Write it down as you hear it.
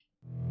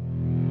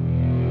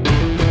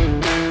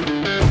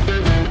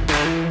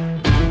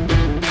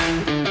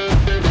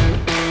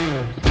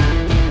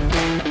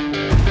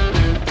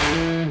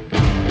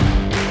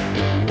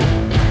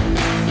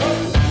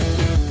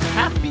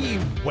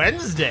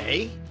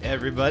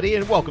everybody,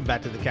 and welcome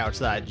back to the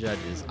Couchside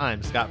Judges.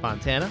 I'm Scott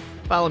Fontana.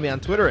 Follow me on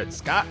Twitter at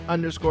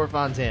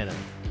Scott_Fontana.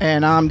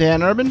 And I'm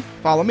Dan Urban.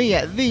 Follow me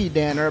at the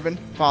Dan Urban.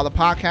 Follow the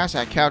podcast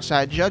at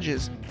Couchside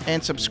Judges.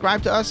 And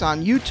subscribe to us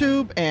on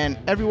YouTube and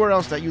everywhere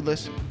else that you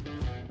listen.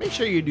 Make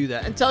sure you do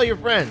that and tell your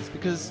friends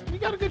because we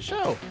got a good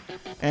show.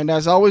 And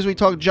as always, we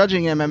talk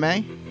judging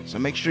MMA, so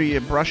make sure you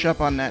brush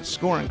up on that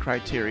scoring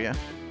criteria.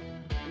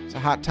 It's a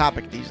hot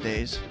topic these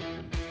days.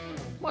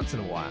 Once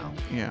in a while.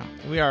 Yeah.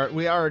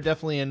 We are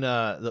definitely in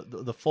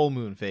the full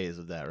moon phase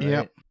of that, right?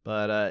 Yep.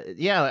 But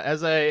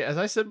as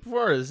I said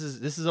before, this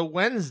is a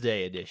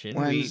Wednesday edition.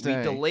 Wednesday.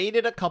 We delayed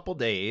it a couple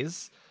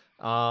days.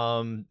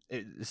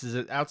 This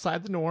is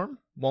outside the norm.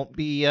 Won't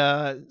be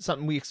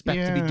something we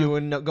expect to be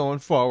doing going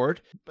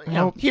forward. But,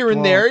 here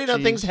and there,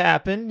 things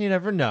happen. You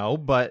never know.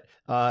 But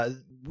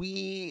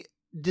we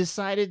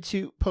decided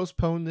to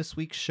postpone this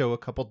week's show a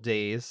couple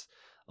days.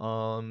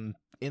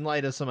 In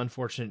light of some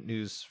unfortunate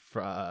news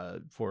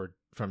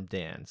from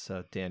Dan.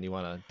 So, Dan, you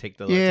want to take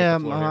the floor here?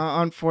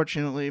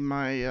 Unfortunately,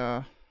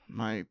 my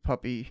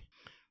puppy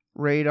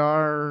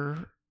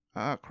Radar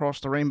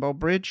crossed the Rainbow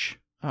Bridge.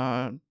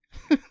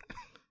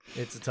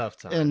 It's a tough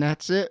time. And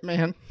that's it,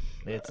 man.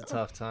 It's a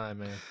tough time,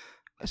 man.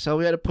 So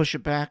we had to push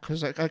it back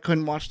because I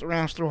couldn't watch the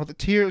rounds through all the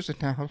tears,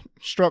 and now I'm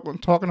struggling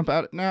talking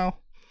about it now.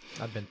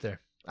 I've been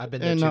there. I've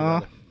been there too,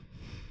 brother.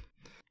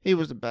 He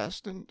was the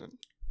best, and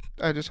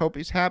I just hope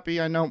he's happy.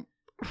 I know.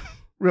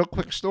 Real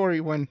quick story,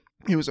 when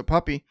he was a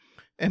puppy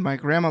and my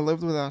grandma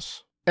lived with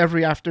us,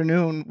 every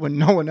afternoon when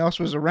no one else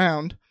was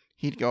around,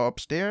 he'd go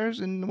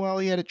upstairs and,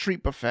 he had a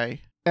treat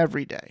buffet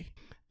every day.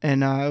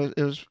 And it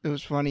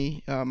was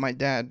funny. My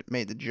dad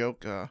made the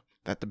joke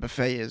that the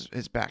buffet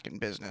is back in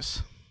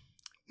business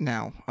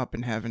now, up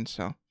in heaven.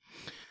 So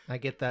I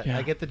get that. Yeah.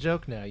 I get the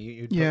joke now.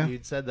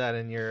 You'd said that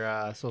in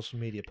your social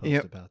media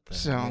post about that.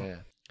 So yeah.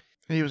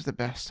 He was the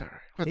best. All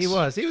right. He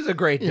was a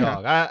great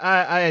dog.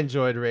 I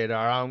enjoyed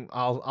Radar.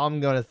 I'm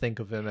going to think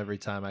of him every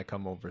time I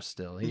come over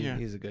still.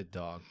 He's a good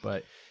dog.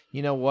 But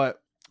you know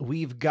what?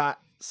 We've got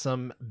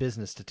some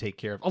business to take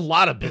care of. A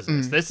lot of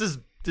business.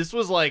 This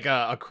was like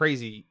a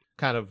crazy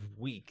kind of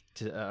week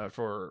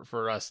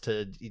for us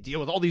to deal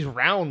with all these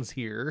rounds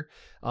here.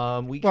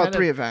 3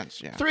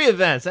 events. Yeah. 3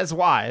 events. That's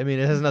why. I mean,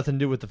 it has nothing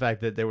to do with the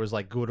fact that there was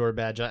like good or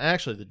bad.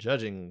 Actually, the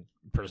judging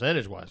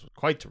percentage-wise was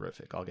quite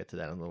terrific. I'll get to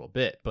that in a little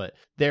bit. But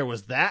there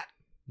was that.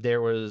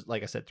 There was,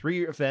 like I said,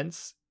 3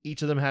 events.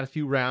 Each of them had a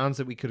few rounds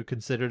that we could have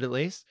considered at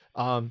least.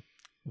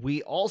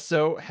 We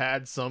also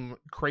had some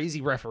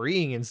crazy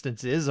refereeing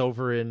instances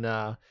over in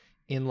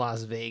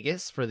Las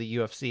Vegas for the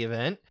UFC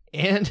event.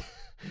 And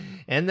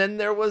then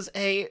there was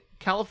a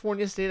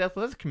California State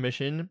Athletic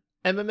Commission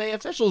MMA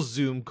Officials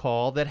Zoom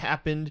call that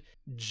happened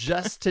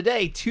just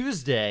today,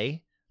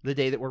 Tuesday, the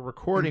day that we're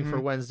recording for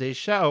Wednesday's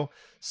show.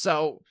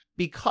 So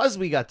because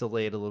we got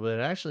delayed a little bit,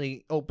 it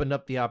actually opened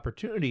up the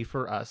opportunity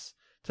for us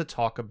to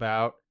talk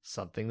about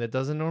something that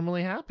doesn't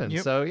normally happen.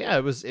 Yep. So yeah,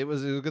 it was a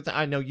good thing.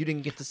 I know you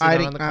didn't get to sit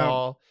on the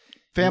call.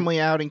 Family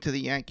outing to the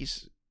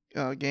Yankees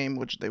game,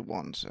 which they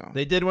won. So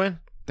they did win.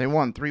 They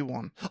won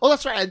 3-1. Oh,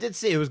 that's right. I did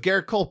see it. Was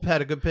Garrett Culp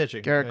had a good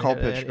pitching. Garrett Culp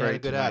pitched great. Had a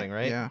good outing,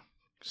 right? Yeah.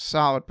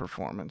 Solid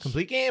performance.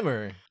 Complete game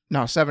or?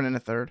 No, 7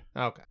 1/3.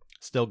 Okay.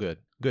 Still good.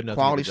 Good enough.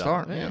 Quality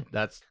start. Yeah.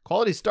 That's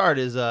quality start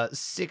is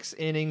 6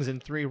 innings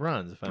and 3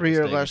 runs. If I'm 3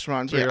 or less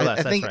runs. 3 or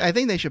less. I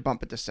think they should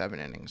bump it to 7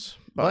 innings.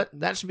 But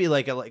that should be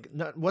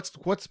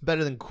what's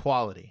better than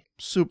quality?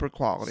 Super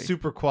quality.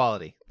 Super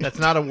quality. That's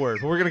not a word,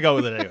 but we're gonna go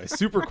with it anyway.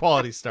 Super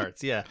quality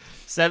starts. Yeah,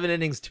 7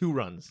 innings, 2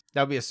 runs.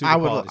 That would be a super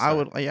quality start. I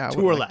would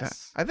 2 or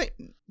less. That. I think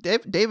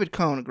David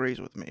Cohn agrees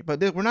with me, but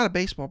we're not a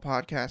baseball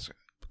podcast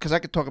because I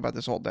could talk about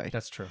this all day.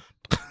 That's true.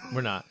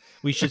 We're not.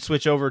 We should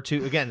switch over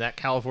to, again, that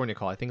California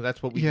call. I think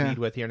that's what we lead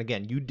with here. And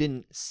again, you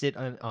didn't sit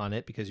on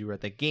it because you were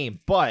at that game,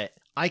 but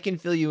I can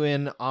fill you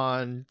in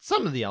on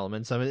some of the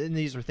elements. I mean, and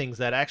these are things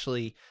that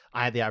actually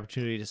I had the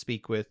opportunity to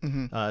speak with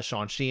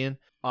Sean Sheehan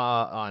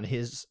on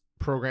his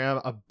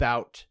program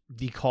about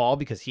the call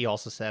because he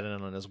also sat in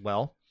on it as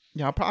well.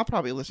 Yeah, I'll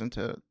probably listen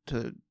to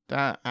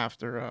that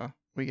after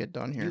we get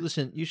done here.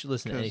 You should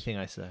listen to anything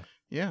I say.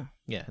 Yeah.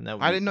 And that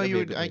would I didn't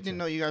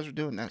know you guys were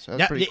doing that. So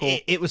that's pretty cool.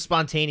 It was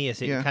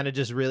spontaneous. It kind of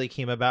just really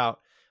came about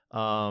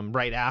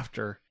right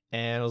after,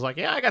 and I was like,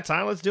 yeah, I got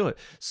time. Let's do it.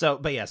 So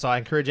I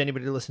encourage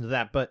anybody to listen to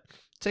that. But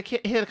to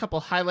hit a couple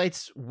of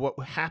highlights, what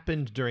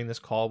happened during this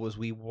call was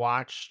we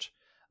watched,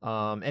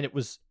 and it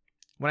was,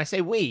 when I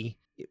say we,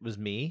 it was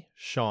me,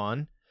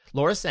 Sean,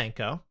 Laura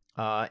Sanko,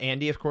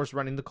 Andy, of course,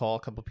 running the call, a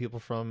couple of people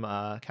from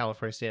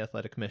California State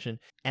Athletic Commission,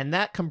 and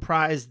that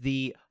comprised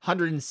the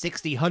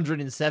 160,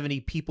 170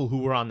 people who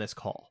were on this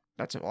call.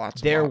 That's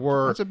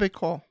a big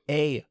call.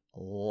 A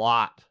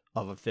lot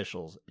of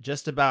officials.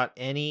 Just about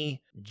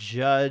any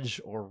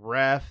judge or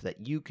ref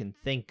that you can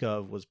think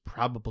of was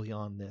probably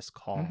on this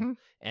call.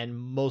 And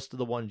most of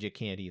the ones you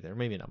can't either.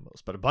 Maybe not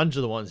most, but a bunch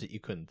of the ones that you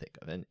couldn't think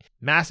of. And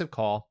massive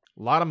call,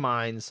 a lot of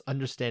minds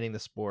understanding the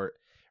sport.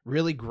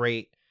 Really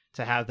great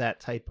to have that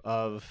type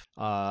of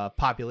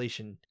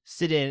population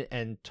sit in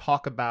and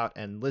talk about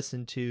and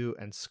listen to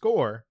and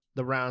score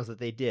the rounds that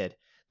they did.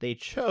 they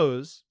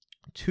chose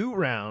 2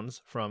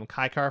 rounds from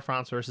Kai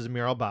Kara-France versus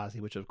Amir Albazi,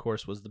 which of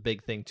course was the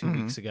big thing 2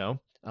 weeks ago.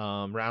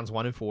 Rounds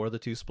 1 and 4, the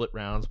 2 split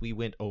rounds. We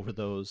went over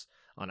those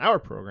on our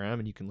program,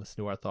 and you can listen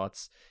to our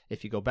thoughts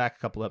if you go back a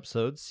couple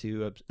episodes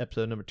to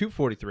episode number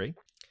 243.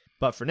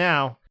 But for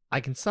now, I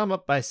can sum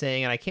up by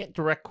saying, and I can't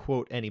direct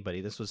quote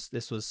anybody. This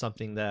was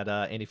something that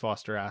Andy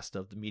Foster asked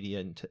of the media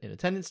in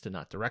attendance to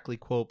not directly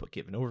quote, but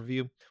give an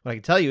overview. What I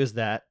can tell you is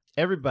that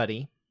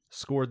everybody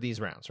scored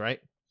these rounds, right?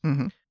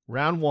 Mm-hmm.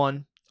 Round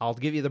 1, I'll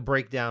give you the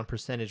breakdown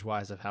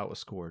percentage-wise of how it was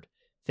scored.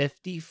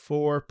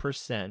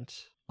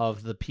 54%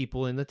 of the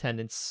people in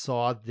attendance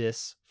saw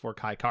this for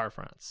Kai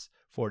Kara-France.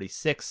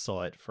 46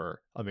 saw it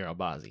for Amir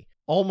Albazi.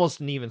 Almost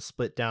an even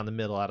split down the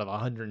middle out of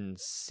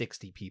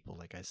 160 people,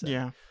 like I said.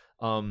 Yeah.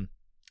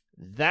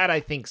 That I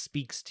think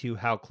speaks to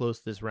how close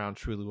this round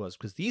truly was,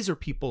 because these are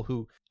people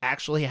who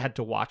actually had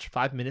to watch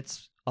 5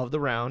 minutes of the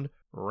round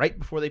right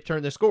before they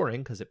turned their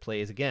scoring, because it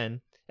plays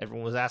again.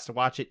 Everyone was asked to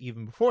watch it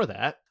even before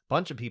that. A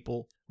bunch of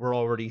people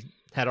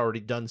had already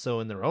done so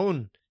in their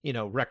own,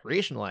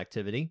 recreational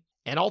activity,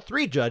 and all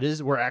 3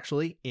 judges were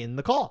actually in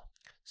the call.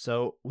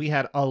 So we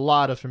had a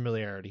lot of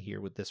familiarity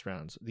here with these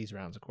rounds,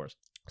 of course.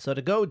 So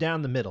to go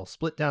down the middle,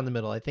 split down the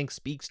middle, I think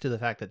speaks to the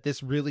fact that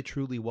this really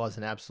truly was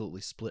an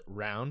absolutely split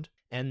round.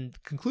 And the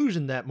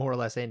conclusion that more or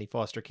less Andy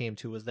Foster came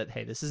to was that,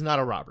 hey, this is not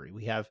a robbery.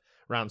 We have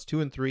rounds 2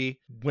 and 3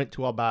 went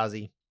to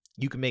Albazi.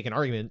 You can make an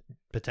argument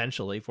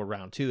potentially for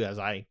round 2, as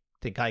I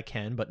think I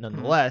can, but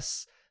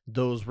nonetheless,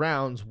 those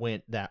rounds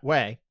went that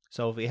way.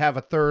 So if we have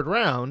a third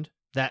round,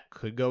 that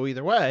could go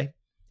either way.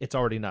 It's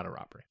already not a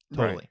robbery.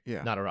 Totally. Right,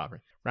 yeah. Not a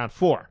robbery. Round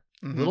 4,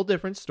 a little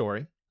different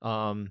story.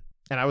 And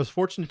I was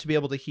fortunate to be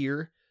able to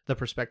hear the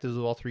perspectives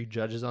of all 3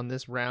 judges on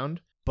this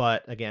round.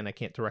 But again, I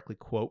can't directly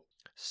quote,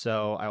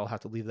 so I will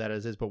have to leave that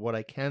as is. But what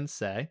I can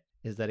say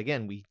is that,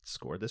 again, we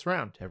scored this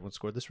round. Everyone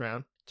scored this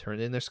round,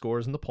 turned in their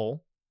scores in the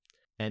poll,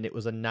 and it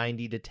was a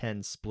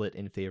 90-10 split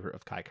in favor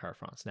of Kai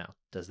Kara-France. Now,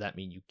 does that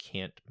mean you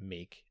can't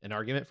make an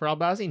argument for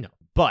Albazi? No.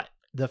 But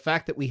the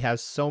fact that we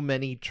have so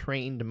many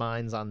trained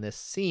minds on this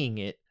seeing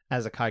it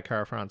as a Kai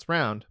Kara-France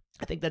round,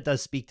 I think that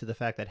does speak to the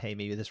fact that, hey,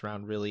 maybe this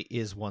round really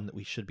is one that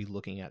we should be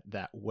looking at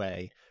that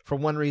way for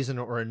one reason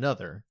or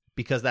another,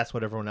 because that's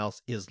what everyone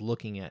else is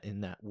looking at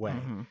in that way.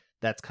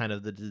 That's kind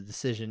of the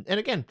decision. And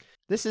again,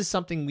 this is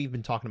something we've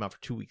been talking about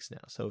for 2 weeks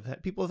now. So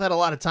people have had a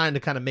lot of time to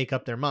kind of make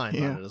up their mind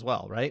on it as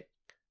well, right?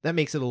 That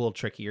makes it a little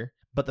trickier.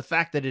 But the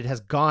fact that it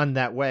has gone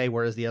that way,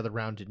 whereas the other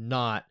round did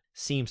not,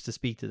 seems to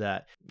speak to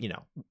that.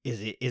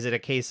 Is it a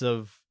case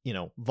of,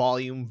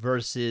 volume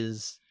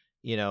versus,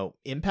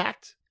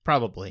 impact?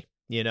 Probably.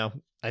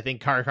 I think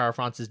Kai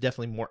Kara-France is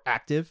definitely more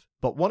active.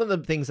 But one of the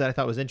things that I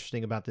thought was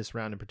interesting about this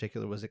round in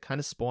particular was it kind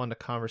of spawned a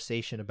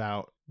conversation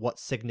about what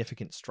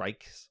significant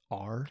strikes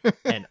are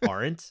and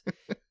aren't.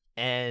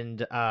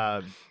 And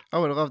I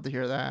would love to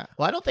hear that.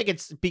 Well, I don't think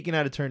it's speaking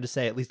out of turn to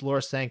say, at least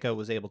Laura Sanko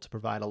was able to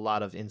provide a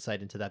lot of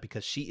insight into that,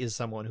 because she is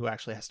someone who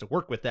actually has to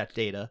work with that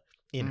data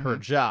in her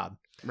job.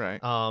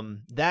 Right.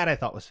 That I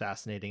thought was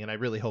fascinating, and I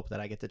really hope that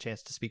I get the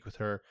chance to speak with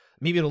her,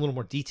 maybe in a little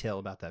more detail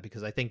about that,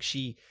 because I think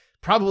she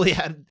probably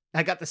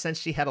I got the sense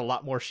she had a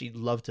lot more she'd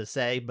love to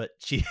say, but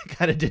she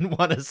kind of didn't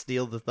want to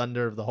steal the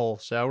thunder of the whole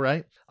show,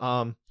 right?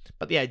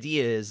 But the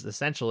idea is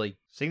essentially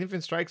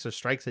significant strikes are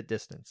strikes at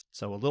distance.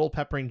 So a little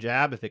peppering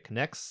jab, if it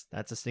connects,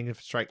 that's a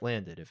significant strike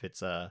landed. If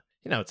it's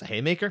it's a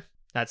haymaker,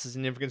 that's a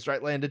significant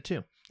strike landed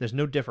too. There's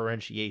no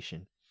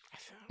differentiation.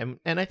 And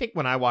I think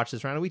when I watched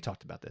this round, and we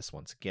talked about this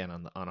once again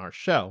on our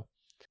show,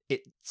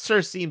 it sort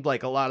of seemed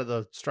like a lot of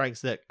the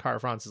strikes that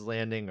Kara-France is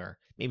landing are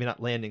maybe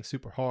not landing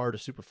super hard or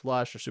super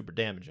flush or super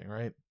damaging,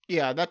 right?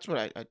 Yeah, that's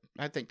what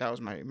I think that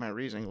was my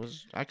reasoning,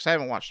 was because I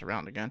haven't watched the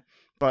round again,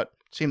 but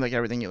it seemed like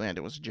everything you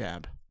landed was a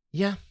jab.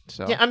 Yeah.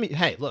 So yeah, I mean,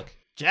 hey, look,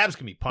 jabs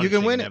can be punishing. You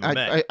can win in it.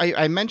 MMA.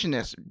 I mentioned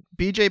this.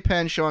 BJ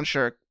Penn, Sean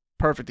Shirk,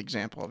 perfect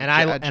example. Of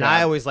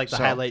I always like to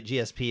highlight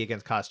GSP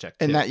against Koscheck,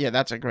 too. And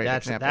that's a great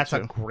example. That's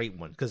a great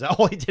one, because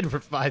all he did for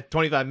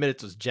 25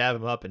 minutes was jab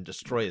him up and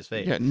destroy his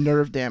face. Yeah,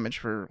 nerve damage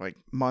for like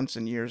months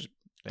and years.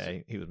 Yeah,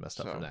 he was messed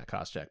up from that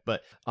Koscheck.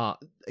 But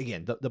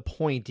again, the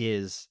point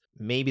is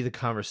maybe the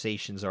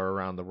conversations are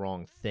around the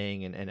wrong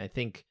thing, and I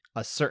think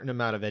a certain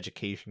amount of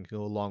education can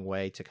go a long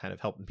way to kind of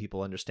helping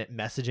people understand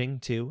messaging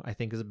too. I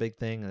think is a big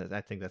thing.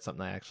 I think that's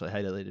something I actually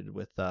highlighted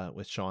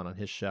with Sean on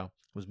his show.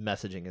 Was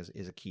messaging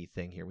is a key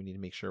thing here. We need to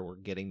make sure we're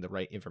getting the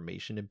right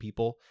information in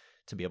people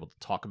to be able to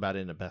talk about it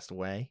in the best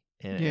way.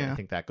 And I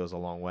think that goes a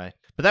long way.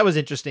 But that was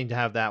interesting to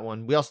have that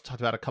one. We also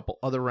talked about a couple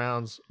other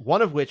rounds,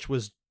 one of which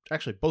was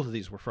actually both of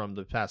these were from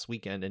the past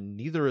weekend, and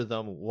neither of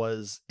them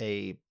was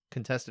a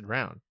contested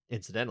round,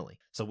 incidentally.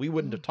 So we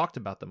wouldn't have talked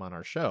about them on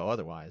our show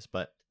otherwise.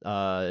 But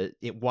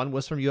one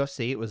was from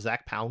UFC. It was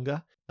Zach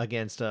Palunga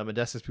against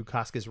Modestas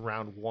Bukauskas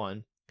round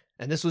 1.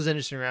 And this was an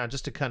interesting round.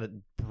 Just to kind of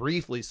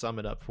briefly sum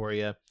it up for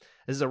you,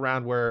 this is a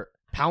round where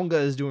Palunga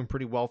is doing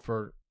pretty well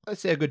for, let's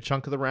say, a good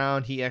chunk of the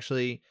round. He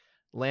actually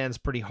lands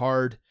pretty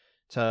hard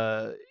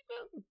to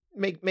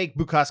make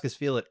Bukauskas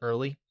feel it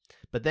early.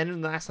 But then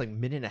in the last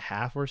minute and a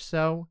half or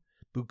so,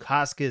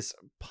 Bukauskas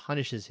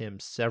punishes him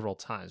several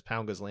times.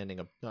 Pounga's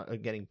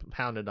getting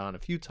pounded on a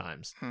few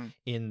times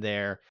in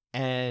there.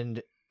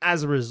 And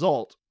as a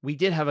result, we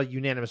did have a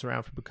unanimous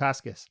round for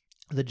Bukauskas.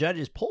 The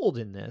judges polled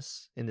in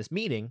this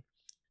meeting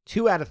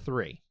 2 out of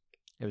 3.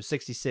 It was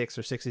 66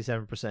 or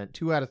 67%.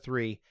 2 out of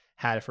 3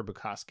 had it for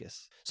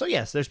Bukauskas. So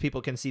yes, there's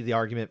people can see the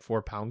argument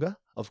for Pounga,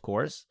 of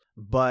course,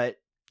 but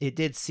it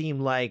did seem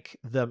like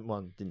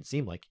didn't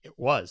seem like it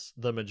was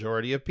the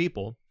majority of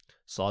people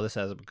saw this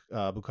as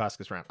a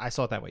Bukauskas round. I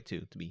saw it that way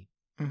too, to be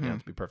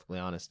perfectly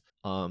honest.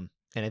 And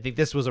I think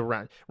this was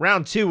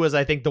round 2 was,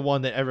 I think, the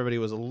one that everybody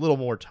was a little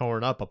more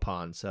torn up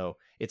upon. So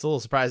it's a little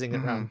surprising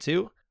that round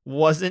 2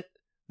 wasn't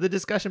the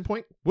discussion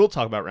point. We'll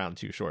talk about round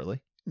 2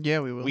 shortly.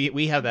 Yeah, we will.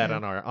 We have that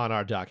on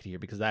our docket here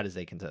because that is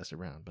a contested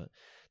round, but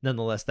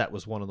nonetheless, that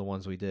was one of the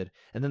ones we did.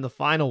 And then the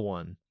final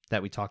one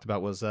that we talked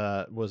about was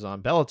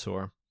on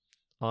Bellator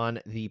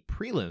on the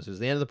prelims. It was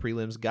the end of the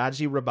prelims.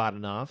 Gaji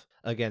Rabadanov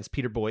against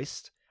Peter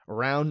Boyst.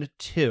 Round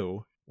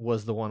 2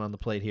 was the one on the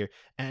plate here.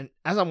 And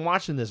as I'm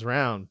watching this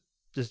round,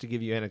 just to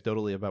give you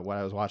anecdotally about what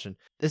I was watching,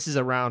 this is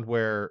a round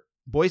where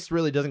Boyst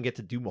really doesn't get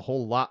to do a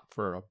whole lot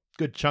for a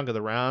good chunk of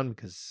the round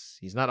because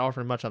he's not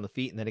offering much on the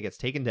feet, and then he gets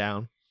taken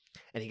down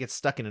and he gets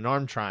stuck in an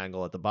arm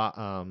triangle at the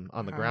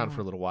on the ground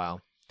for a little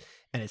while.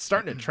 And it's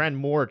starting to trend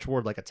more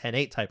toward like a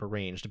 10-8 type of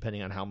range,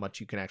 depending on how much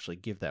you can actually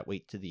give that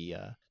weight to the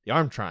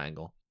arm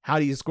triangle. How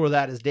do you score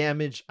that as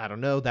damage? I don't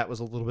know. That was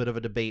a little bit of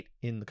a debate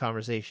in the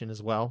conversation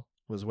as well,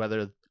 was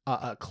whether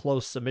a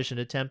close submission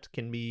attempt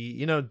can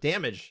be,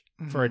 damage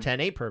for a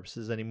 10-8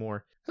 purposes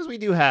anymore. Because we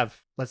do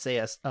have, let's say,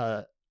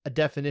 a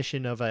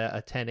definition of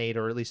a 10-8,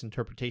 or at least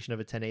interpretation of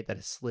a 10-8 that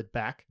has slid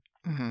back.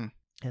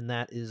 And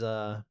that is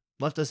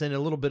left us in a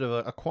little bit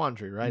of a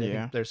quandary, right? Yeah. I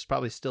think there's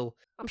probably still,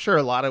 I'm sure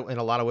in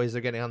a lot of ways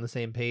they're getting on the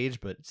same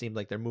page, but it seemed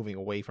like they're moving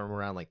away from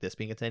around like this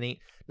being a 10-8.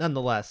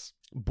 Nonetheless,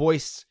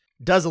 Boyce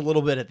does a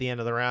little bit at the end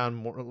of the round,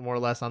 more or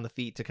less on the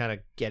feet to kind of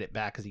get it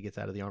back because he gets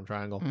out of the arm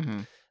triangle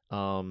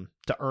to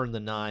earn the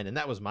 9. And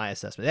that was my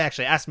assessment. They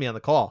actually asked me on the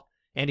call.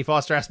 Andy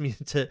Foster asked me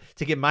to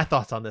give my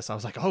thoughts on this. I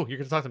was like, "Oh, you're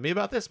going to talk to me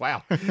about this?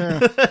 Wow."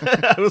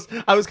 I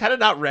was kind of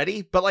not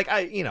ready, but like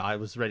I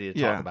was ready to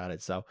talk about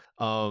it. So,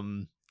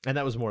 and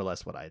that was more or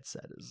less what I had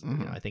said is,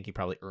 I think he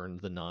probably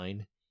earned the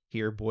 9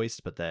 here,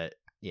 Boyce, but that,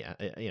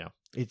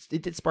 it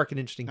did spark an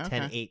interesting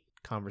 10-8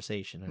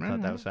 conversation. I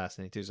thought that was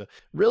fascinating too. So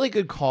really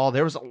good call.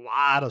 There was a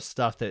lot of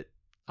stuff that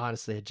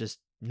honestly I just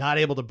not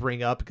able to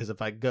bring up because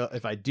if I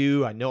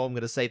do, I know I'm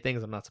going to say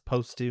things I'm not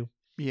supposed to.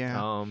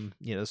 Yeah.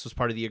 This was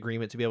part of the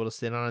agreement to be able to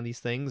sit on these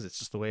things. It's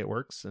just the way it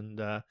works. And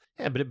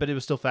but it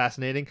was still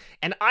fascinating.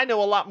 And I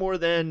know a lot more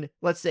than,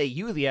 let's say,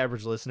 you, the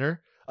average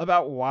listener,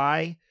 about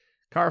why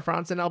Kara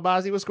France and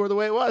Albazi was scored the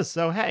way it was.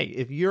 So hey,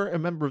 if you're a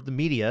member of the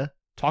media,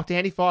 talk to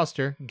Andy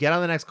Foster, get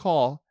on the next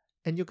call,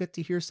 and you'll get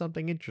to hear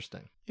something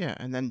interesting. Yeah,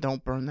 and then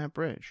don't burn that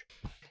bridge.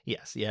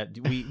 Yes, yeah.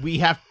 We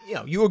have,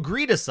 you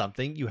agree to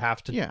something, you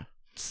have to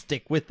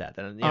stick with that.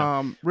 And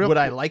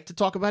I like to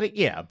talk about it?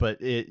 Yeah, but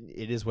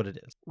it is what it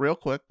is. Real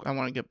quick, I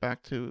want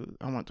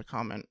to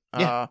comment.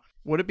 Yeah.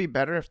 Would it be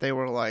better if they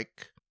were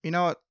like,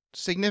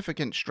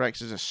 significant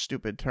strikes is a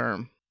stupid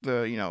term.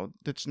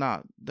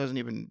 Doesn't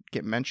even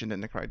get mentioned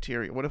in the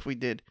criteria. What if we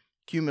did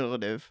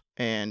cumulative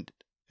and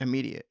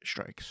immediate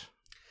strikes?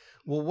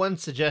 Well, one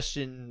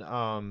suggestion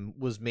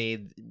was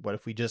made, what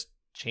if we just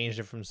changed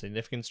it from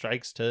significant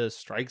strikes to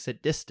strikes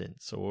at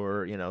distance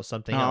or,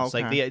 something else.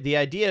 Okay. Like the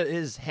idea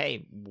is,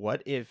 hey,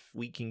 what if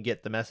we can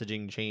get the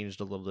messaging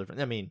changed a little different?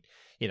 I mean,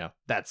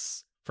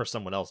 that's for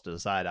someone else to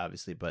decide,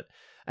 obviously. But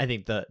I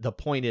think the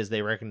point is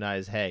they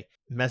recognize, hey,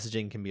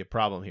 messaging can be a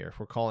problem here. If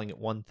we're calling it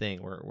one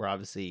thing, we're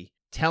obviously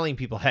telling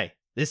people, hey,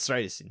 this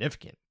strike is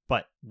significant,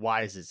 but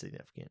why is it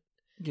significant?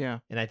 Yeah.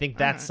 And I think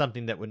that's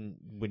something that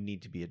would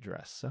need to be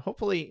addressed. So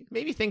hopefully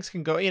maybe things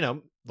can go,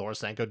 Laura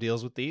Sanko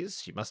deals with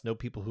these. She must know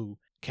people who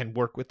can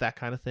work with that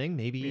kind of thing.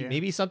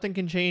 Maybe something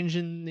can change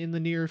in the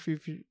near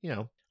future,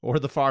 or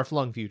the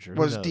far-flung future.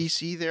 Was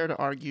DC there to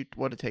argue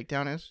what a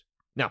takedown is?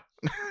 No.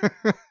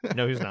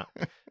 No, he's not.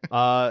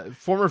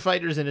 Former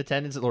fighters in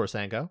attendance at Laura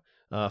Sanko.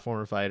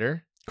 Former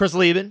fighter. Chris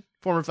Lieben,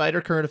 former fighter,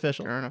 current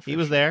official. He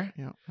was there.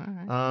 Yeah. All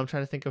right. I'm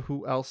trying to think of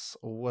who else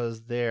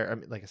was there. I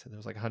mean, like I said, there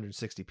was like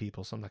 160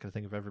 people, so I'm not going to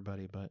think of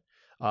everybody.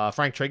 But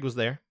Frank Trigg was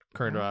there,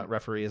 current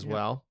referee as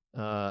well,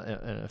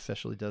 and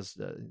officially does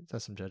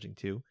some judging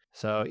too.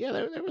 So yeah,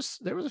 there was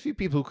a few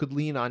people who could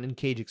lean on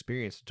in-cage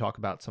experience to talk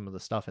about some of the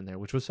stuff in there,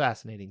 which was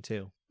fascinating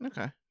too.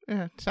 Okay.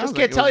 Yeah. Just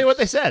can't tell you what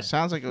they said.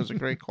 Sounds like it was a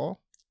great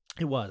call.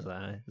 It was.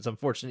 It's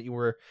unfortunate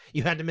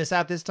you had to miss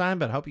out this time,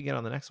 but I hope you get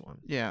on the next one.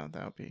 Yeah,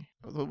 that would be.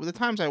 The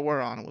times I were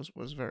on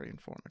was very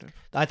informative.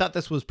 I thought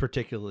this was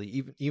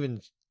particularly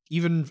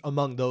even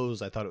among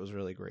those. I thought it was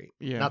really great.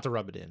 Yeah. Not to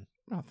rub it in.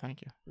 Oh,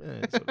 thank you.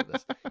 It's what it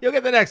is. You'll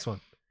get the next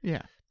one.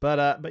 Yeah.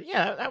 But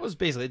yeah, that was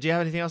basically. Do you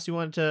have anything else you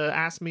wanted to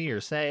ask me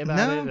or say about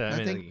it? No,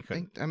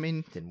 I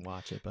mean, didn't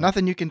watch it. But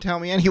nothing you can tell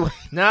me anyway.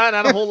 No,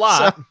 not a whole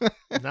lot.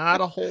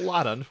 Not a whole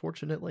lot,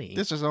 unfortunately.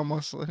 This is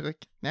almost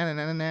like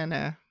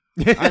nah.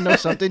 I know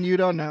something you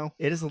don't know.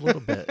 It is a little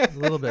bit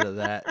of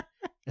that.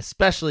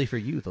 especially for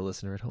you, the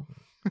listener at home.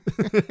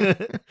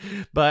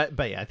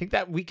 But yeah, I think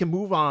that we can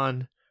move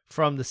on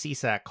from the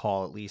CSAC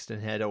call at least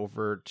and head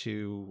over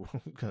to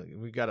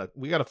we got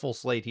a full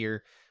slate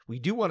here. We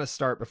do want to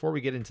start before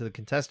we get into the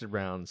contested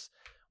rounds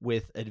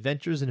with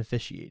adventures in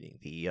officiating,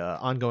 the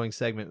ongoing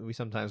segment we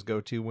sometimes go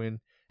to when,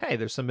 hey,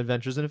 there's some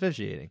adventures in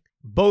officiating.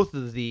 Both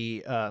of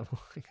the I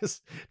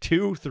guess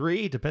 2,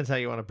 3, depends how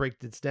you want to break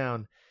this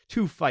down.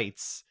 2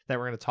 fights that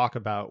we're going to talk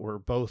about were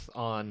both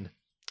on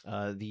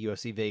the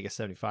UFC Vegas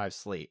 75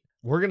 slate.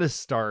 We're going to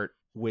start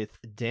with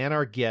Dan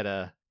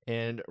Argueta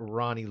and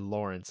Ronnie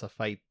Lawrence, a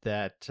fight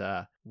that,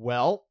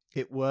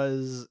 it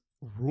was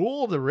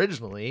ruled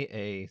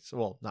originally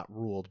not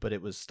ruled, but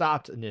it was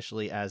stopped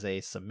initially as a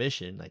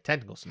submission, a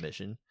technical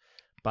submission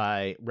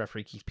by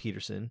referee Keith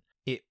Peterson.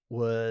 It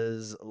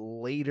was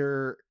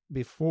later,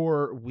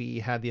 before we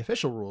had the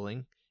official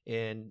ruling,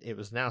 and it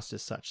was announced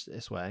as such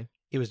this way,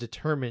 it was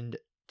determined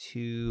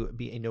to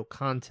be a no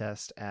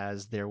contest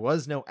as there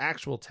was no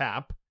actual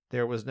tap.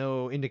 There was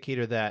no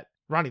indicator that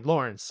Ronnie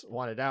Lawrence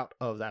wanted out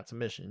of that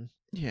submission.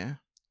 Yeah.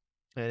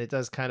 And it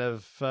does kind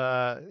of,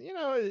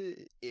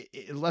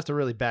 it left a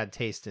really bad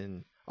taste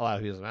in a lot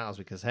of people's mouths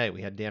because, hey,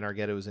 we had Dan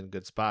Argueta who was in a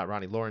good spot.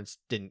 Ronnie Lawrence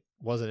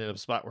wasn't in a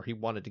spot where he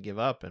wanted to give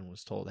up and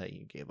was told, hey,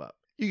 you gave up.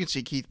 You can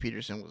see Keith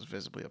Peterson was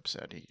visibly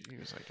upset. He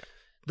was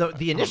like,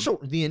 the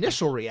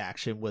initial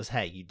reaction was,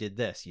 hey, you did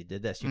this. You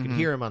could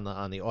hear him on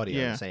the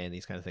audio saying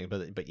these kind of things,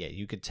 but yeah,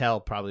 you could tell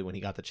probably when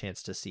he got the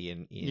chance to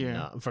see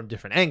from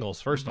different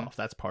angles. First off,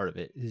 that's part of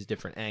it, his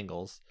different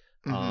angles.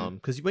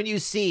 Because when you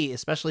see,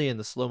 especially in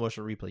the slow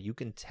motion replay, you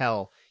can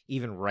tell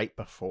even right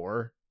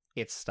before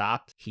it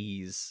stopped,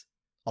 he's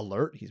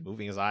alert. He's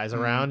moving his eyes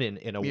around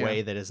in a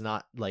way that is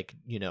not like,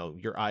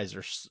 your eyes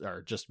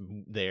are just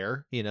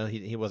there.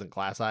 He wasn't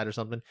glass-eyed or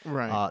something.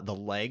 Right. The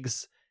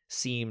legs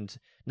seemed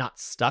not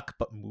stuck,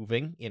 but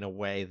moving in a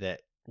way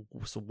that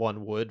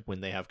one would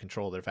when they have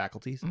control of their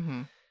faculties.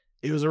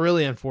 It was a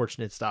really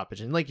unfortunate stoppage.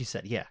 And like you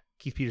said, yeah,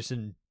 Keith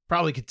Peterson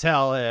probably could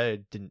tell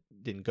it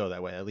didn't go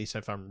that way, at least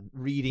if I'm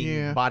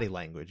reading body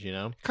language,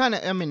 Kind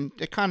of,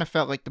 it kind of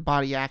felt like the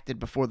body acted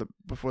before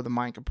the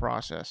mind could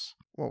process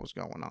what was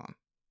going on.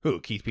 Who,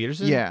 Keith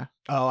Peterson? Yeah.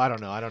 Oh, I don't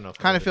know. If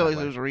kind of feel like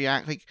there was a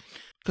react,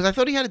 because I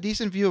thought he had a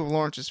decent view of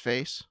Lawrence's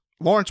face.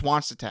 Lawrence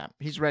wants to tap.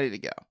 He's ready to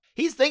go.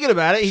 He's thinking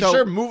about it. He's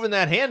sure moving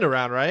that hand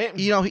around, right?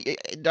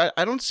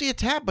 I don't see a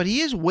tap, but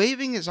he is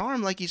waving his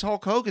arm like he's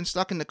Hulk Hogan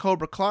stuck in the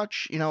Cobra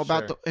Clutch.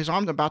 His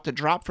arm's about to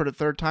drop for the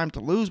 3rd time to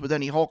lose, but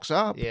then he hulks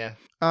up. Yeah.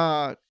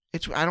 I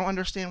don't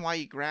understand why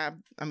he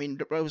grabbed.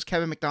 It was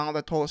Kevin McDonald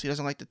that told us he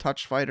doesn't like to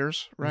touch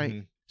fighters, right?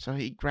 Mm-hmm. So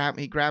he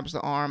grabs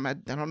the arm. I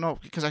don't know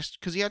because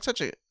he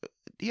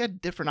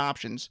had different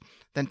options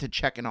than to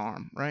check an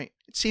arm, right?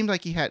 It seemed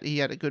like he had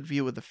a good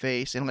view of the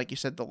face and, like you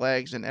said, the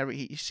legs and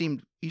he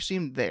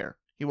seemed there.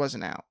 He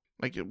wasn't out.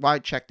 Like, why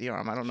check the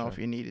arm? I don't know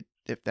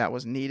if that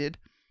was needed.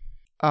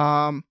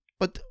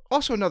 But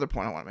also another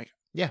point I want to make.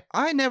 Yeah.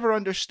 I never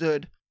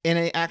understood in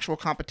an actual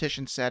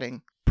competition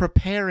setting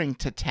preparing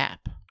to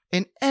tap.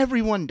 And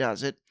everyone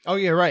does it. Oh,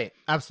 you're right.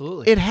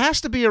 Absolutely. It has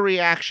to be a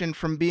reaction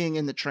from being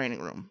in the training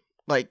room.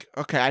 Like,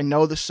 okay, I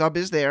know the sub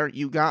is there.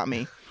 You got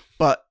me.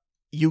 But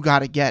you got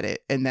to get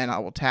it. And then I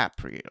will tap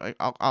for you. Like,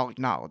 I'll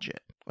acknowledge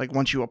it. Like,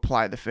 once you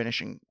apply the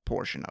finishing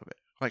portion of it.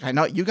 Like, I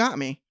know you got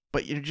me,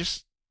 but you're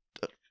just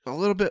a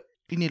little bit.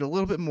 You need a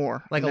little bit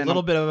more. Like a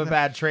little bit of a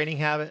bad training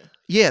habit.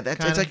 Yeah,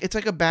 it's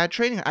like a bad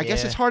training. I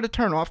guess it's hard to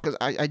turn off because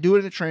I do it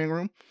in the training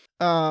room.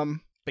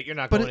 But you're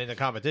not going into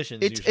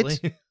competitions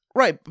usually.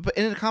 Right, but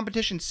in a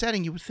competition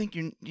setting, you would think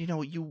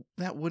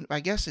that would. I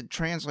guess it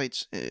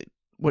translates.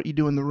 What you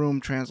do in the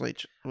room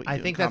translates. I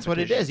think that's what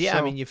it is. Yeah,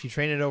 so, if you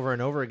train it over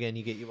and over again,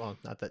 you get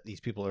not that these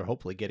people are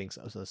hopefully getting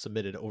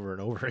submitted over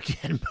and over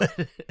again, but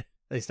at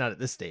least not at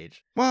this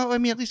stage. Well,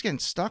 at least getting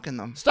stuck in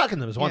them. Stuck in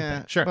them is one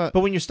thing, sure. But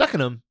when you're stuck in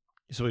them,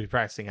 you're supposed to be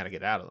practicing how to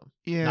get out of them.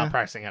 Yeah, not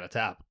practicing how to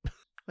tap.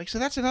 So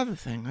that's another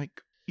thing.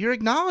 Like, you're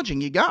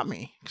acknowledging you got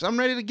me because I'm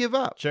ready to give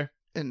up. Sure,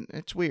 and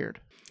it's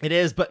weird. It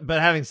is, but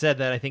having said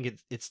that, I think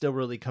it still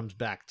really comes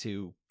back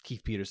to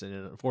Keith Peterson,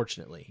 and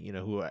unfortunately,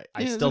 who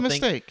I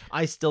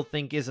still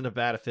think isn't a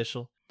bad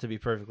official, to be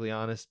perfectly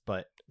honest.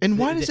 But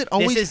why does it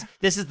always?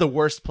 This is the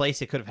worst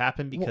place it could have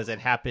happened because it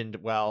happened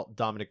while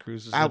Dominic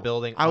Cruz was in the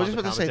building. I was just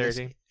about to say this.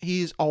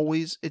 He's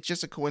always. It's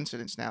just a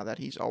coincidence now that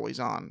he's always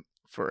on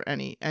for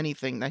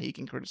anything that he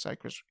can criticize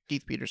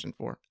Keith Peterson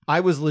for. I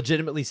was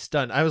legitimately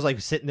stunned. I was like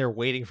sitting there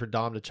waiting for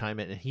Dom to chime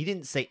in, and he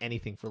didn't say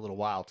anything for a little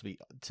while.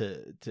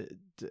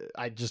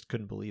 I just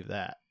couldn't believe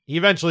that. He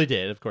eventually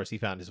did. Of course, he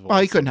found his voice.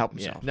 Well, he couldn't help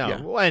himself.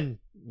 Yeah. No, and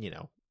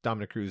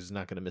Dominic Cruz is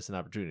not going to miss an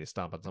opportunity to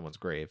stomp on someone's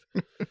grave.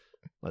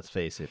 Let's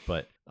face it.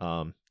 But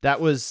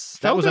that was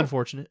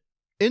unfortunate.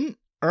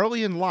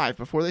 Early in live,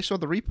 before they saw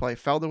the replay,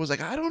 Felder was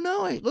like, I don't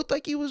know. It looked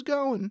like he was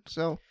going.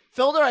 So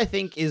Felder, I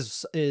think,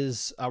 is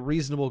a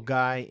reasonable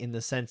guy in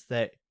the sense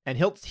that,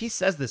 and he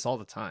says this all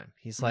the time.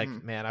 He's like,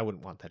 man, I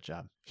wouldn't want that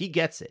job. He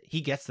gets it.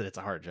 He gets that it's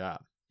a hard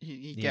job.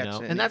 He gets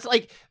it. And that's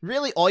like,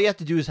 really, all you have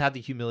to do is have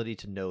the humility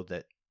to know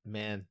that,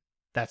 man,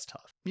 that's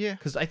tough. Yeah.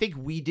 Because I think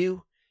we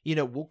do.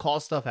 we'll call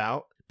stuff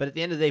out, but at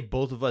the end of the day,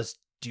 both of us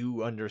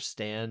do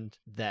understand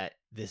that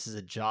this is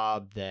a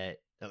job that,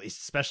 at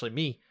least especially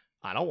me,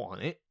 I don't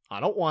want it. I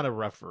don't want to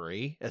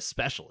referee,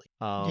 especially.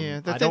 The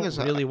I thing don't is,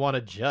 really want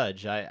to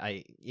judge.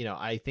 I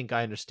think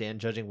I understand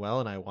judging well,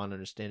 and I want to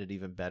understand it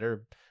even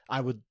better.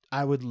 I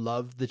would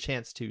love the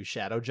chance to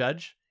shadow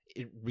judge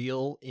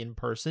real in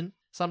person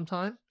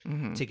sometime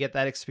to get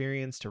that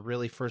experience, to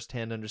really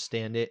firsthand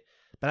understand it.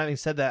 But having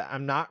said that,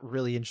 I'm not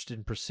really interested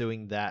in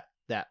pursuing that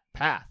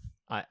path.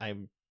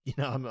 I'm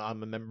a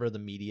member of the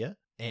media,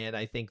 and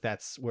I think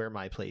that's where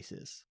my place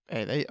is.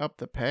 Hey, they up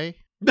the pay.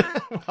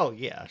 Well,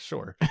 yeah,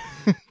 sure,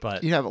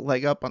 but you have a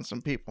leg up on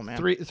some people, man.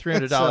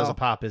 $300 a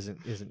pop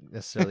isn't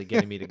necessarily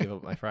getting me to give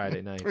up my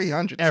Friday nights.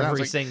 300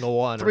 every single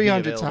one.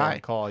 300's high.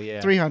 Call,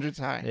 yeah, 300's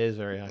high. It is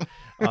very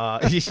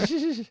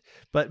high.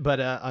 But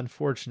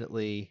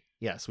unfortunately,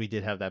 yes, we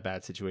did have that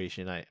bad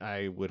situation.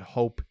 I would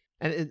hope,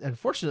 and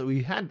unfortunately,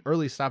 we had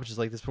early stoppages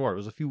like this before. It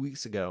was a few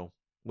weeks ago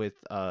with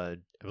I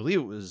believe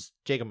it was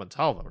Jacob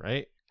Montalvo,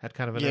 right? Had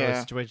kind of an early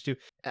situation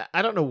too.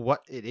 I don't know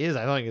what it is.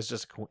 I think it's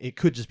just it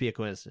could just be a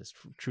coincidence,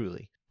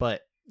 truly.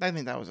 But I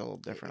think that was a little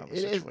different of a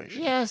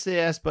situation.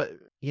 Yes, but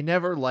you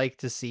never like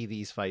to see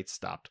these fights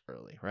stopped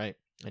early, right?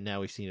 And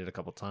now we've seen it a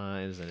couple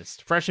times, and it's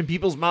fresh in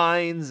people's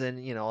minds,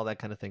 and all that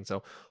kind of thing.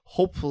 So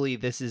hopefully,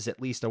 this is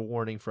at least a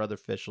warning for other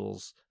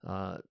officials.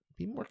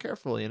 Be more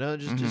careful,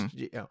 just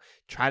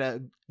try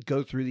to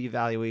go through the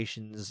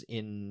evaluations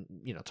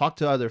talk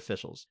to other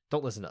officials.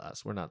 Don't listen to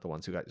us. We're not the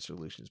ones who got the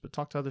solutions, but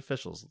talk to other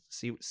officials.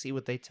 See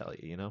what they tell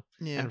you,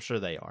 Yeah. And I'm sure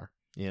they are,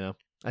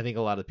 I think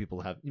a lot of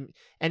people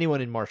anyone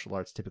in martial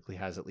arts typically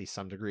has at least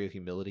some degree of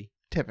humility.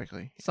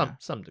 Typically.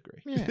 Some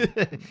degree.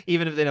 Yeah.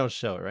 Even if they don't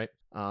show it, right?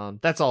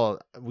 That's all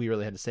we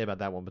really had to say about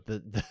that one. But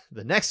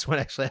the next one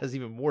actually has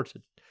even more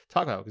to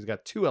talk about, because we've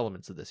got two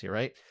elements of this here,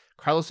 right?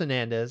 Carlos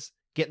Hernandez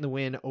getting the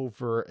win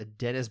over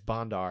Dennis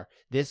Bondar.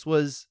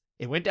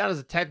 It went down as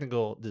a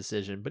technical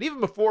decision, but even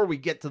before we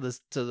get to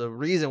the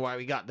reason why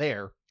we got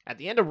there, at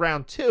the end of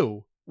round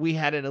 2, we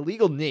had an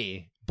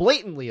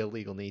blatantly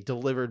illegal knee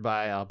delivered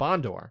by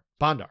Bondar,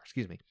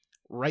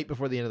 right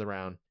before the end of the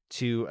round,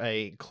 to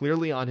a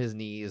clearly on his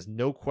knees,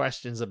 no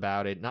questions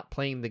about it, not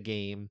playing the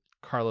game.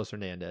 Carlos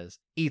Hernandez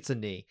eats a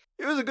knee.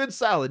 It was a good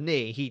solid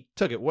knee. He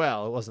took it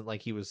well. It wasn't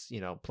like he was,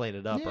 playing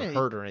it up or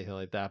hurt or anything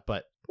like that,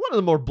 but one of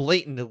the more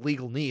blatant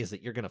illegal knees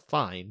that you're going to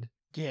find.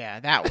 Yeah,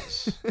 that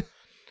was.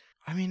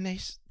 I mean, they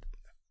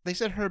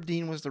said Herb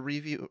Dean was the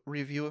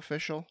review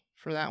official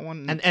for that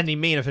one. And the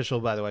main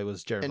official, by the way,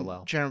 was Jaron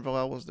Villel. Jaron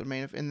Villel was the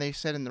main, and they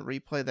said in the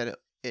replay that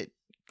it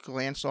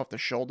glanced off the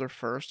shoulder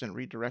first and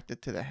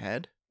redirected to the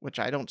head, which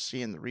I don't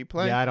see in the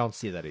replay. Yeah, I don't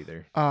see that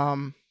either.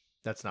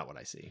 That's not what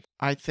I see.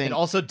 I think it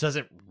also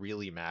doesn't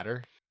really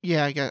matter.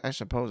 Yeah, I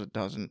suppose it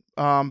doesn't.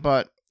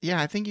 But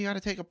yeah, I think you got to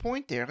take a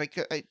point there.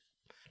 Like,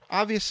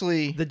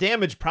 obviously, the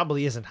damage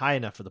probably isn't high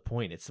enough for the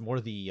point. It's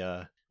more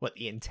the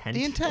intent,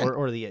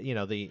 or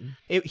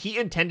he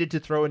intended to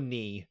throw a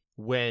knee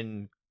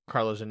when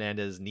Carlos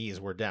Hernandez's knees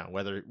were down.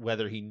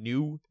 Whether he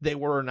knew they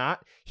were or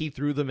not, he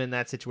threw them in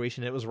that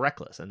situation. It was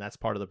reckless, and that's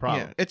part of the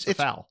problem. Yeah, it's a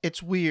foul.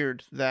 It's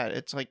weird that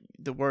it's like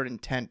the word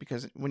intent,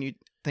 because when you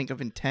think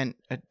of intent,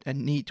 a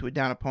knee to a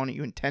down opponent,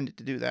 you intended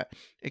to do that.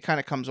 It kind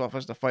of comes off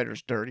as the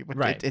fighter's dirty, but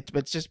right.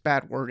 It's just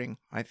bad wording.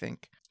 I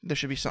think there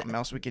should be something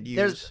else we could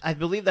use. I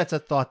believe that's a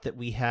thought that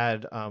we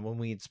had when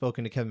we had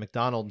spoken to Kevin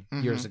McDonald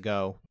years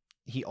ago.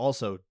 He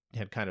also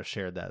had kind of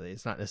shared that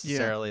it's not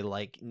necessarily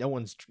like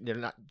they're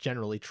not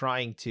generally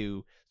trying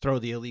to throw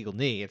the illegal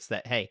knee. It's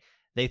that, hey,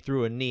 they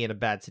threw a knee in a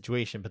bad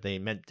situation, but they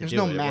meant to do it.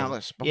 There's no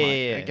malice behind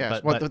it, I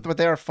guess. But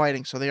they are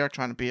fighting, so they are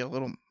trying to be a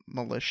little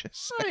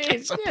malicious.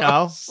 It's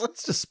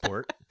just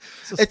sport.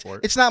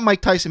 It's not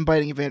Mike Tyson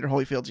biting Evander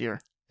Holyfield's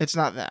ear. It's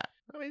not that.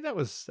 I mean, he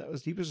was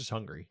just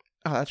hungry.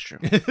 Oh, that's true.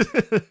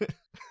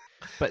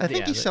 But I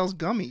think he sells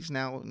gummies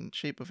now in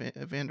shape of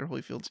Evander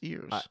Holyfield's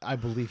ears. I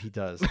believe he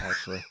does,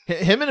 actually.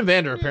 Him and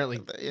Evander apparently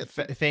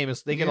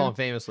famous. They get on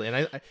famously,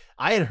 and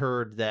I had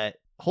heard that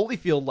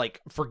Holyfield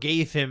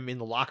forgave him in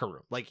the locker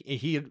room. Like,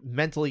 he had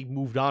mentally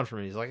moved on from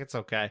it. He's like, it's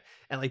okay,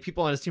 and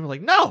people on his team were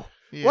like, no.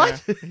 Yeah.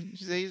 What?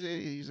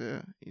 he's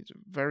a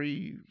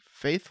very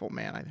faithful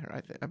man.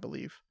 I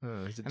believe,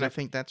 I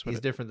think that's what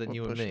he's different than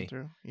you and me.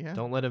 Yeah,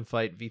 don't let him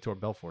fight Vitor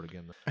Belfort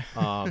again.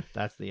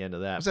 That's the end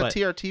of that. Was that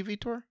TRT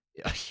Vitor?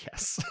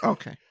 Yes.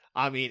 Okay.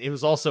 I mean, it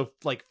was also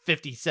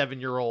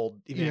 57-year-old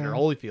Evander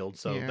Holyfield,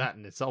 so that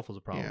in itself was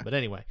a problem. Yeah. But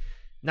anyway,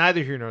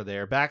 neither here nor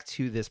there. Back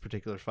to this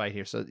particular fight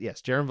here. So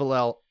yes, Jaron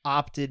Villel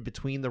opted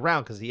between the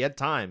round because he had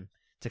time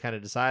to kind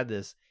of decide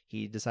this.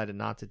 He decided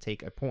not to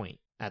take a point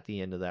at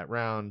the end of that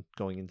round,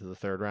 going into the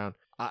third round.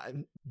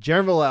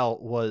 Jaron Villel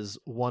was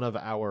one of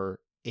our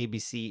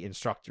ABC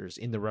instructors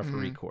in the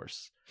referee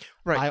course.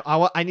 Right.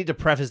 I need to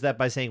preface that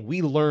by saying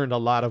we learned a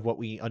lot of what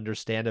we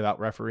understand about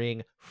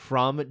refereeing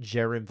from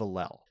Jaron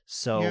Villel.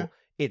 So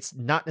it's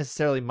not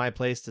necessarily my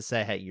place to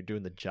say, hey, you're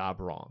doing the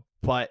job wrong.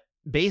 But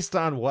based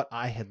on what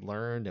I had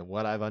learned and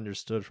what I've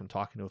understood from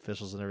talking to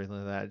officials and everything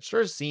like that, it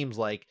sure seems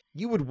like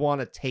you would want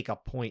to take a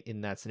point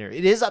in that scenario.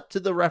 It is up to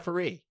the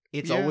referee.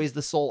 It's Yeah. always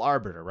the sole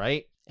arbiter,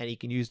 right? And he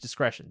can use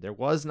discretion. There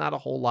was not a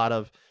whole lot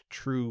of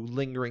true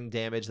lingering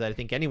damage that I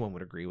think anyone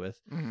would agree with.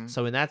 Mhm.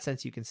 So in that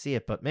sense, you can see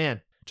it. But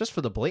man, just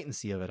for the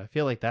blatancy of it, I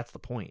feel like that's the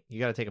point. You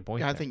got to take a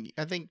point. Yeah, there.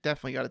 I think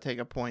definitely got to take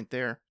a point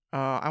there.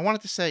 I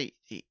wanted to say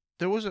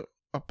there was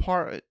a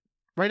part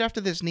right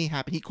after this knee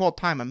happened. He called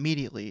time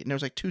immediately, and there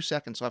was like 2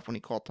 seconds left when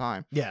he called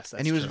time. Yes,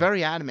 and he was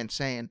very adamant,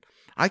 saying,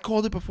 "I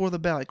called it before the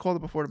bell. I called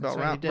it before the bell.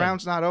 That's right, he did.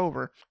 Round's not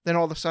over." Then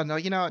all of a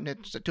sudden, you know,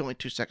 it's only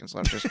 2 seconds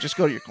left. Just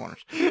go to your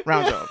corners.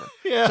 Round's over.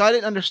 Yeah. So I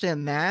didn't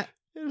understand that.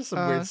 There's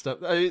some weird stuff.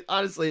 I mean,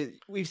 honestly,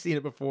 we've seen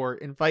it before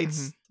in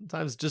fights. Mhm.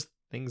 Sometimes just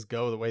things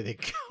go the way they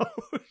go.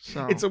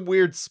 So It's a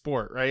weird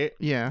sport, right?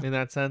 yeah. In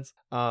that sense.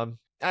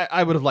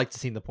 I would have liked to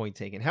seen the point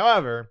taken.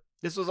 However,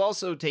 this was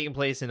also taking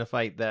place in a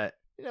fight that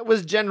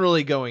was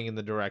generally going in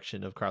the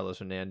direction of Carlos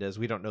Hernandez.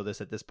 We don't know this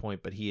at this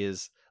point, but he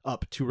is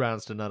up 2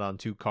 rounds to none on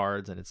 2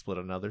 cards, and it's split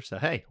another. So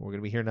hey, we're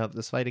gonna be hearing about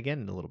this fight again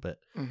in a little bit.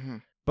 Mm-hmm.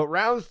 But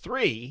round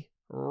 3,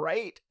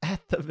 right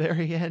at the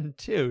very end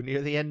too,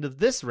 near the end of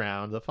this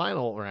round, the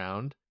final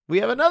round, we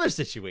have another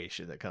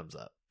situation that comes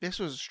up. This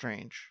was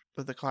strange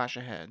with the clash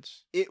of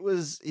heads. It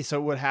was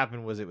so. What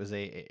happened was it was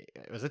a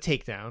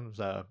takedown. It was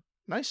a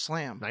Nice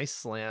slam. nice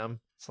slam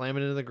it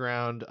into the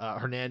ground.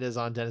 Hernandez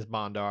on Dennis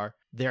Bondar.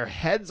 Their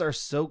heads are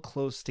so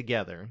close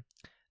together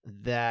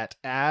that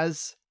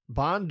as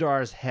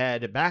Bondar's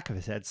head, back of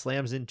his head,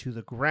 slams into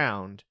the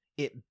ground,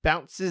 it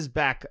bounces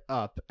back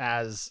up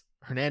as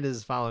Hernandez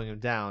is following him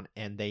down,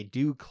 and they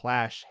do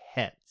clash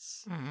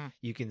heads. Mm-hmm.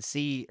 You can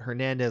see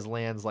Hernandez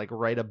lands like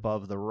right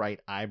above the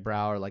right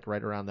eyebrow, or like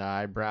right around the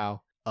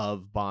eyebrow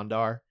of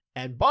Bondar.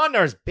 And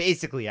Bondar's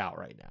basically out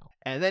right now.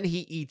 And then he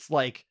eats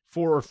like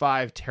 4 or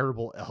 5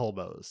 terrible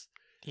elbows.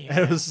 Yeah. And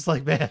it was just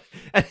like, man,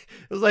 and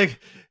it was like,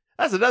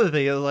 that's another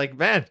thing. It was like,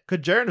 man,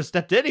 could Jaron have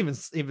stepped in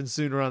even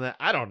sooner on that?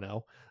 I don't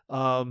know.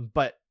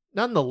 But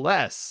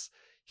nonetheless,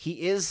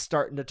 he is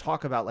starting to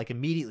talk about, like,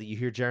 immediately you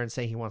hear Jaron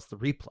saying he wants the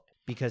replay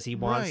because he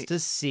wants Right. to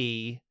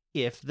see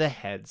if the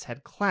heads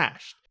had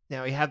clashed.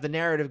 Now, you have the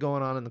narrative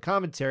going on in the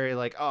commentary,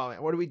 like, oh,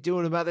 man, what are we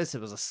doing about this?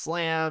 It was a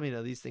slam.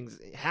 These things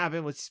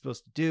happen. What's he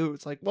supposed to do?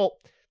 It's like, well,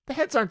 the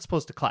heads aren't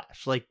supposed to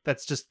clash. Like,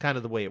 that's just kind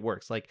of the way it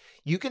works. Like,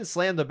 you can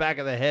slam the back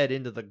of the head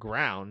into the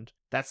ground.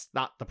 That's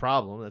not the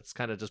problem. That's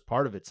kind of just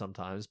part of it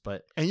sometimes.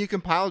 But And you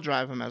can pile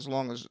drive them as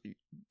long as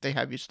they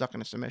have you stuck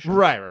in a submission.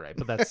 right.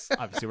 But that's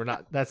obviously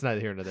that's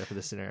neither here nor there for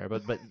this scenario.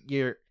 But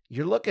you're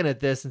looking at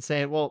this and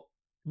saying, well,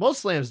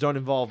 most slams don't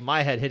involve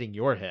my head hitting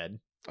your head.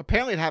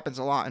 Apparently, it happens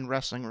a lot in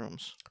wrestling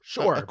rooms.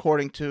 Sure.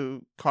 According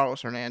to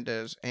Carlos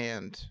Hernandez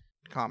and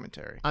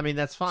commentary. I mean,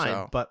 that's fine.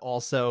 So- But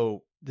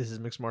also, this is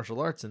mixed martial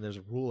arts, and there's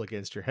a rule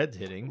against your head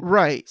hitting.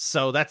 Right.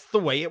 So that's the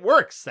way it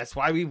works. That's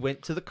why we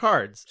went to the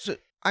cards. So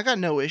I got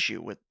no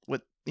issue with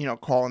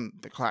calling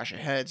the clash of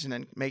heads and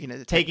then making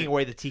it Taking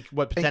away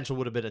what potential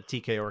would have been a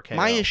TK or a KO.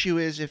 My issue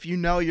is if you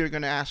know you're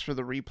going to ask for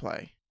the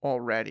replay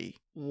already,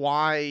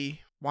 why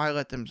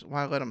let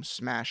them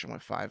smash him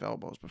with 5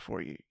 elbows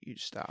before you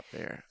stop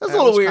there? That's a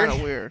little weird. Kind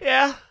of weird.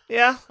 Yeah.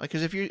 Like,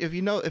 because if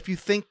you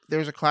think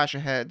there's a clash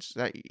of heads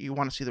that you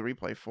want to see the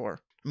replay for,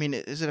 I mean,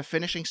 is it a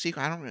finishing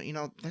sequence? I don't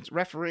know.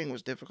 Refereeing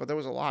was difficult. There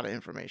was a lot of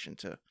information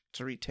to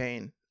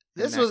retain.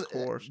 That's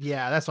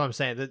what I'm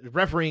saying. The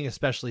refereeing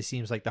especially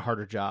seems like the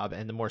harder job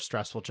and the more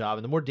stressful job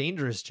and the more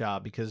dangerous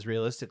job because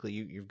realistically,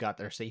 you've got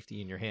their safety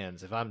in your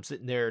hands. If I'm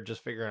sitting there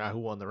just figuring out who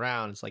won the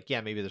round, it's like,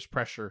 yeah, maybe there's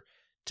pressure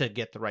to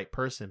get the right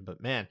person,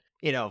 but man,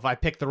 if I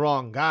pick the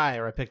wrong guy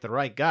or I pick the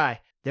right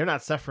guy, they're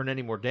not suffering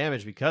any more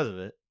damage because of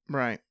it.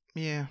 Right.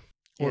 Yeah.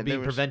 Or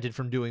being prevented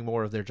from doing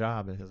more of their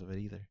job because of it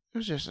either. It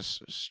was just a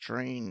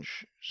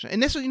strange,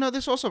 and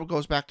this also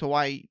goes back to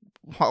why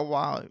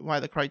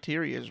the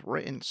criteria is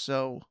written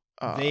so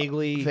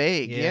vaguely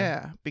vague.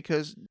 Yeah,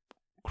 because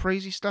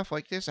crazy stuff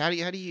like this. How do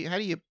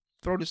you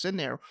throw this in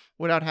there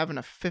without having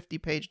a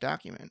 50-page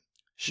document?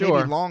 Sure,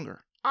 maybe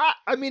longer.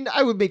 I mean,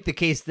 I would make the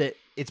case that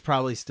it's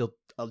probably still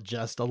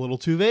just a little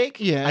too vague.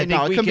 Yeah, I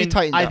think it can be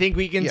tightened up. I think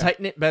we can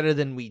tighten it better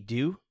than we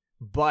do,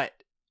 but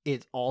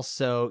it's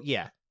also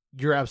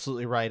You're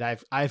absolutely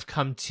right. I've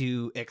come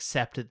to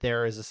accept that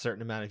there is a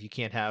certain amount of you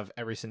can't have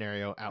every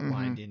scenario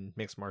outlined in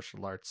mixed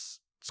martial arts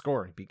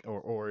scoring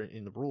or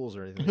in the rules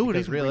or anything. Who would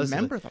even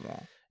remember them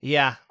all?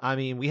 Yeah, I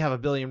mean, we have a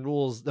billion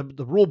rules.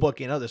 The rule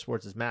book in other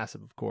sports is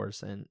massive, of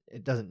course, and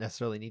it doesn't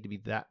necessarily need to be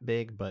that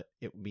big, but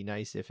it would be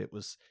nice if it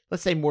was,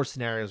 let's say, more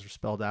scenarios were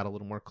spelled out a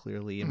little more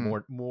clearly and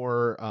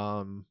more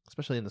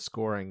especially in the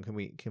scoring. Can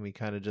we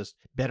kind of just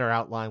better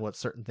outline what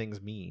certain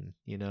things mean?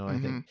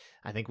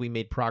 I think we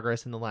made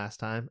progress in the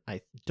last time.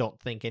 I don't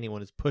think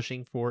anyone is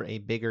pushing for a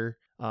bigger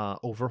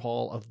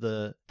overhaul of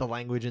the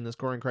language in the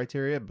scoring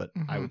criteria, but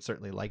I would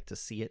certainly like to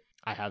see it.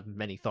 I have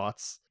many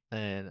thoughts.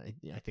 And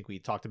I think we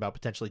talked about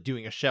potentially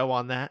doing a show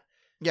on that.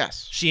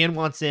 Yes, Sheehan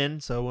wants in,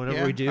 so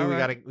whenever we do,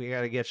 we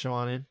gotta get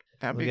Sean in.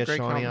 That'd be a great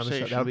conversation. On the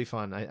show. That'll be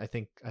fun. I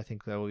think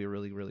that will be a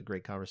really, really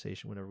great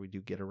conversation whenever we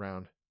do get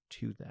around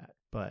to that.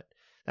 But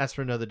that's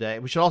for another day.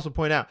 We should also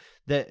point out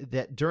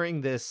that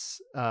during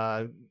this,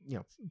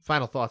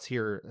 final thoughts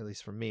here, at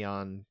least from me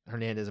on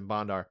Hernandez and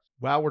Bondar,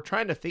 while we're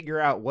trying to figure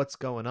out what's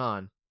going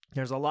on,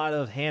 there's a lot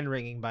of hand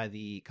wringing by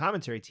the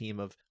commentary team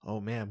of,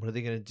 oh man, what are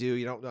they going to do?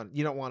 You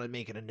don't want to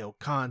make it a no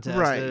contest.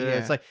 Right. Yeah.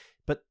 It's like,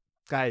 but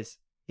guys,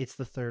 it's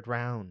the third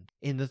round.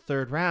 In the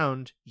third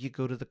round, you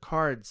go to the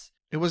cards.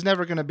 It was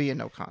never going to be a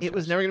no contest. It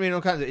was never going to be a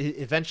no contest.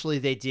 Eventually,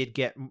 they did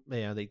get,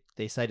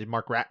 they cited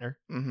Mark Ratner,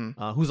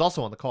 who's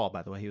also on the call,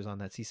 by the way. He was on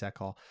that CSAC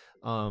call.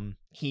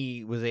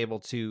 He was able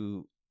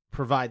to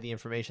provide the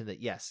information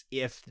that, yes,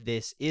 if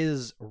this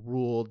is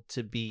ruled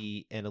to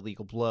be an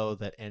illegal blow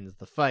that ends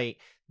the fight,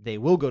 they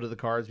will go to the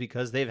cards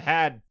because they've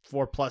had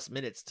 4+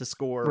 minutes to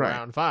score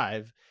round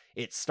 5.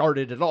 It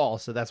started it all,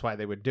 so that's why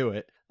they would do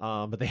it.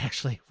 But they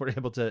actually were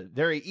able to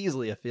very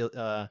easily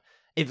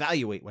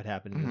evaluate what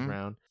happened in this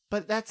round.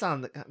 But that's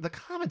on the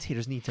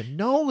commentators need to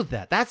know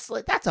that. That's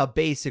a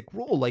basic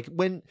rule. Like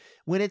when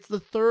it's the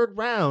third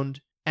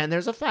round and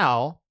there's a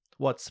foul,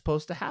 what's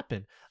supposed to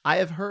happen? I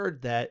have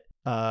heard that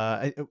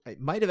it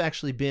might have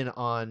actually been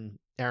on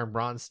Aaron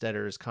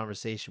Bronstetter's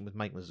conversation with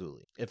Mike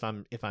Mazzulli, if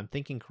I'm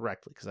thinking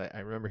correctly, because I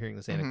remember hearing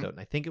this anecdote, and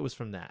I think it was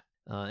from that.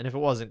 And if it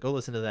wasn't, go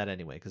listen to that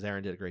anyway, because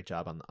Aaron did a great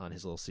job on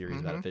his little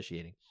series about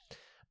officiating.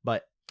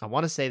 But I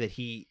want to say that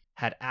he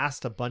had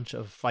asked a bunch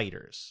of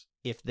fighters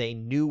if they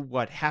knew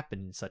what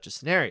happened in such a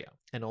scenario,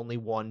 and only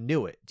one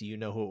knew it. Do you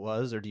know who it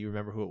was, or do you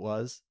remember who it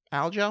was?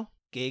 Aljo?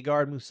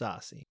 Gegard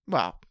Mousasi.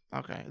 Well,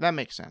 okay, that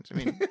makes sense. I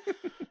mean,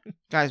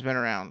 guy's been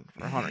around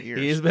for 100 years.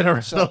 He's been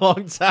around a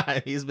long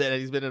time. He's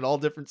been in all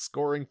different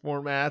scoring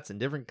formats and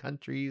different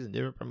countries and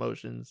different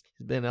promotions.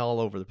 He's been all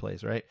over the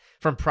place, right?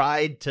 From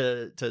Pride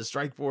to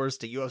Strikeforce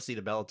to UFC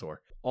to Bellator,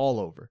 all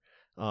over.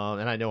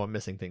 And I know I'm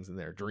missing things in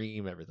there.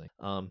 Dream, everything.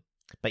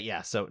 But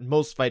yeah, so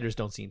most fighters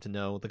don't seem to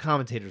know. The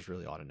commentators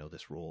really ought to know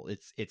this rule.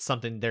 It's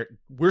something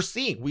we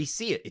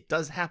see it. It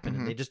does happen,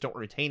 and they just don't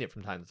retain it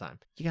from time to time.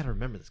 You got to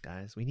remember this,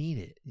 guys. We need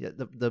it. Yeah,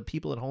 the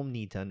people at home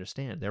need to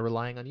understand. They're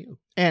relying on you.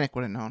 Anik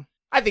would have known.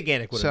 I think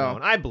Anik would have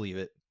known. I believe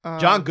it.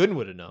 John Gooden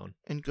would have known.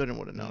 And Gooden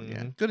would have known,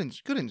 yeah.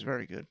 Gooden's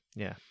very good.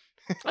 Yeah.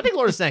 I think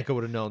Laura Sanko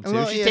would have known,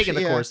 too. She's taking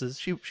the courses.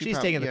 She's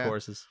taking the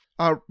courses.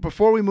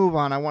 Before we move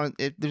on,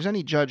 if there's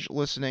any judge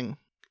listening.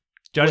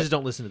 Judges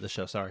don't listen to the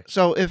show, sorry.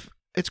 So if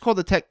it's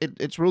called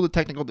it's ruled a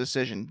technical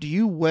decision, do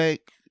you weigh,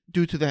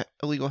 due to the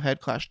illegal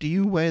head clash, do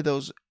you weigh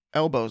those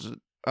elbows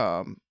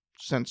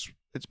since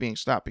it's being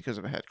stopped because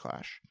of a head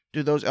clash?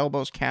 Do those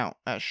elbows count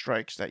as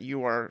strikes that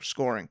you are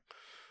scoring?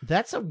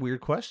 That's a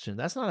weird question.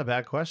 That's not a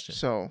bad question.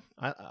 So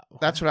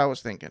that's what I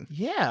was thinking.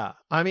 Yeah.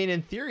 I mean,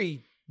 in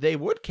theory, they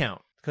would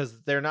count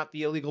because they're not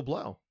the illegal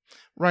blow.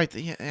 Right.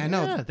 Yeah, I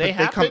know. Yeah, they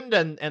happened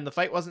and the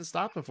fight wasn't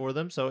stopped before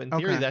them. So in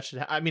theory, that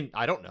should I mean,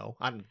 I don't know.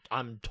 I'm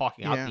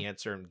talking out the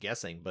answer and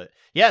guessing. But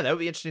yeah, that would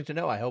be interesting to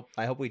know. I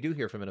hope we do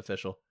hear from an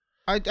official.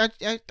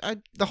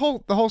 The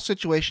whole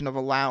situation of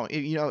allowing,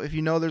 if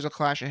you know there's a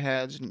clash of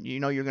heads and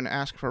you're going to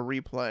ask for a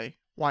replay,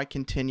 why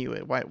continue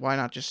it? Why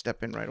not just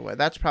step in right away?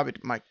 That's probably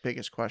my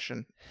biggest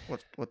question.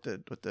 What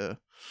the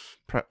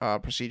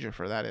procedure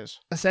for that is.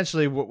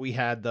 Essentially, what we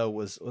had though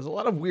was a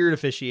lot of weird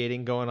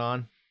officiating going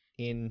on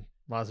in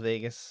Las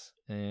Vegas,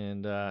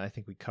 and I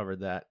think we covered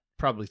that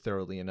probably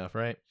thoroughly enough,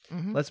 right?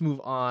 Let's move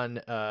on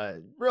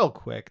real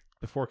quick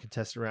before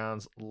contested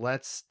rounds.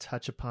 Let's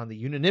touch upon the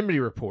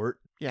unanimity report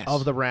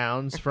of the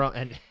rounds from.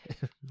 And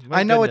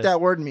I know what that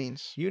word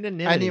means.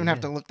 Unanimity. I didn't even have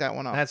to look that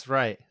one up. That's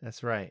right.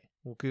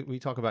 Well, we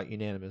talk about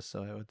unanimous,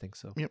 so I would think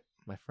so. Yep,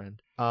 my friend.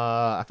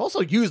 I've also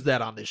used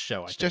that on this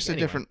show. It's just a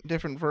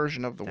different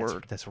version of the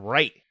word. That's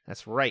right.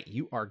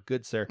 You are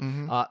good, sir.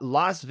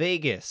 Las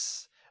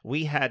Vegas.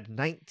 We had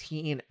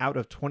 19 out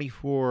of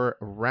 24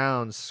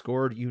 rounds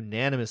scored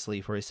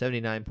unanimously for a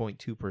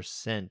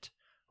 79.2%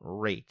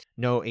 rate.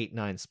 No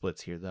 8-9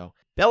 splits here, though.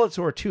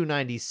 Bellator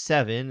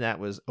 297, that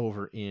was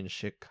over in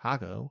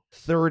Chicago.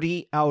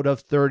 30 out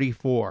of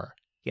 34.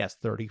 Yes,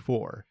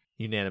 34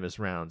 unanimous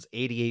rounds.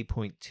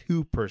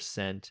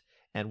 88.2%,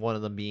 and one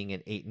of them being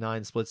an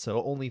 8-9 split.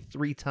 So only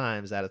 3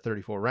 times out of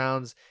 34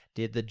 rounds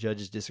did the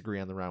judges disagree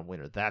on the round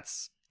winner.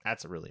 That's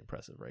a really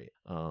impressive rate.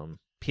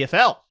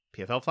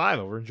 PFL 5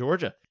 over in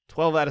Georgia.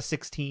 12 out of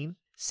 16,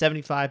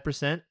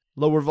 75%.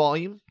 Lower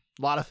volume,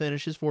 a lot of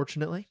finishes,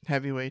 fortunately.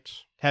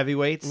 Heavyweights.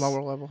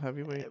 Lower level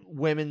heavyweight.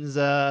 Women's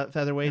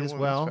featherweight as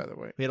well.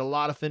 Featherweight. We had a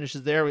lot of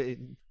finishes there.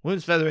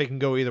 Women's featherweight can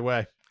go either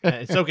way.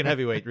 So can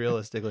heavyweight,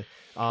 realistically.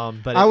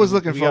 But I was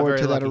looking forward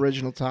to that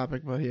original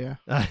topic, but yeah.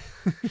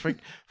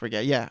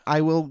 Forget. Yeah,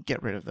 I will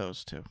get rid of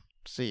those too.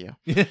 See you.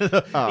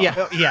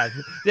 Yeah.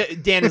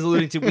 Dan is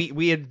alluding to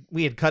we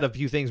had cut a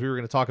few things we were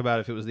going to talk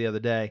about if it was the other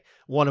day.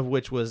 One of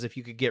which was if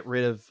you could get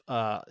rid of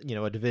a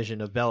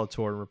division of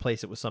Bellator and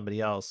replace it with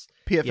somebody else.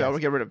 PFL will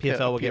get rid of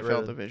PFL. Will get rid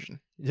of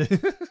division.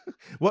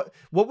 What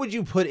would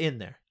you put in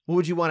there? What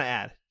would you want to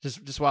add?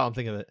 Just while I'm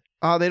thinking of it.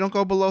 They don't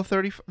go below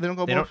 30. They don't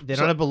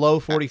have below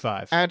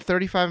 45. Add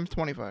 35 and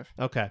 25.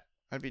 Okay.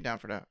 I'd be down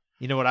for that.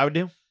 You know what I would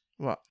do?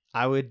 What?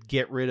 I would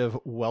get rid of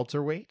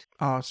welterweight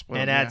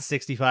and add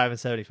 65 and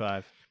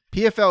 75.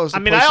 PFL is. I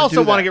mean, I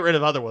also want to get rid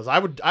of other ones. I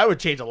would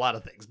change a lot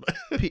of things, but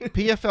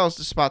PFL is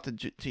the spot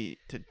to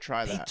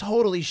try that. They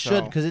totally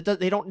should, because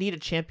they don't need a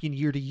champion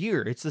year to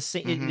year. It's the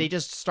same. Mhm. They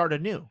just start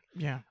anew.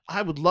 Yeah.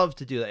 I would love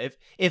to do that.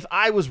 If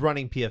I was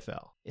running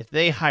PFL, if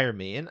they hire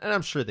me, and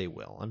I'm sure they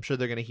will. I'm sure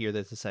they're going to hear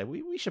this and say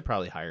we should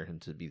probably hire him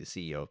to be the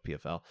CEO of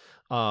PFL.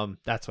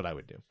 That's what I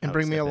would do. And I would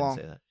bring me step in and along.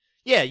 say that.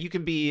 Yeah, you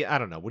can be. I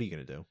don't know. What are you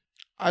going to do?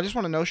 I just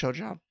want a no-show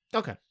job.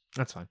 Okay,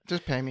 that's fine.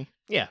 Just pay me.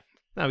 Yeah,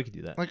 now we can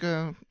do that. Like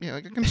a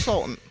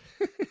consultant.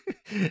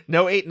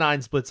 No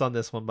 8-9 splits on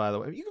this one, by the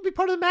way. You can be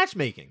part of the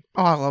matchmaking.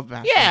 Oh, I love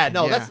matchmaking. Yeah,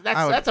 no, Yeah,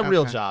 that's a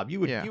real okay. job.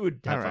 You would Yeah. have All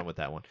fun right. with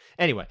that one.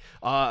 Anyway,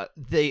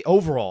 the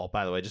overall,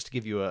 by the way, just to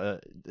give you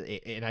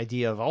an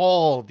idea of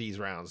all these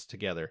rounds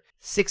together,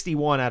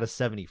 61 out of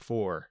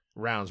 74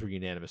 rounds were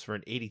unanimous for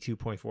an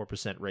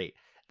 82.4% rate.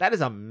 That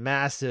is a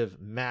massive,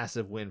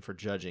 massive win for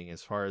judging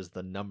as far as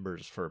the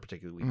numbers for a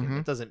particular weekend. Mhm.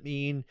 It doesn't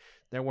mean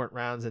there weren't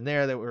rounds in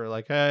there that were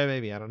like, hey,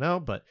 maybe, I don't know.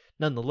 But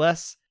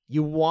nonetheless,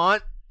 you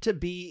want to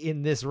be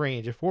in this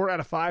range. If 4 out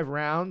of 5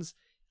 rounds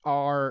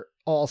are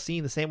all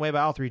seen the same way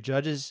by all 3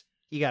 judges,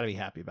 you got to be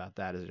happy about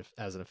that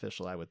as an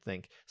official, I would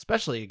think.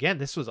 Especially, again,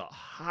 this was a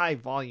high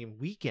volume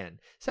weekend.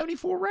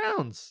 74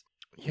 rounds.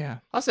 Yeah.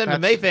 Us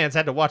MMA fans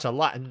had to watch a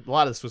lot, and a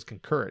lot of this was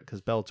concurrent because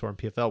Bellator and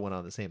PFL went on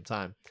at the same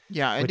time.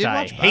 Yeah, I which did I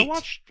watch. hate.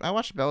 I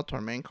watched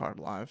Bellator main card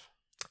live.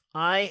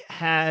 I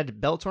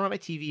had Bellator on my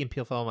TV and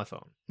PFL on my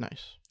phone.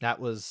 Nice. That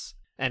was,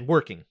 and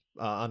working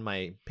on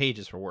my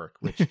pages for work,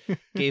 which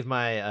gave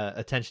my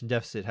attention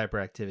deficit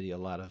hyperactivity a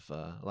lot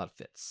of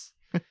fits.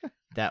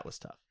 That was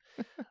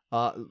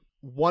tough.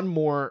 One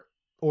more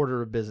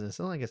order of business.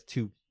 Well, I guess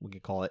 2 we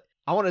could call it.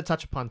 I want to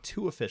touch upon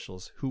 2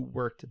 officials who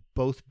worked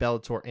both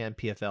Bellator and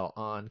PFL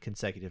on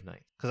consecutive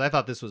nights, because I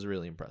thought this was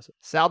really impressive.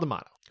 Sal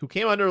D'Amato, who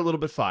came under a little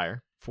bit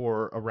fire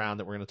for a round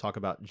that we're going to talk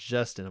about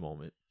just in a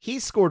moment. He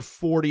scored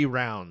 40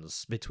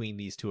 rounds between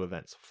these 2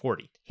 events.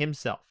 40.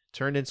 Himself.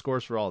 Turned in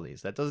scores for all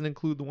these. That doesn't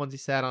include the ones he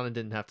sat on and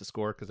didn't have to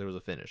score because there was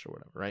a finish or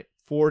whatever, right?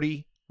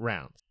 40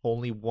 rounds.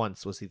 Only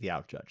once was he the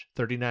out judge.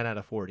 39 out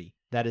of 40.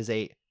 That is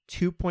a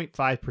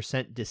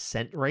 2.5%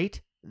 dissent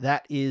rate.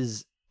 That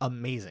is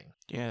amazing.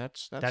 Yeah,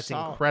 That's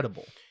solid.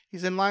 incredible.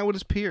 He's in line with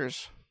his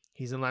peers.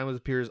 He's in line with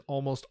his peers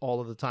almost all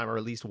of the time, or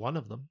at least one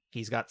of them.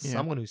 He's got Yeah.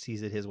 someone who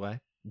sees it his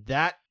way.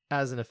 That,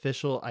 as an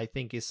official, I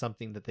think is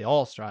something that they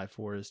all strive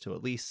for, is to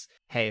at least,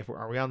 hey,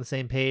 are we on the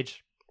same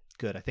page?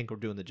 Good. I think we're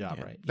doing the job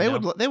Yeah. right.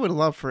 They would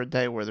love for a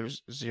day where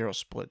there's 0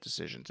 split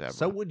decisions ever.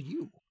 So would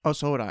you. Oh,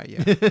 so would I.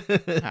 Yeah.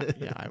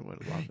 Yeah, I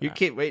would love that. You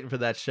keep waiting for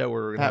that show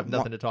where we're gonna have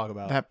nothing to talk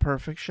about. That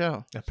perfect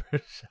show.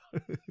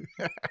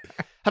 How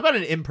about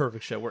an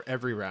imperfect show where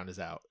every round is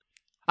out?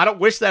 I don't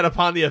wish that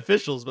upon the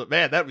officials, but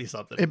man, that'd be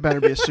something. It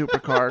better be a super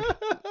card.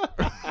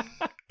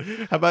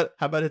 How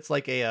about it's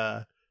like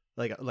a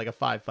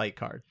 5-fight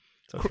card?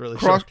 So it's really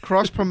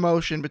cross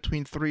promotion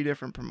between 3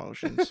 different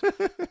promotions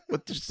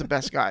with just the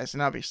best guys,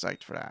 and I'll be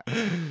psyched for that.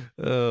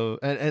 Oh,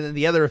 and then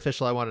the other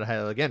official I wanted to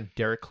highlight again,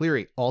 Derek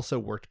Cleary, also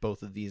worked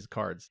both of these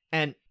cards,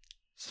 and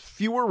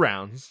fewer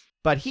rounds,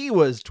 but he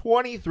was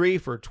 23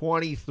 for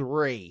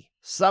 23.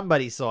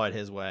 Somebody saw it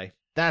his way.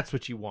 That's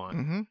what you want.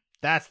 Mm-hmm.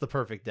 That's the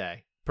perfect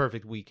day,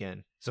 perfect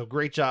weekend. So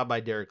great job by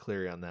Derek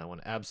Cleary on that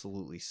one.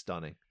 Absolutely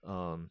stunning.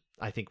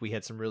 I think we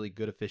had some really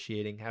good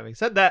officiating. Having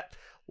said that,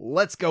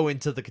 let's go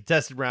into the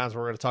contested rounds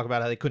where we're going to talk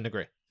about how they couldn't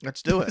agree.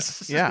 Let's do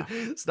it. Yeah.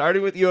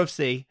 Starting with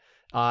UFC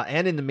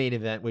and in the main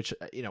event, which,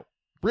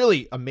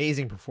 really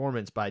amazing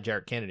performance by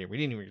Jared Cannonier. We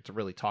didn't even get to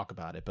really talk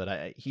about it, but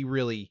I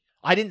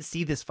didn't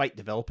see this fight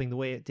developing the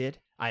way it did.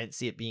 I didn't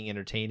see it being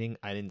entertaining.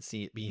 I didn't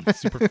see it being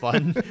super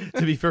fun,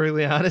 to be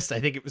perfectly honest. I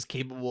think it was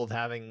capable of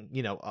having,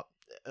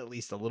 at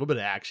least a little bit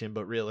of action,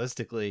 but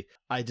realistically,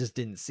 I just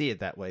didn't see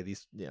it that way.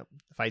 These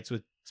fights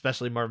with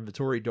especially Marvin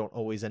Vettori don't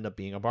always end up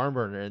being a barn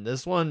burner. And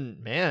this one,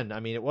 man, I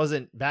mean, it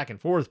wasn't back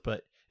and forth,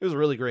 but it was a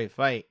really great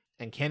fight.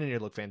 And Cannonier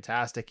looked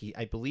fantastic.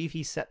 I believe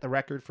he set the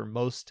record for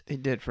most He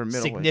did for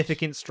middleweights.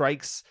 significant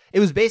strikes.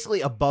 It was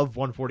basically above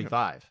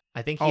 145.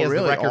 I think he has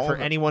the record for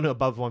anyone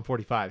above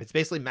 145. It's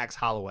basically Max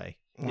Holloway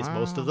is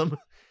most of them.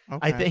 Okay.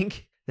 I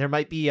think there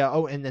might be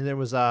and then there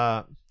was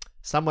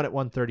someone at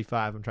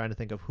 135. I'm trying to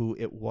think of who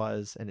it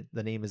was, and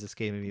the name is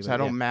escaping me. Is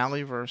that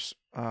O'Malley versus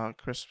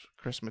Chris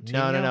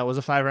Mattino? No. It was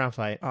a 5-round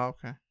fight. Oh,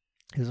 okay.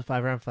 It was a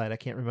 5-round fight. I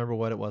can't remember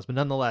what it was, but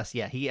nonetheless,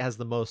 yeah, he has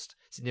the most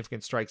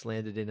significant strikes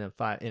landed in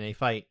a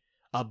fight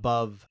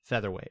above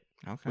featherweight,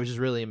 Okay. which is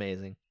really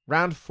amazing.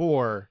 Round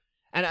 4,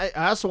 and I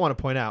also want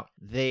to point out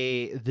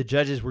the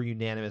judges were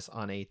unanimous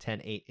on a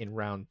 10-8 in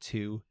round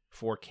 2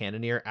 for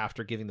Cannonier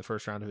after giving the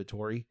first round to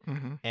Vettori,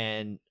 Mm-hmm.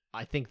 and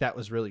I think that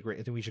was really great.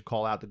 I think we should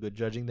call out the good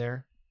judging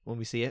there when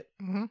we see it.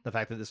 Mm-hmm. The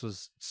fact that this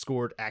was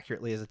scored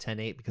accurately as a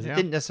 10-8, because Yeah. it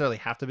didn't necessarily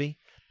have to be,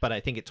 but I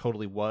think it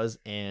totally was,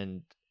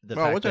 and the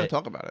Well, we're fact going that to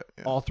talk about it.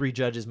 Yeah. all 3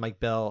 judges, Mike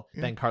Bell,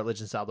 Yeah. Ben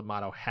Cartledge, and Sal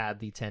D'Amato, had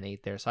the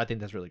 10-8 there. So I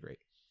think that's really great.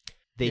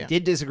 They Yeah.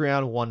 did disagree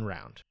on one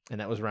round, and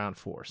that was round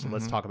 4. So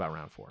let's Mhm. talk about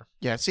round 4.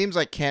 Yeah, it seems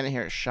like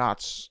Cannonier's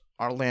shots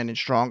are landing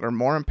stronger,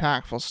 more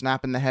impactful,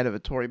 snapping the head of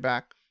Vettori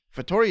back.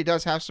 Vettori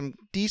does have some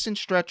decent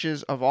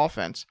stretches of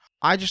offense,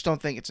 I just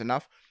don't think it's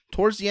enough.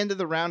 Towards the end of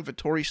the round,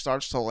 Vettori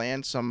starts to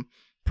land some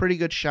pretty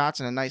good shots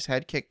and a nice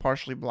head kick,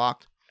 partially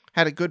blocked.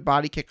 Had a good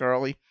body kick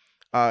early.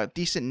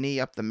 Decent knee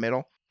up the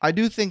middle. I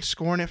do think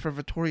scoring it for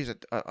Vettori is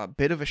a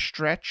bit of a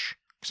stretch,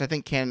 because I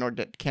think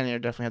Cannonier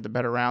definitely had the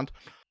better round.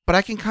 But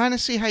I can kind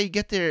of see how you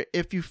get there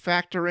if you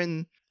factor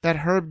in that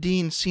Herb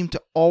Dean seemed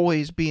to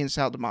always be in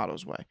Sal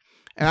D'Amato's way.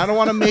 And I don't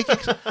want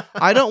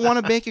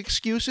to make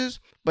excuses,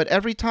 but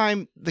every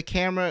time the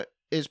camera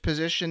is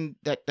positioned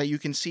that you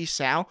can see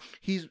Sal,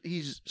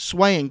 he's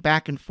swaying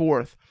back and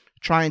forth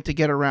trying to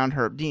get around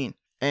Herb Dean.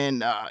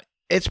 And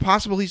it's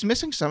possible he's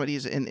missing some of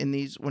these in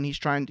these when he's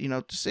trying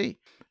to see.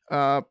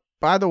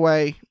 By the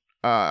way,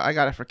 I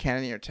got it for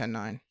Cannonier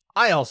 10-9.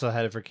 I also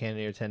had it for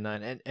Cannonier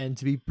 10-9. And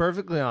to be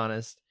perfectly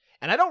honest,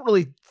 and I don't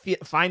really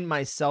find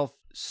myself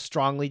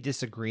strongly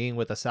disagreeing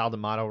with a Sal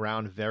D'Amato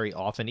round very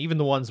often, even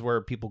the ones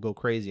where people go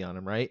crazy on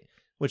him, right?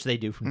 Which they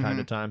do from time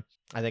to time.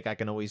 I think I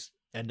can always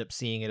end up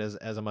seeing it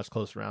as a much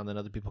closer round than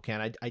other people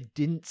can. I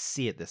didn't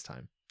see it this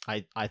time.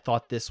 I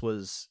thought this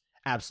was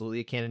absolutely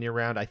a Cannonier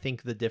round. I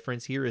think the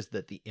difference here is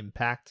that the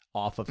impact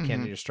off of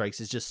Cannonier strikes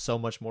is just so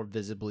much more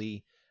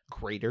visibly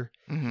greater.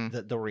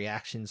 The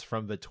reactions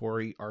from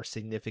Vettori are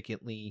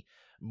significantly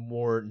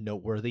more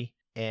noteworthy.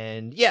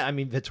 And yeah, I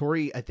mean,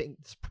 Vettori, I think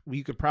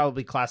you could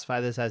probably classify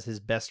this as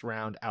his best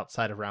round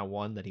outside of round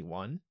one that he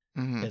won.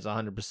 Is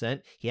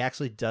 100%. He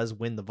actually does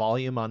win the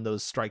volume on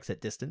those strikes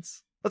at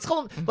distance.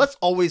 Let's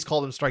always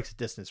call them strikes at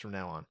distance from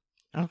now on.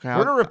 Okay.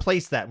 We're going to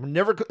replace that.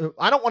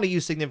 I don't want to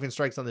use significant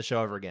strikes on the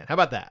show ever again. How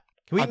about that?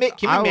 Can we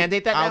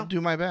mandate that now? I'll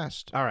do my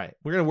best. All right.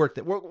 We're going to work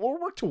that. We'll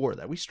work toward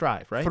that. We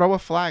strive, right? Throw a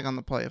flag on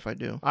the play if I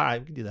do. All right.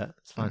 We can do that.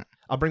 It's fine. Right.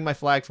 I'll bring my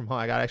flag from home.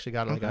 I actually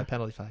got a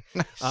penalty flag.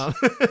 Nice.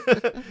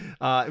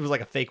 It was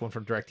like a fake one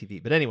from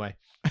DirecTV. But anyway,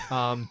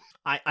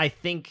 I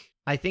think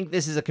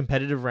this is a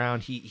competitive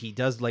round. He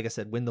does, like I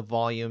said, win the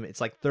volume. It's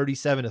like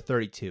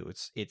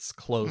 37-32. It's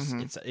close.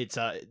 It's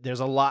there's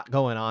a lot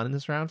going on in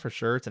this round for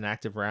sure. It's an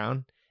active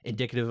round,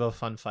 indicative of a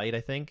fun fight,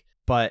 I think.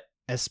 But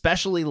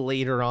especially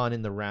later on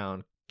in the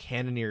round,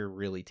 Cannonier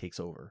really takes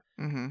over.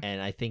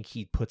 And I think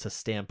he puts a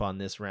stamp on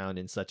this round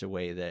in such a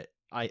way that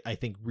I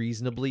think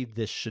reasonably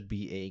this should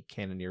be a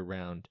Cannonier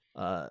round.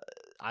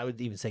 I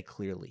would even say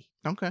clearly.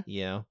 Okay.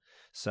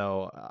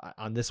 So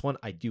on this one,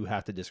 I do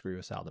have to disagree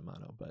with Sal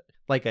D'Amato. But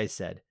like I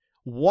said,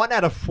 1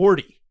 out of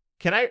 40.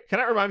 Can I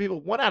remind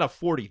people, 1 out of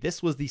 40.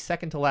 This was the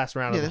second to last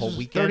round of the whole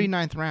weekend.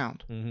 39th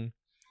round.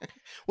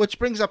 Which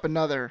brings up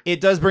another. It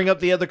does bring up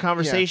the other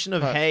conversation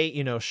of, hey,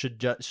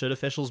 should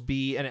officials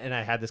be? And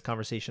I had this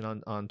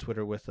conversation on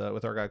Twitter with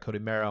our guy Cody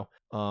Merrow,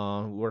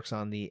 who works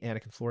on the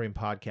Anakin Florian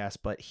podcast.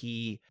 But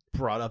he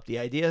brought up the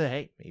idea that,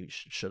 hey, maybe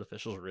should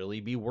officials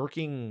really be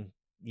working,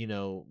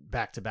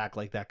 back to back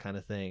like that kind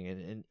of thing?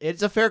 And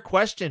it's a fair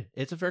question.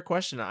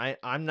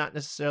 I'm not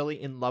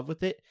necessarily in love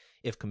with it.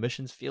 If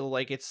commissions feel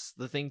like it's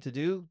the thing to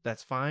do,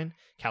 that's fine.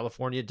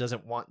 California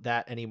doesn't want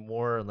that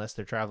anymore unless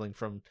they're traveling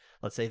from,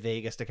 let's say,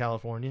 Vegas to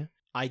California.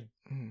 I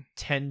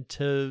tend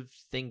to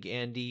think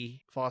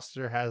Andy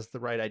Foster has the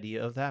right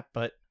idea of that,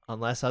 but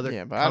unless other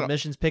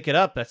commissions pick it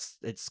up,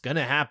 it's going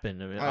to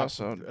happen. I mean,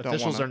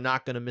 officials are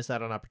not going to miss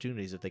out on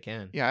opportunities if they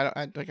can. Yeah,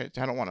 I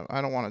don't want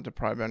to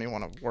deprive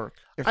anyone of work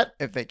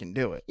if they can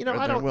do it.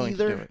 I don't willing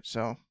either. To do it,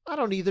 so I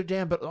don't either,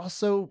 Dan. But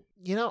also,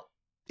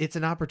 it's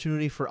an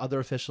opportunity for other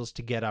officials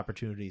to get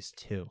opportunities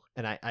too.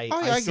 And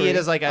I see it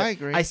as like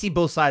I see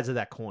both sides of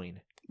that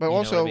coin. But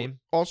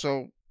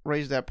also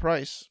raise that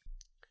price,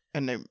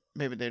 and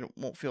maybe they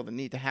won't feel the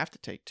need to have to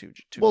take two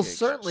well, gigs,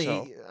 certainly.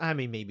 So. I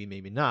mean,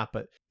 maybe not.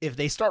 But if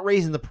they start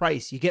raising the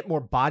price, you get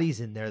more bodies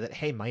in there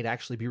that might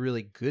actually be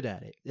really good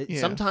at it.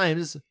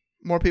 Sometimes.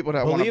 More people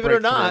that believe it or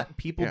not,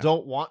 people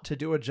don't want to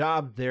do a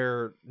job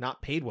they're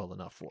not paid well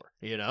enough for,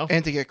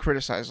 and to get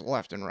criticized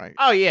left and right.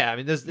 Oh yeah, I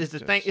mean, it's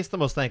the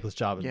most thankless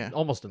job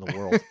almost in the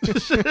world.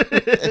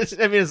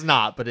 It's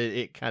not, but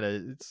it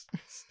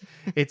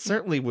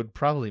certainly would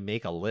probably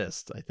make a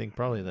list. I think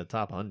probably in the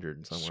top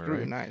 100 somewhere.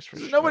 Scrutinized for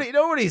sure.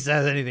 Nobody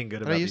says anything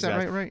good about these guys. Did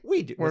I use that right?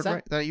 We do.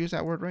 Right? Did I use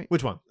that word right?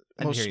 Which one?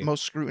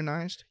 Most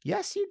scrutinized.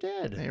 Yes, you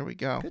did. There we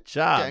go. Good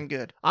job. Getting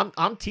good.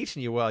 I'm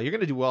teaching you well. You're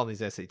gonna do well in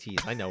these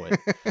SATs. I know it.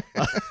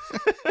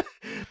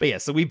 But yeah,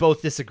 so we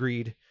both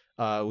disagreed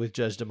with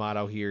Judge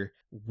D'Amato here.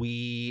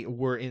 We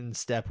were in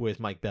step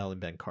with Mike Bell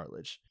and Ben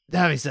Cartlidge.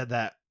 Having said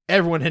that,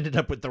 everyone ended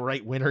up with the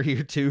right winner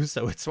here too.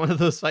 So it's one of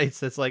those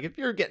fights that's like, if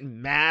you're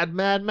getting mad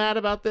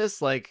about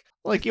this, like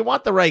you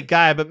want the right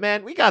guy, but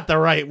man, we got the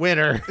right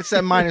winner. It's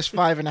that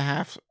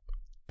 -5.5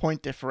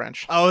 point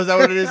differential. Oh, is that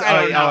what it is?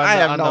 I don't know. I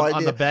have no idea.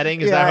 On the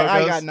betting, is that how it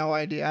goes? I got no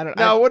idea.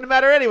 It wouldn't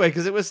matter anyway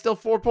because it was still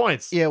 4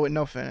 points. Yeah, with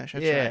no finish.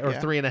 That's right, or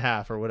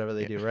 3.5 or whatever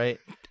they do, right?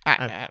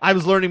 I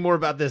was learning more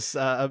about this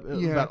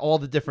about all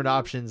the different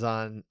options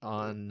on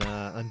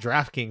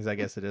DraftKings. I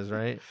guess it is,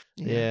 right?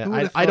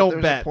 Yeah, I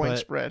don't bet. Point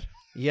spread.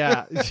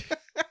 Yeah.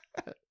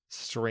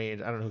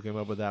 strange. I don't know who came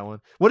up with that one.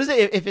 What is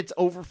it? If it's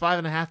over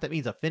 5.5, that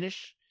means a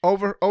finish?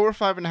 Over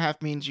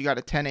 5.5 means you got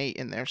a 10-8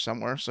 in there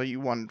somewhere, so you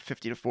won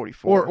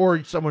 50-44.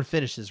 Or someone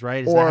finishes,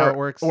 right? Is that how it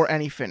works? Or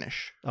any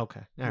finish.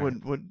 Okay.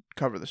 Would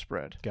cover the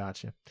spread.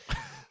 Gotcha.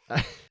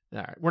 All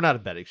right, we're not a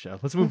betting show.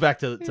 Let's move back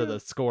to the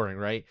scoring,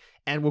 right?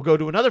 And we'll go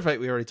to another fight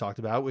we already talked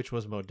about, which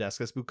was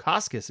Modestas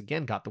Bukauskas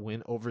again got the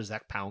win over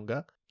Zach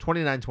Pounga,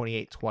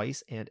 29-28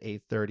 twice and a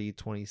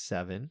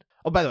 30-27.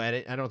 Oh, by the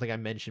way, I don't think I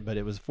mentioned, but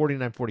it was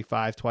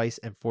 49-45 twice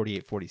and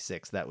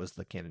 48-46. That was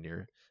the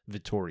Cannonier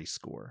Vettori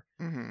score.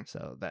 Mm-hmm.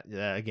 So that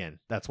again,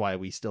 that's why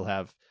we still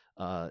have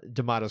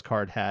D'Amato's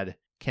card had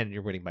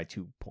Cannonier winning by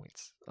 2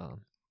 points.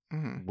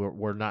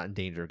 We're not in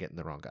danger of getting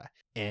the wrong guy.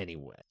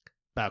 Anyway.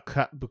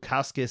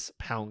 Bukauskas,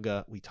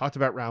 Pounga. We talked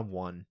about round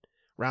 1.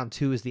 Round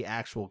 2 is the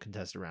actual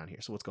contested round here.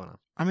 So what's going on?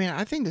 I mean,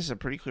 I think this is a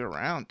pretty clear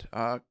round.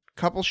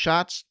 Couple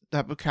shots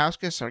that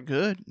Bukauskas are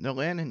good. They're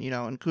landing,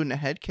 including a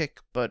head kick,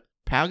 but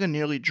Pounga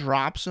nearly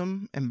drops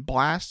him and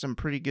blasts him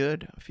pretty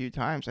good a few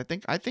times. I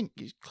think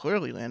he's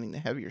clearly landing the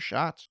heavier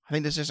shots. I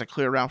think this is a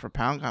clear round for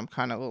Pounga. I'm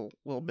kind of a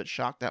little bit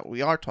shocked that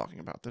we are talking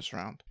about this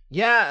round.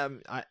 Yeah,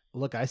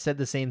 I said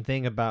the same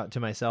thing to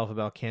myself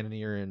about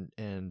Cannonier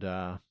and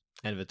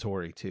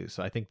Vettori too.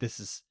 So I think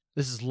this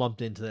is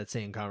lumped into that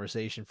same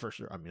conversation for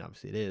sure. I mean,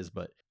 obviously it is,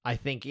 but I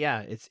think,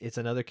 yeah, it's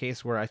another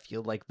case where I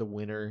feel like the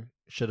winner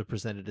should have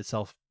presented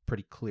itself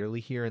pretty clearly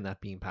here, and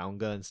that being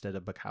Pounga instead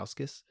of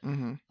Bukauskas.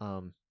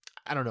 Mm-hmm.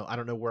 I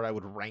don't know where I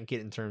would rank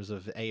it in terms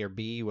of A or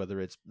B, whether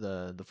it's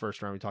the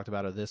first round we talked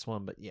about or this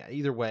one, but yeah,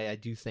 either way, I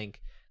do think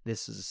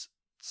this is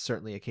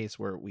certainly a case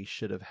where we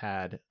should have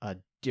had a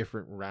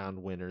different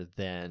round winner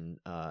than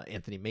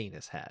Anthony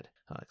Maness had,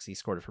 because he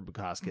scored it for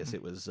Bukauskas. Mm-hmm.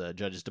 It was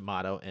judges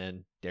D'Amato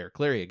and Derek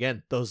Cleary.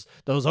 Again, those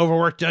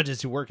overworked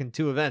judges who work in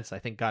 2 events, I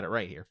think, got it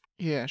right here.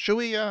 Yeah, should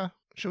we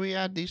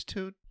add these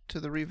two to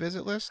the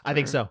revisit list? I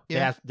think so.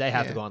 Yeah? They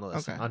have to go on the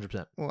list. Okay.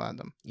 100%. We'll add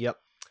them. Yep.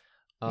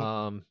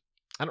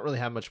 I don't really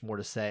have much more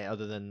to say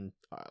other than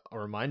a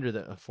reminder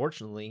that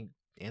unfortunately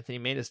Anthony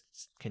Maness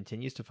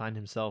continues to find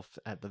himself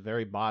at the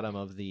very bottom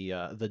of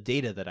the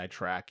data that I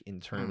track in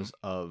terms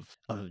of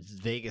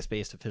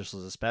Vegas-based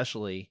officials,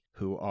 especially,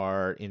 who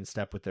are in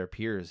step with their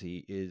peers.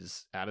 He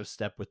is out of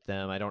step with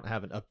them. I don't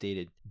have an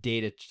updated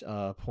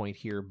data point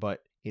here,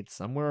 but it's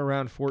somewhere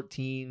around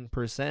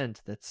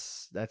 14%.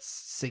 That's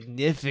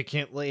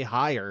significantly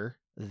higher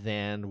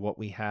than what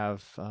we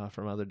have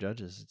from other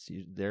judges.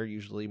 They're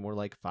usually more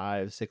like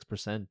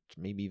 5-6%,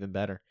 maybe even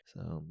better.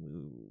 So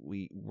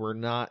we're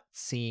not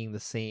seeing the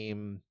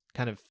same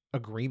kind of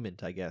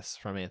agreement, I guess,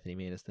 from Anthony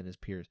Maness than his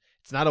peers.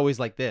 It's not always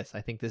like this.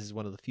 I think this is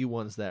one of the few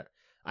ones that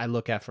I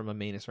look at from a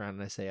Maness round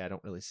and I say I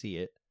don't really see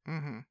it.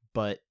 Mm-hmm.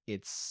 But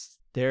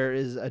there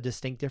is a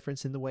distinct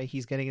difference in the way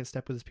he's getting in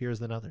step with his peers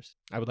than others.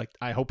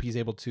 I hope he's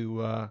able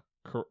to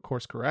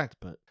course correct,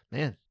 but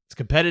man, it's a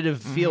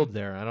competitive field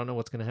there. I don't know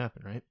what's going to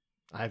happen, right?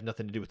 I have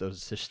nothing to do with those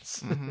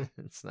decisions. Mm-hmm.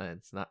 It's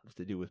not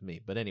to do with me.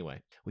 But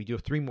anyway, we do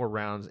have 3 more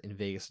rounds in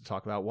Vegas to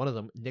talk about. One of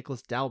them,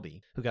 Nicholas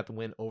Dalby, who got the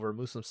win over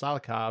Muslim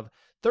Salikov,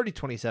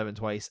 30-27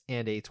 twice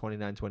and a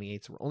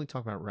 29-28. So we're only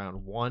talking about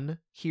round 1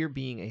 here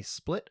being a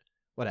split.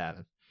 What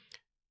happened?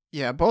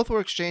 Yeah, both were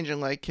exchanging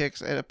leg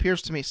kicks. It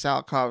appears to me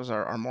Salikov's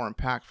are more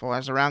impactful.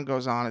 As the round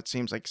goes on, it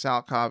seems like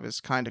Salikov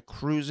is kind of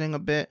cruising a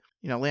bit,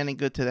 landing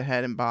good to the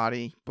head and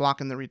body,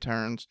 blocking the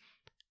returns.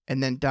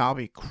 And then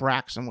Dalby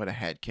cracks him with a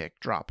head kick,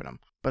 dropping him.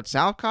 But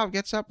Salikov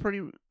gets up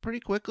pretty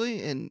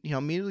quickly and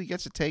immediately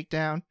gets a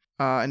takedown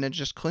and then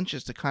just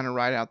clinches to kind of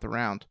ride out the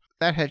round.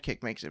 That head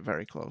kick makes it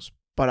very close.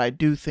 But I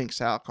do think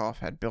Salikov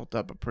had built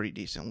up a pretty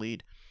decent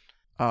lead.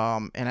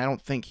 And I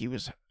don't think he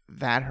was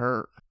that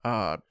hurt.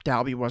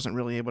 Dalby wasn't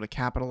really able to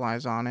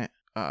capitalize on it.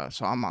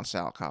 So I'm on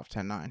Salikov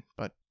 10-9.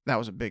 But that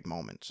was a big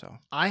moment. So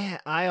I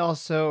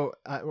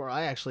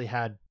actually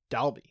had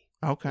Dalby.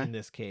 Okay. In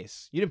this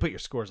case, you didn't put your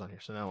scores on here,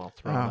 so now I'll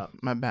throw it up.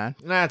 My bad.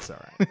 That's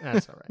all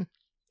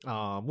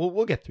right.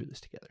 We'll get through this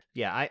together.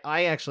 Yeah,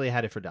 I actually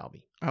had it for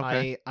Dalby.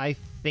 Okay. I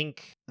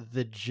think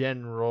the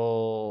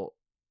general.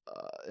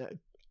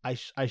 I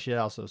should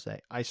also say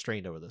I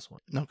strained over this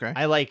one. Okay.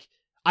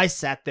 I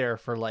sat there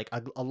for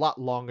a lot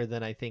longer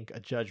than I think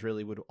a judge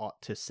really would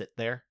ought to sit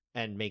there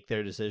and make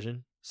their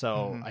decision.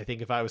 So I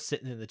think if I was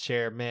sitting in the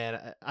chair,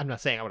 man, I'm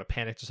not saying I would have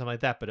panicked or something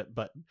like that,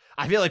 but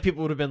I feel like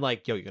people would have been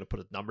like, yo, you're going to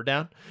put a number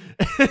down?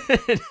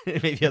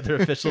 Maybe other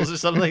officials or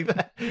something like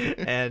that.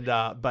 And,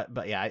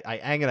 but yeah, I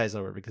agonized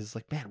over it because it's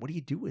like, man, what do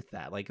you do with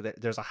that? Like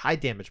there's a high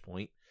damage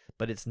point,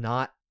 but it's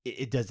not,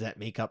 it does that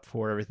make up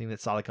for everything that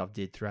Salikov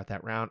did throughout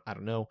that round? I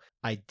don't know.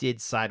 I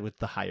did side with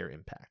the higher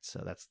impact.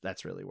 So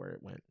that's really where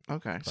it went.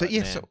 Okay. But, So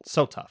yeah, man,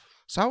 so tough.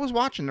 So I was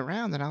watching the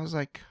round and I was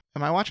like,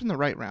 am I watching the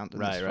right round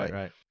in this fight?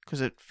 Right.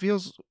 Because it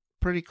feels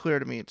pretty clear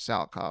to me it's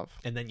Salkov.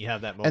 And then you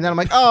have that moment. And then I'm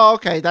like, oh,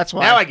 okay, that's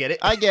why. Now I get it.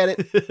 I get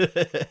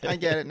it. I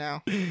get it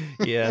now.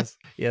 Yes,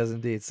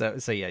 indeed.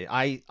 So yeah,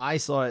 I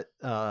saw it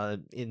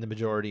in the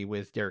majority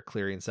with Derek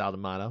Cleary and Sal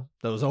D'Amato,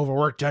 those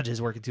overworked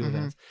judges working 2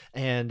 events,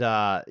 and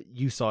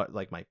you saw it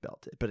like Mike Bell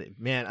did. But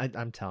man,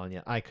 I'm telling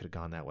you, I could have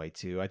gone that way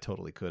too. I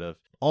totally could have.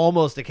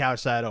 Almost a couch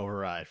side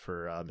override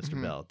for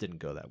Mr. Bell. Didn't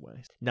go that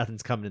way.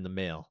 Nothing's coming in the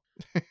mail,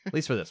 at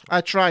least for this one.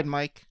 I tried,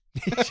 Mike.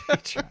 He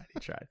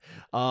tried.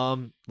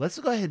 Let's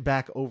go ahead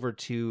back over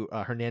to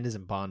Hernandez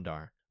and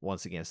Bondar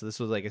once again. So this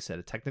was, like I said,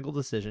 a technical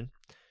decision,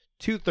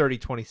 2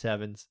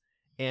 30-27s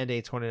and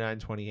a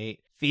 29-28.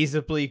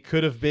 Feasibly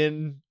could have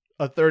been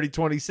a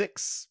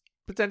 30-26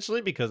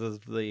 potentially because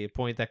of the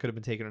point that could have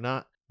been taken or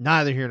not.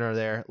 Neither here nor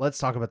there. Let's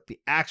talk about the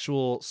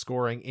actual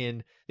scoring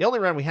in the only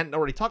round we hadn't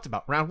already talked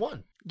about, round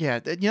 1. Yeah,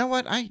 you know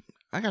what? I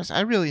gotta say,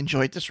 I really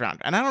enjoyed this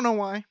round, and I don't know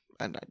why.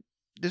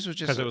 This was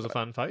just because it was a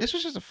fun fight. This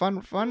was just a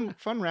fun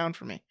round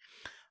for me.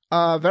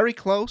 Very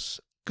close,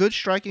 good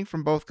striking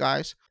from both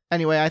guys.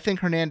 Anyway, I think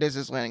Hernandez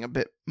is landing a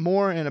bit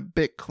more and a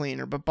bit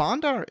cleaner, but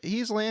Bondar,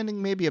 he's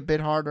landing maybe a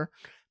bit harder,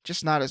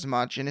 just not as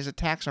much, and his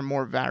attacks are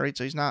more varied.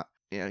 So he's not,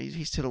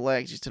 he's to the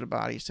legs, he's to the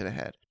body, he's to the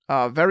head.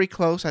 Very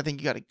close. I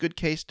think you got a good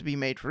case to be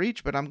made for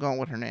each, but I'm going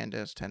with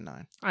Hernandez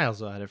 10-9. I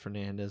also had it for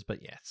Hernandez,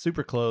 but yeah,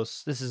 super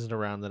close. This isn't a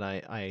round that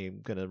I'm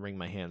going to wring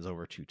my hands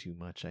over too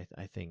much.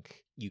 I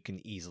think you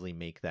can easily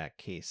make that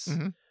case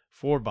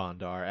for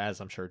Bondar, as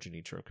I'm sure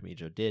Junichiro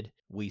Kamijo did.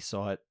 We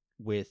saw it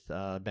with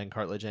Ben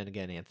Cartledge and,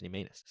 again, Anthony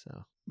Maness.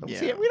 So we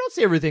don't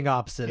see everything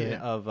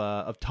opposite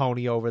of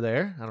Tony over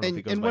there. I don't know if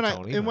he goes by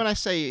Tony. When I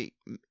say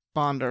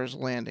Bondar's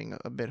landing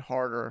a bit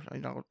harder,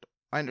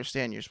 I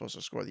understand you're supposed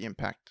to score the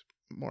impact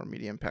more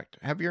immediate impact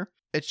heavier.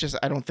 It's just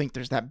I don't think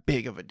there's that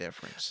big of a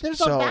difference.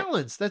 There's a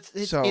balance.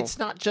 It's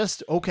not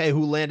just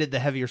who landed the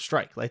heavier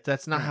strike. Like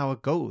that's not how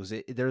it goes.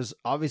 There's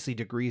obviously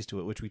degrees to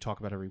it, which we talk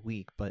about every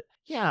week. But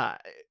yeah,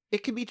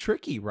 it can be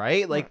tricky,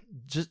 right? Like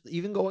just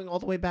even going all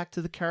the way back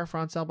to the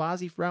Karafran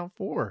Salbazi round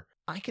 4.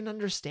 I can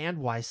understand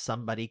why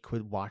somebody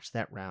could watch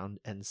that round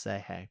and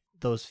say, hey,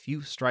 those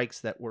few strikes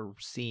that we're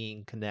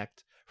seeing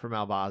connect from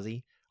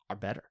Albazi are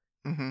better.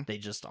 They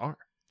just are.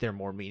 They're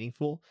more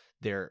meaningful.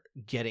 They're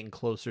getting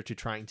closer to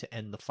trying to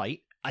end the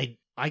fight. I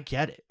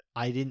get it.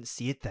 I didn't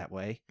see it that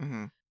way.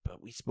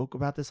 But we spoke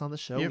about this on the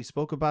show. We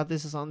spoke about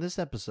this on this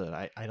episode.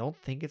 I don't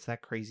think it's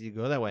that crazy to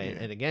go that way.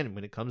 And again,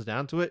 when it comes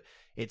down to it,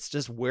 it's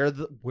just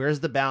where's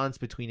the balance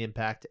between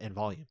impact and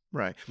volume.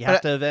 Right. You have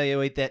to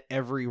evaluate that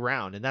every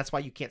round. And that's why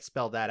you can't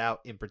spell that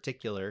out in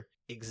particular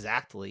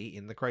exactly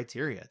in the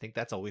criteria. I think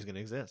that's always going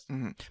to exist.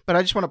 But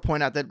I just want to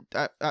point out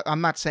that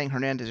I'm not saying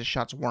Hernandez's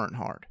shots weren't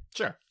hard.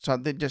 Sure. So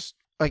they just...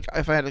 Like,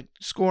 if I had to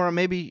score,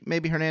 maybe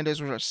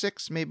Hernandez was a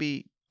 6,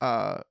 maybe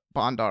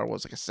Bondar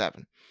was like a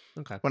 7.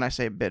 Okay. When I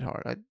say a bit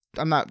hard.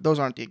 I'm not, those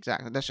aren't the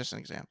exact, that's just an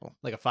example.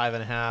 Like a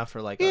 5.5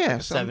 or like a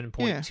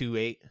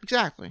 7.28.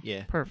 Exactly.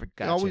 Yeah. Perfect.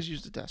 Gotcha. Always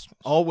use the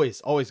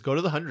decimals. Always go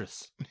to the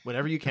hundredths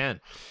whenever you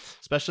can.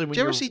 Especially when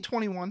Did you ever see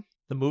 21?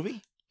 The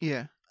movie?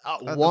 Yeah.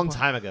 A long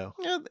time ago.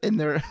 Yeah, and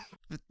they're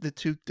the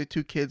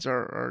two kids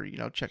are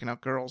checking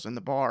out girls in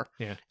the bar.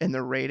 Yeah. And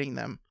they're rating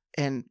them.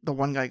 And the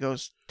one guy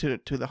goes to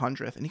the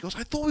 100th, and he goes,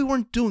 "I thought we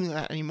weren't doing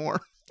that anymore."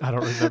 I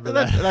don't remember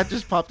that. That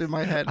just popped in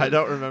my head. I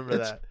don't remember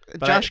that.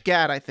 Josh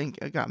Gad, I think,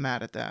 got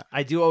mad at that.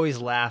 I do always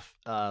laugh,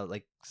 I'm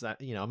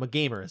a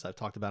gamer, as I've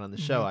talked about on the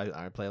show.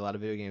 I play a lot of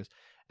video games.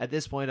 At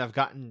this point, I've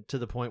gotten to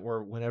the point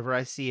where whenever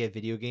I see a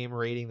video game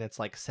rating that's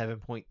like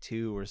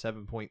 7.2 or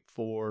 7.4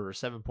 or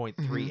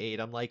 7.38,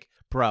 I'm like,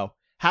 bro,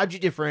 how'd you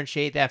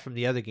differentiate that from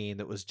the other game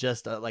that was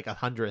just like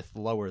 100th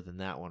lower than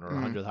that one or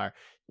 100th higher?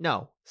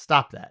 No,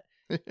 stop that.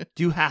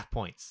 Do half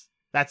points.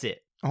 That's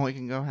it. Only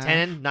can go half.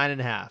 10,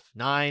 9.5,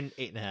 9,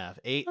 8.5,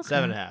 8, Okay.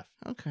 7.5.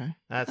 Okay.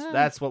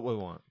 That's what we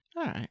want.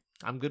 All right.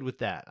 I'm good with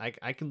that.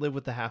 I can live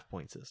with the half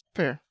point system.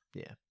 Fair.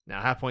 Yeah.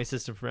 Now half point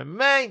system for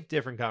MMA,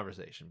 different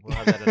conversation. We'll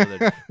have that another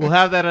day. We'll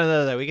have that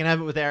another day. We can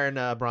have it with Aaron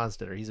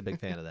Bronstetter. He's a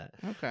big fan of that.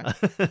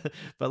 Okay.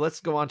 But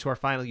let's go on to our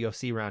final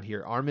UFC round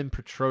here. Armin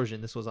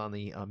Petrosian, this was on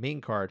the main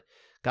card,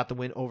 got the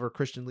win over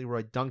Christian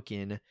Leroy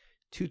Duncan.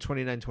 2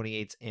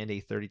 29-28s and a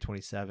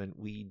 30-27.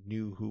 We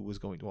knew who was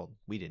going to, well,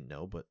 we didn't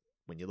know, but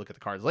when you look at the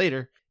cards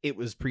later, it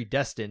was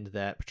predestined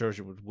that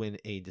Petrosian would win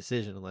a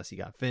decision unless he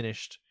got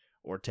finished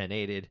or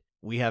 10-8'd.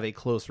 We have a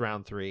close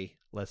round 3.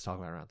 Let's talk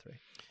about round 3.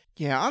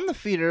 Yeah, on the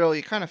feet early,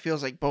 it kind of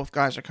feels like both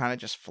guys are kind of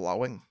just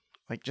flowing,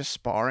 like just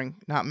sparring.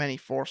 Not many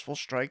forceful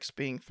strikes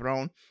being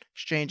thrown,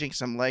 exchanging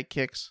some leg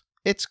kicks.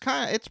 It's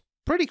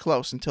pretty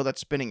close until that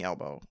spinning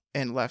elbow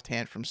and left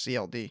hand from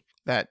CLD.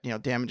 That,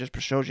 damages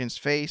Petrosian's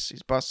face.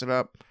 He's busted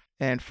up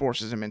and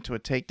forces him into a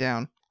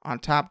takedown. On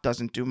top,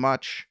 doesn't do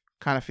much.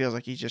 Kind of feels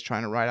like he's just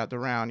trying to ride out the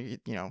round,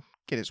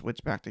 get his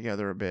wits back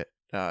together a bit.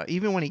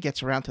 Even when he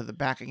gets around to the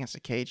back against the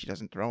cage, he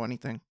doesn't throw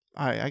anything.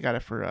 I got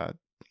it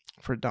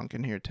for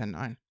Duncan here,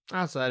 10-9.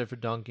 Outside it for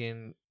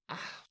Duncan.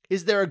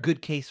 Is there a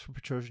good case for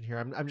Petrosian here?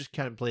 I'm just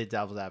kind of playing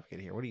devil's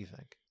advocate here. What do you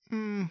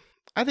think?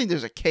 I think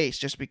there's a case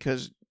just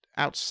because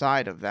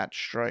outside of that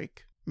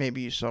strike,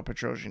 maybe you saw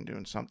Petrosian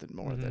doing something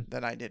more Mm-hmm.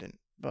 that I didn't.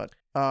 But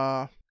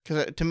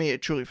because to me,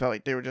 it truly felt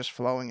like they were just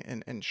flowing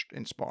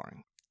in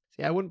sparring.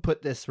 See, I wouldn't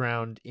put this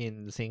round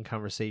in the same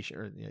conversation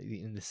or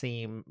in the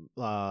same,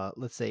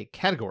 let's say,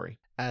 category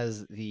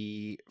as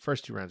the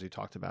first 2 rounds we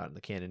talked about in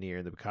the Cannonier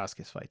and the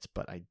Bukowskis fights.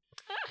 But I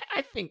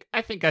think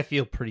I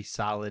feel pretty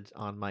solid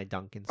on my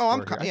Duncan score.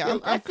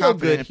 I'm I feel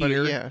good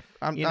here. here.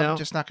 I'm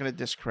just not going to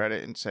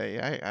discredit and say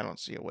I don't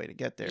see a way to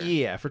get there.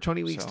 Yeah, for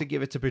 20 weeks to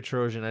give it to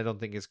Petrosian, I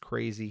don't think is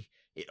crazy.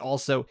 It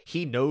also,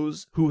 he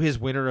knows who his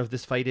winner of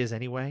this fight is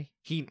anyway.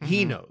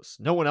 He knows.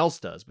 No one else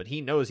does, but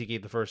he knows he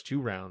gave the first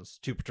 2 rounds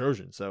to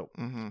Petrosian. So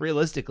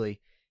realistically,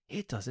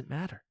 it doesn't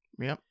matter.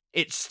 Yep.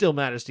 It still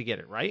matters to get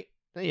it right,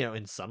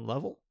 in some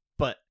level.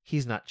 But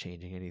he's not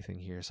changing anything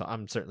here, so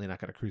I'm certainly not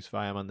going to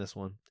crucify him on this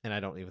one. And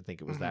I don't even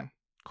think it was that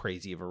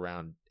crazy of a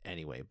round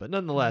anyway. But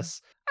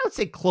nonetheless, I would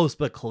say close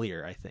but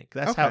clear. I think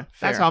that's how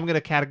I'm going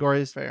to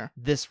categorize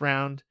this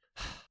round.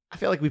 I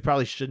feel like we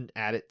probably shouldn't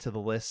add it to the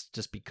list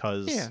just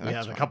because we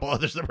have a couple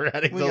others that we're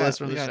adding to the list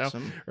from the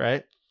show,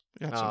 right?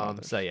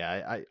 So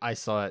yeah, I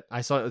saw it. I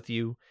saw it with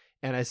you,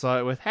 and I saw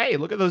it with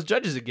look at those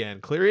judges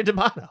again, Cleary and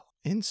D'Amato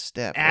in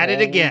step. Add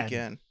it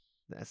again.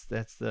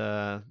 That's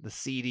the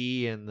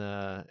CD and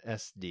the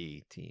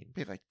SD team.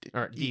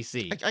 Or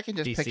DC. I can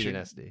just DC picture and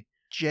SD.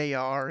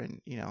 JR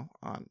and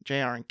on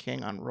JR and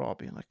King on Raw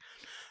being like,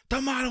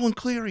 D'Amato and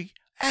Cleary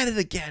at it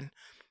again,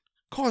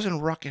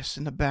 causing ruckus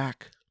in the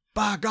back.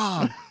 By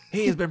God,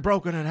 he has been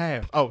broken in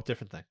half. Oh,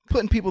 different thing.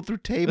 Putting people through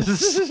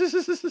tables.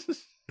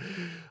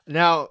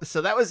 Now,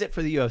 so that was it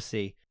for the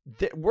UFC.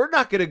 We're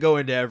not going to go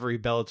into every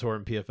Bellator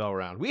and PFL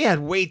round. We had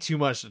way too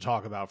much to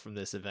talk about from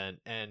this event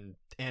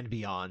and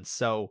beyond.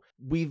 So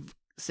we've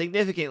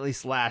significantly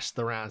slashed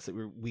the rounds that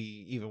we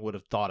even would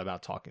have thought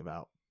about talking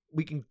about.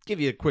 We can give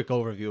you a quick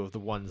overview of the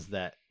ones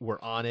that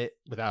were on it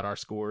without our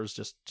scores,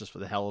 just for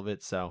the hell of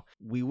it. So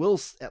we will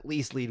at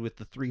least lead with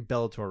the 3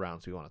 Bellator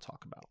rounds we want to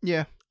talk about.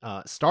 Yeah.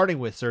 Starting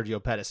with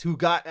Sergio Pettis, who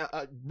got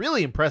a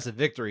really impressive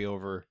victory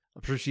over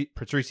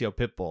Patricio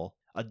Pitbull,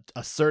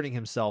 asserting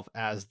himself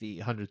as the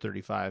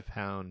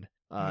 135-pound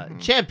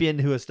champion,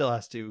 who still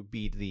has to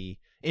beat the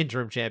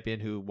interim champion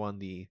who won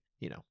the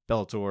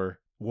Bellator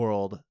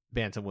World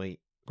Bantamweight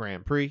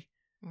Grand Prix.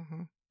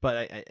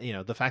 But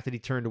the fact that he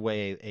turned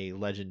away a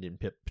legend in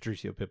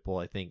Patricio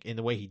Pitbull, I think, in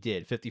the way he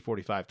did,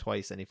 50-45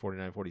 twice and a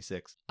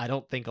 49-46, I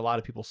don't think a lot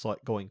of people saw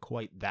it going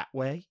quite that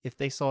way if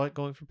they saw it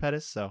going for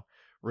Pettis. So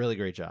really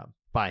great job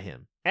by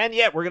him. And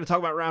yet we're going to talk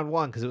about round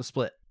 1 because it was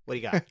split. What do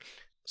you got?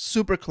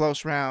 Super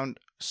close round,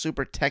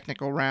 super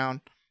technical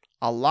round.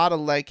 A lot of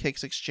leg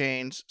kicks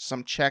exchanged,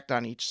 some checked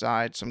on each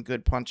side, some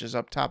good punches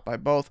up top by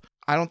both.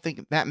 I don't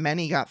think that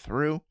many got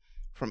through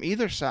from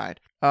either side.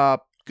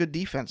 Good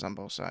defense on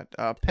both sides.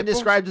 And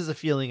described as a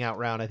feeling out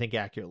round, I think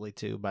accurately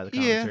too by the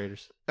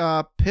commentators.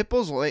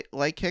 Pitbull's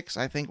leg kicks,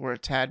 I think, were a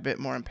tad bit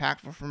more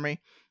impactful for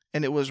me.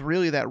 And it was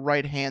really that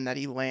right hand that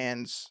he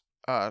lands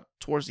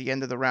towards the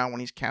end of the round when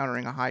he's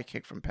countering a high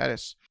kick from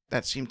Pettis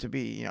that seemed to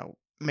be,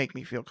 make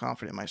me feel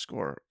confident in my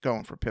score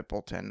going for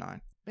Pitbull 10-9.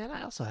 Man,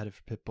 I also had it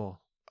for Pitbull.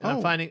 And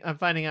I'm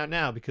finding out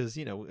now because,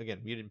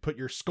 again, you didn't put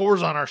your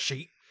scores on our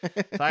sheet. So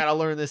I got to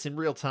learn this in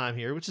real time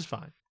here, which is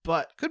fine.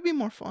 But could be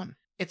more fun.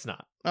 It's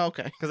not.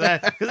 Okay.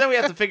 Because then we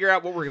have to figure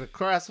out what we're going to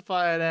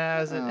classify it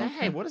as. And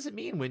hey, what does it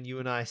mean when you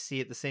and I see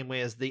it the same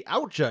way as the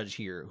out judge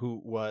here, who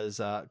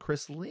was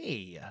Chris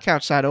Lee?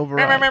 Couchside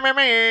override.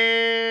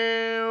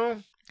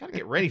 Gotta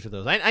get ready for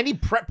those. I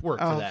need prep work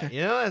for that.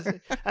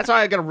 That's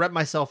why I gotta rep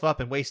myself up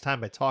and waste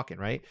time by talking,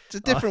 right? It's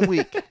a different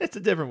week. It's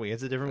a different week.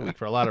 It's a different week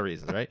for a lot of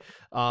reasons, right?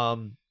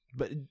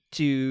 But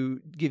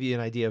to give you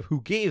an idea of who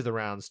gave the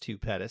rounds to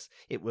Pettis,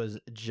 it was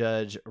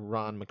Judge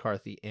Ron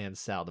McCarthy and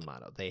Sal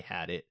D'Amato. They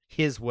had it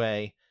his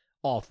way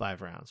all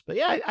 5 rounds. But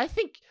yeah, I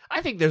think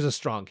there's a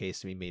strong case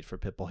to be made for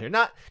Pitbull here.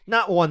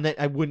 Not one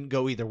that I wouldn't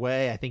go either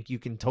way. I think you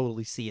can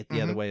totally see it the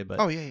other way. But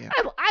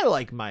I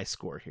like my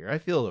score here. I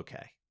feel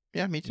okay.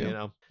 Yeah, me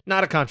too.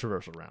 Not a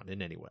controversial round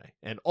in any way.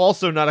 And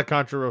also not a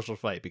controversial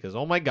fight because,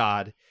 oh my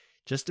God,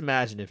 just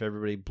imagine if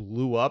everybody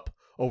blew up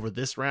over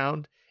this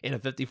round in a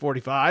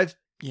 50-45.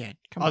 Yeah.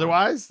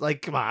 Otherwise,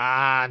 come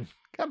on.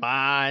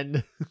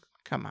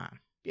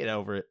 Get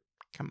over it.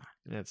 Come on.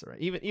 That's all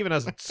right. Even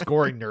us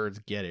scoring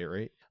nerds get it,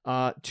 right?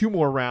 2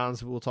 more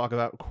rounds we'll talk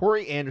about.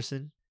 Corey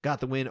Anderson got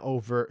the win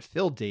over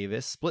Phil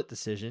Davis. Split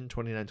decision,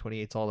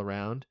 29-28 all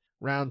around.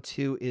 Round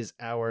 2 is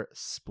our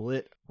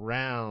split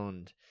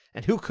round.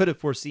 And who could have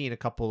foreseen a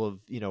couple of,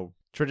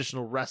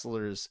 traditional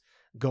wrestlers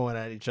going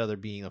at each other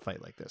being a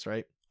fight like this,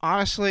 right?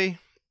 Honestly,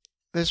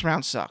 this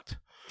round sucked.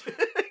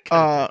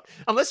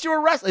 Unless you were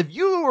a wrestler. If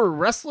you were a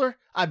wrestler,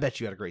 I bet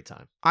you had a great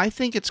time. I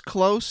think it's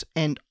close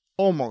and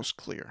almost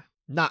clear.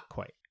 Not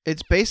quite.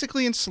 It's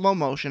basically in slow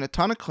motion, a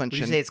ton of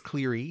clinching. Would you say it's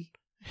cleary?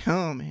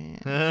 Oh,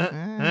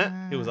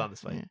 man. It was on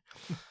this fight.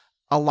 Yeah.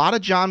 A lot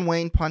of John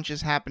Wayne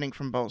punches happening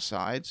from both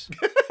sides.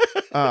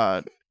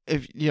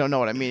 If you don't know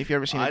what I mean, if you've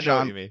ever seen a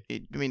John,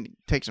 it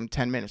takes him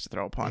 10 minutes to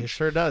throw a punch. It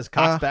sure does.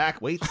 Cocks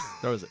back, waits,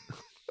 throws it.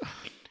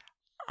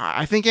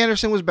 I think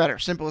Anderson was better.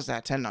 Simple as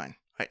that. 10-9.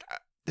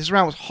 This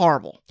round was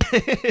horrible.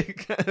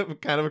 kind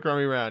of a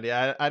crummy round.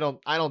 Yeah, I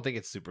don't think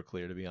it's super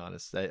clear, to be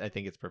honest. I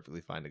think it's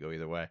perfectly fine to go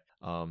either way.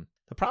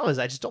 The problem is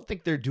I just don't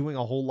think they're doing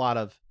a whole lot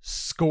of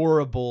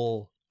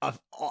scoreable,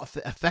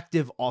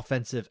 effective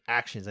offensive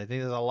actions. I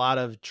think there's a lot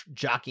of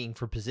jockeying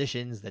for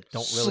positions that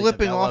don't really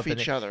slipping develop, off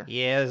each other.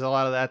 Yeah, there's a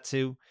lot of that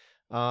too.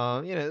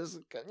 There's,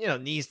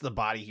 knees to the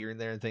body here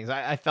and there and things.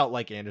 I felt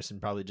like Anderson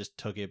probably just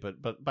took it,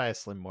 but by a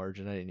slim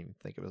margin. I didn't even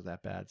think it was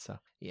that bad. So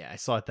yeah, I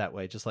saw it that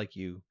way, just like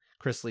you.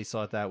 Chris Lee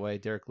saw it that way.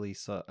 Derek Cleary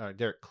saw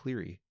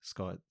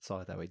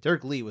it that way.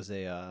 Derek Lee was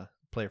a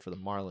player for the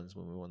Marlins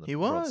when we won the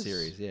World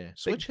Series. Yeah,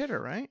 switch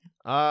hitter, right?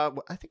 I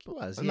think he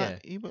was. Yeah,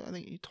 I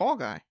think he tall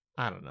guy.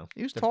 I don't know.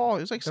 He was tall.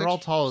 He was like they're all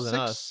taller than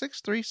us.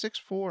 6'3",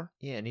 6'4".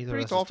 Yeah, neither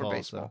pretty of us tall is for tall,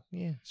 baseball. So,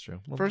 yeah, it's true.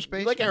 Well, First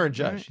baseman, like Aaron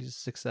Judge, right? he's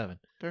 6'7".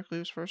 Derek Lee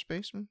was first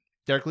baseman.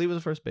 Derek Lee was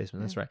the first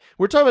baseman. That's right.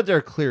 We're talking about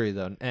Derek Cleary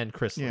though, and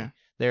Chris Lee. Yeah.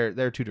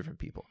 They're two different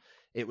people.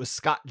 It was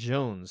Scott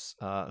Jones,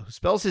 who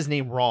spells his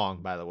name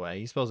wrong, by the way.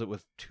 He spells it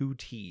with 2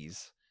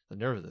 T's. The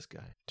nerve of this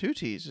guy. 2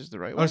 T's is the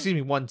right Oh, one. excuse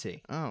me, 1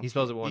 T. Oh, he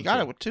spells it 1 T. You got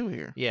it with 2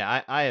 here.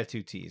 Yeah, I have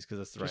 2 T's because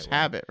that's the Just right one.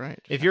 habit, right?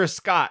 If you're a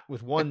Scot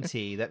with 1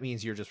 T, that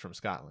means you're just from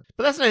Scotland.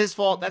 But that's not his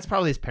fault. That's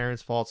probably his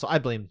parents' fault. So I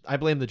blame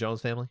the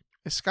Jones family.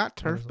 Is Scott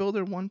Turf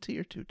Builder 1 T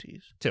or 2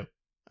 T's? 2.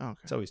 Oh, okay.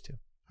 It's always 2.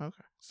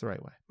 Okay. It's the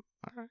right way.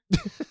 All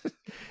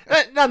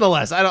right.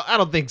 Nonetheless, I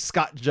don't think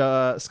Scott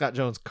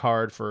Jones'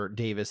 card for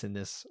Davis in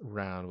this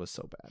round was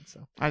so bad.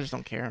 So I just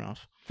don't care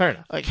enough. Fair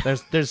enough. Like,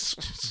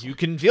 there's you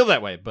can feel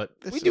that way, but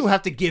we do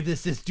have to give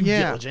this due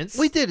diligence.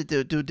 We did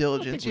it due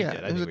diligence. Yeah,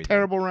 it was a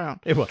terrible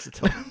round. It was a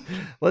terrible.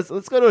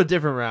 Let's go to a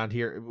different round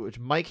here, which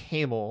Mike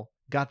Hamel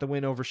got the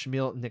win over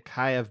Shamil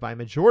Nikayev by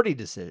majority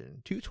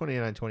decision, 2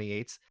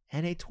 29-28s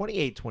and a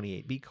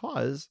 28-28,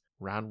 because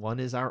round 1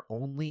 is our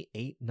only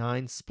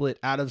 8-9 split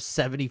out of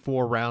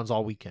 74 rounds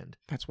all weekend.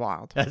 That's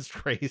wild. That's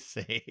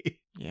crazy.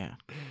 Yeah.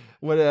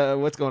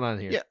 What's going on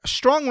here? Yeah,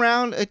 strong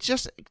round. It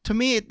just, to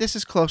me, this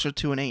is closer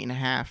to an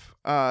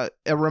 8.5.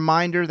 A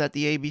reminder that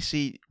the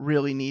ABC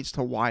really needs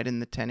to widen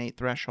the 10-8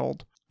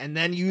 threshold. And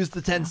then use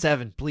the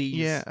 10-7, please.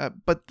 Yeah,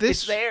 but this...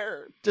 It's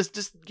there.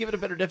 Just give it a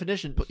better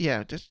definition. But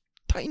yeah, just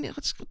tighten it.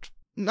 Let's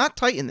not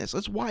tighten this.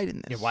 Let's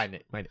widen this. Yeah, widen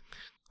it.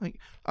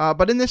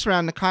 But in this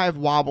round, Nikayev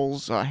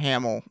wobbles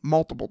Hamel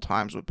multiple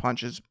times with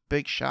punches,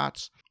 big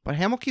shots. But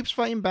Hamel keeps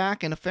fighting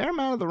back, and a fair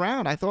amount of the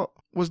round, I thought,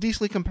 was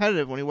decently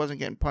competitive when he wasn't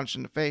getting punched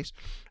in the face.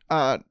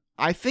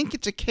 I think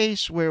it's a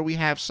case where we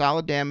have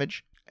solid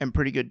damage and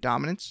pretty good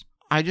dominance.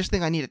 I just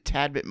think I need a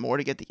tad bit more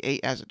to get the 8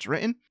 as it's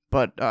written,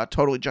 but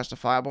totally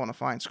justifiable and a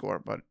fine score.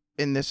 But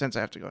in this sense,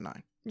 I have to go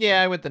 9.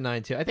 Yeah, I went the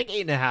 9 too. I think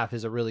 8.5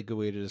 is a really good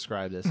way to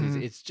describe this.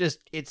 Mm-hmm.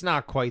 It's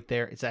not quite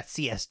there. It's that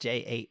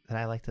CSJ 8 that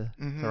I like to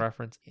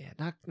reference.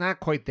 Yeah, not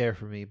quite there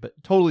for me,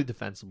 but totally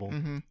defensible.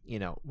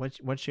 Mm-hmm.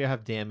 Once you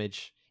have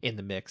damage in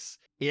the mix,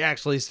 it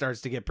actually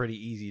starts to get pretty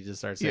easy to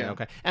start saying,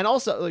 okay. And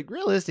also, like,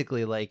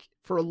 realistically, like,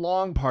 for a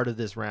long part of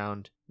this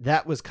round,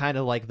 that was kind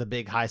of like the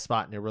big high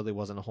spot, and there really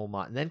wasn't a whole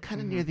lot. And then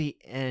kind of near the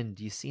end,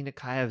 you see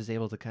Nikayev is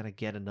able to kind of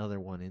get another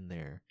one in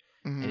there.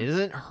 And it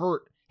doesn't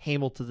hurt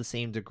Hamel to the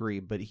same degree,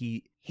 but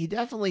he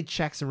definitely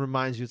checks and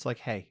reminds you, it's like,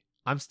 hey,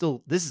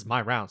 this is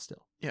my round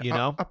still.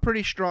 Yeah, a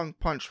pretty strong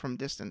punch from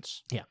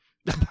distance. Yeah,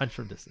 punch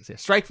from distance. Yeah,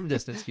 strike from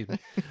distance. Excuse me.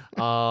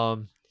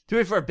 To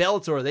be fair,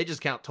 Bellator, they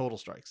just count total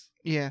strikes.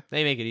 Yeah,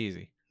 they make it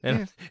easy.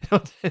 They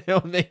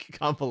don't make it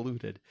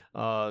convoluted.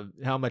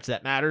 How much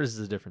that matters is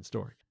a different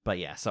story. But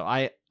yeah, so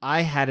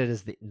I had it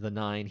as the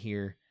 9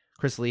 here.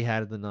 Chris Lee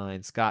had the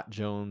 9. Scott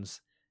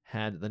Jones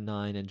had the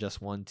 9 and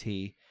just 1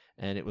 T.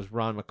 And it was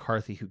Ron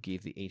McCarthy who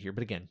gave the 8 here.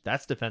 But again,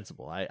 that's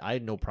defensible. I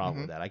had no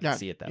problem with that. I can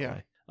see it that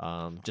way.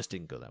 Just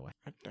didn't go that way.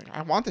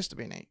 I want this to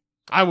be an 8.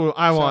 I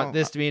want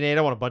this to be an 8.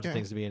 I want a bunch of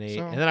things to be an 8.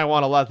 And then I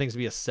want a lot of things to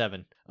be a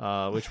 7,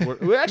 which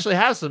we actually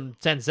have some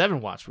 10-7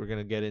 watch we're going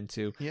to get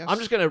into. Yes. I'm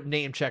just going to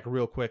name check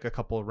real quick a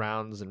couple of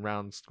rounds and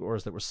round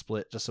scores that were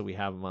split, just so we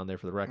have them on there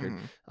for the record.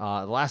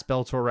 The last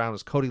Bellator round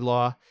was Cody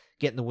Law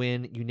getting the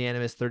win,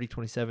 unanimous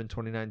 30-27,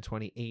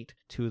 29-28.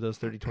 2 of those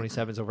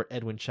 30-27s over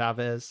Edwin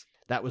Chavez.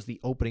 That was the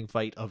opening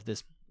fight of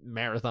this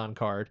marathon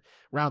card.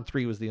 Round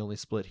 3 was the only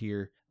split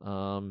here.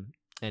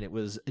 And it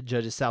was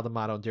judges Sal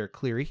D'Amato and Derek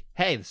Cleary.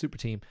 Hey, the super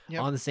team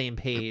on the same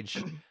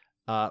page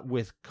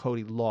with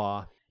Cody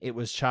Law. It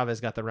was Chavez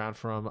got the round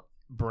from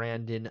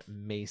Brandon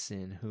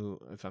Mason, who,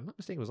 if I'm not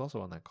mistaken, was also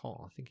on that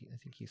call. I think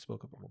he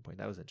spoke up at one point.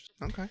 That was interesting.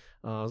 Okay.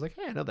 I was like,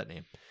 hey, I know that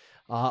name.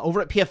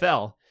 Over at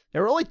PFL,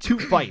 there were only 2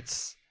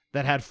 fights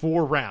that had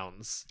 4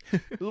 rounds.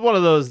 It was one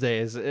of those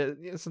days.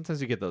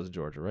 Sometimes you get those in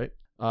Georgia, right?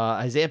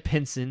 Isaiah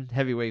Pinson,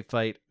 heavyweight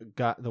fight,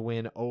 got the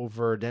win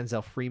over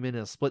Denzel Freeman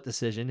in a split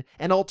decision,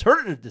 an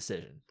alternative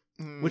decision,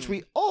 which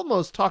we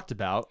almost talked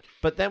about,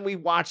 but then we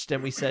watched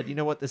and we said, you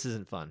know what, this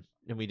isn't fun,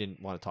 and we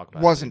didn't want to talk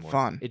about it. Wasn't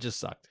fun. It just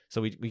sucked. So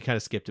we kind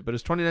of skipped it, but it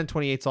was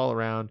 29-28 all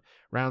around,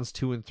 rounds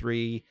 2 and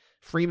 3.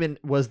 Freeman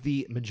was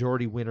the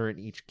majority winner in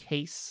each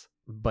case,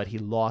 but he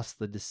lost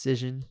the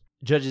decision.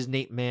 Judges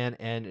Nate Mann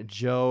and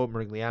Joe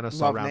Merigliano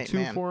saw round Nate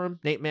 2 for him.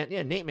 Nate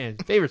Mann,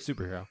 favorite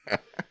superhero.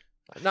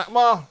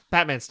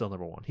 Batman's still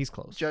number 1. He's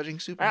close. Judging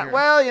superhero.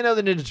 Well,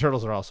 the Ninja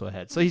Turtles are also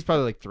ahead, so he's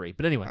probably like 3.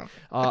 But anyway,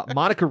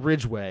 Monica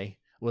Ridgway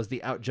was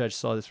the out judge.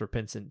 Saw this for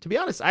Pinson. To be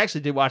honest, I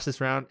actually did watch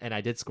this round, and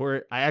I did score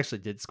it. I actually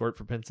did score it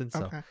for Pinson,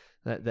 so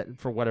that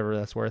for whatever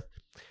that's worth.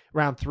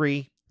 Round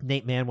 3,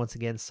 Nate Mann once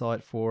again saw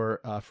it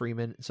for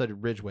Freeman. So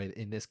did Ridgway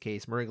in this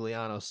case.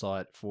 Morigliano saw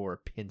it for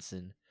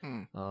Pinson.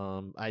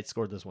 I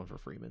scored this one for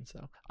Freeman,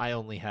 so I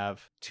only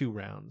have 2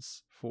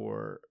 rounds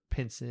for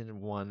Pinson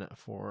and 1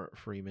 for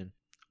Freeman.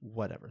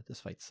 Whatever,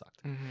 this fight sucked.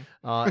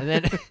 And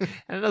then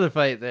and another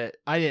fight that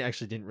I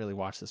didn't really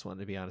watch this one,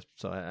 to be honest,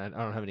 so I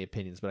don't have any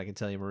opinions, but I can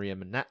tell you Maria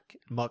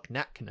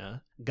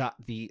Muknakina got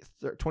the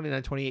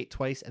 29-28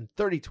 twice and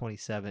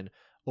 30-27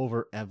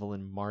 over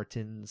Evelyn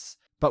Martins,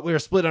 but we were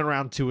split on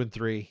round 2 and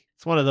 3.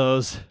 It's one of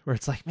those where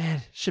it's like,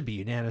 man, should be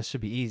unanimous,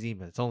 should be easy,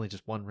 but it's only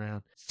just 1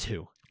 round. It's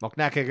 2.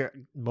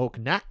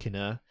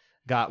 Muknakina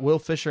got Will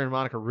Fisher and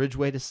Monica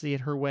Ridgway to see it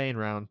her way in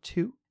round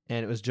 2.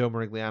 And it was Joe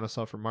Morigliano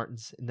saw for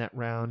Martins in that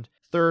round.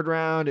 3rd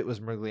round, it was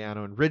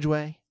Morigliano and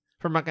Ridgway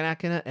for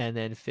Muknakina, and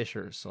then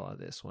Fisher saw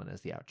this one as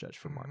the out judge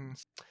for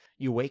Martins.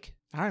 You awake?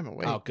 I'm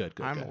awake. Oh, good.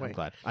 I'm good. awake. I'm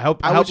glad. I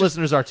hope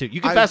listeners are too.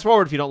 You can fast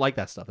forward if you don't like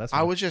that stuff. That's fine.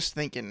 I was just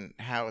thinking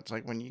how it's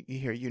like when you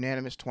hear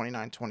unanimous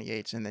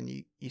 29-28s, and then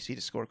you see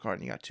the scorecard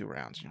and you got 2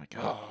 rounds. And you're like,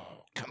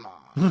 oh, come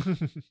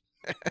on.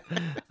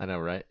 I know,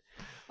 right?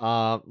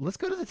 Let's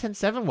go to the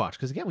 10-7 watch,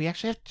 because again, we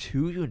actually have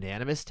 2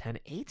 unanimous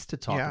 10-8s to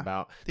talk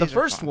about. The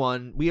first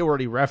one we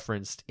already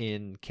referenced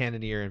in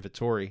Cannonier and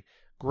Vittori.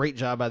 Great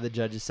job by the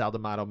judges, Sal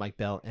D'Amato, Mike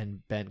Bell,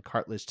 and Ben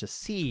Cartledge to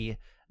see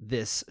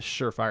this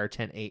surefire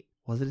 10-8.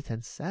 Was it a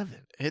 10-7?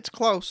 It's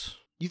close.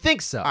 You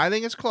think so? I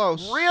think it's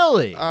close.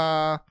 Really?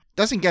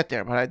 Doesn't get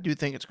there, but I do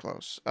think it's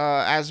close.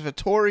 As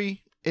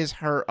Vittori is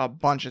hurt a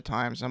bunch of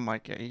times, I'm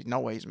like,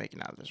 no way he's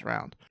making out of this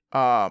round.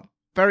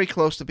 Very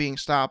close to being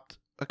stopped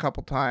a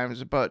couple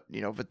times, but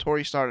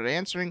Vittori started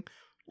answering,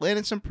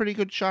 landed some pretty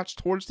good shots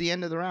towards the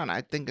end of the round. I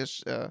think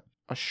it's a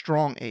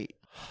strong 8.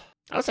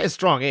 I would say a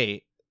strong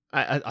 8,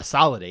 a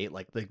solid 8.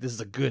 Like this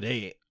is a good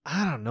 8.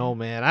 I don't know,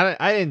 man.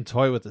 I didn't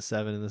toy with the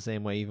 7 in the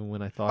same way, even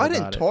when I thought about it. I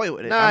didn't toy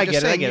with it. No, I'm I just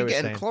get it. saying You're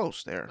getting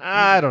close there.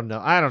 I don't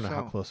know.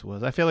 How close it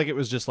was. I feel like it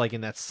was just like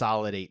in that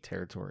solid 8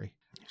 territory.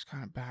 He's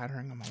kind of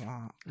battering them a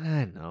lot.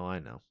 I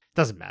know.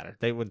 Doesn't matter.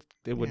 They would.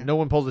 No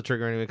one pulls the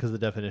trigger anyway because the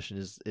definition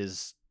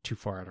is too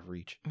far out of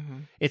reach.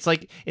 It's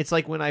like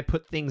when I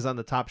put things on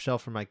the top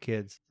shelf for my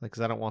kids, like,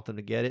 because I don't want them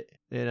to get it.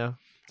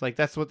 It's like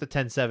that's what the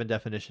 10-7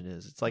 definition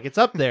is. It's like it's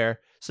up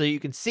there so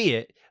you can see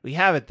it. We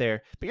have it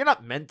there, but you're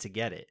not meant to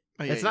get it.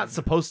 It's not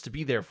supposed to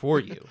be there for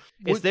you.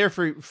 It's there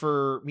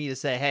for me to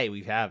say, hey,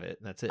 we have it,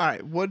 and that's it. All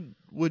right.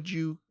 Would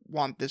you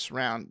want this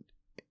round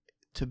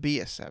to be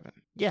a 7?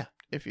 Yeah.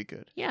 If you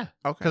could. Yeah.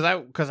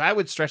 Okay. Because I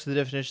would stretch the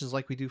definitions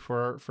like we do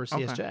for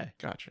CSJ. Okay.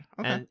 Gotcha.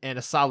 Okay. And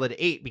a solid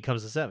 8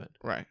 becomes a 7.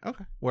 Right.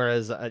 Okay.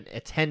 Whereas a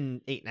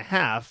 10,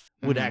 8.5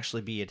 would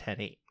actually be a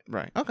 10-8.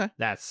 Right. Okay.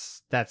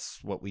 That's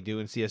what we do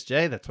in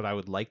CSJ. That's what I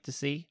would like to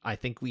see. I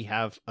think we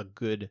have a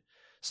good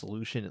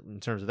solution in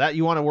terms of that.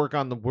 You want to work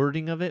on the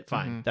wording of it?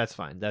 Fine. That's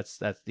fine. That's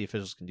the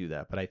officials can do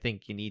that. But I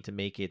think you need to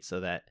make it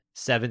so that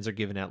 7s are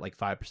given out like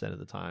 5% of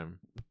the time,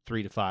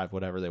 3 to 5,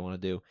 whatever they want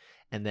to do.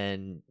 And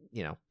then,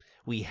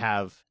 we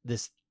have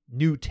this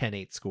new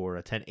 10-8 score,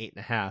 a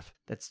 10-8.5.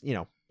 That's,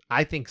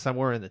 I think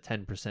somewhere in the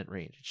 10%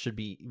 range.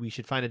 We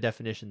should find a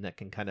definition that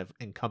can kind of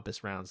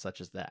encompass rounds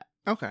such as that.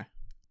 Okay.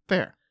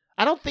 Fair.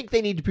 I don't think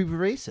they need to be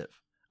pervasive.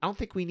 I don't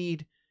think we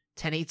need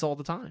 10-8s all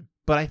the time.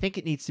 But I think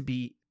it needs to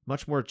be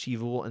much more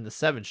achievable, and the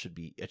 7 should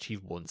be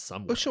achievable in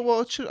some way.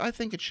 I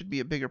think it should be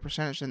a bigger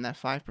percentage than that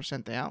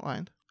 5% they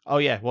outlined. Oh,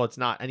 yeah. Well, it's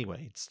not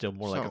anyway. It's still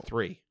more like a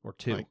 3 or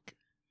 2.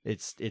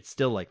 It's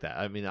still like that.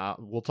 I mean,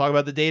 we'll talk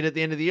about the data at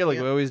the end of the year, like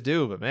we always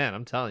do. But man,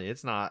 I'm telling you,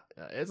 it's not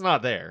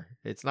there.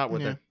 It's not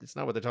what they're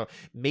talking.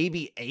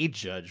 Maybe a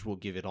judge will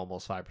give it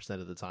almost 5%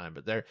 of the time,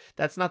 but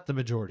that's not the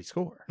majority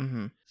score.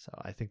 So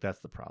I think that's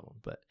the problem.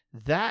 But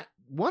that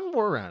one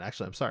more round,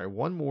 actually, I'm sorry,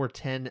 one more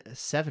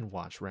 10-7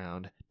 watch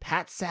round.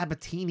 Pat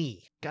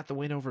Sabatini got the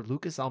win over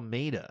Lucas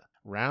Almeida.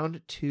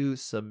 Round 2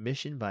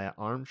 submission via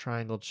arm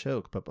triangle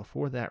choke. But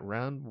before that,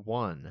 round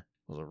 1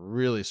 was a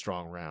really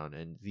strong round,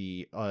 and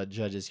the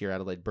judges here,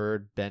 Adelaide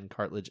Bird, Ben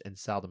Cartledge, and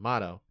Sal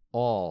D'Amato,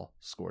 all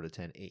scored a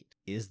 10-8.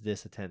 Is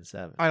this a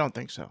 10-7? I don't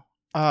think so.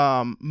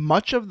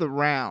 Much of the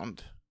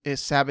round is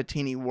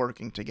Sabatini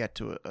working to get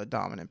to a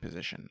dominant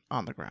position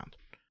on the ground.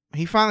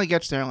 He finally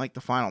gets there in like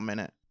the final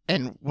minute,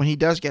 and when he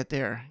does get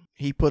there,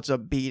 he puts a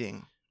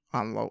beating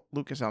on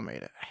Lucas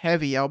Almeida.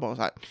 Heavy elbows.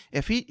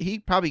 If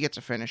he probably gets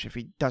a finish if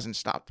he doesn't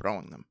stop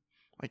throwing them.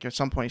 Like at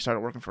some point he started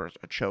working for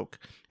a choke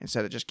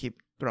instead of just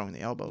keep throwing the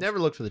elbows. Never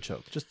look for the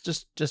choke.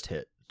 Just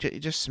hit.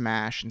 Just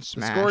smash and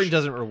smash. The scoring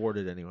doesn't reward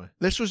it anyway.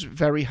 This was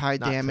very high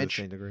Not damage.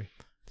 To the same degree.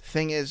 The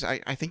thing is,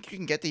 I think you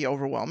can get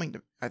overwhelming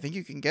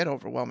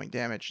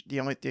damage. The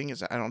only thing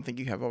is I don't think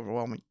you have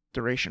overwhelming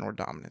duration or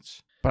dominance.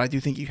 But I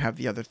do think you have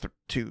the other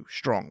two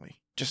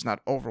strongly. Just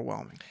not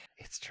overwhelming.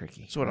 It's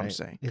tricky. That's what I'm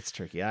saying. It's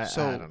tricky. I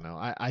don't know.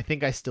 I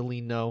think I still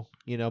lean no,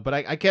 but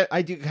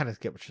I do kind of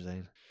get what you're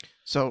saying.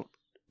 So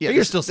Yeah, But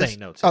you're still saying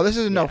no to Oh, it. this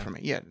is a no Yeah. for me.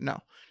 Yeah, no.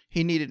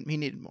 He needed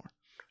more.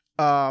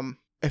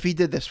 If he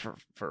did this for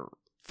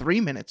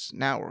 3 minutes,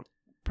 now we're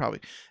probably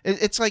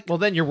it's like Well,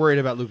 then you're worried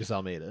about Lucas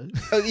Almeida.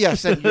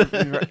 yes, then you're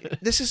right.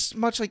 This is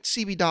much like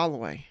CB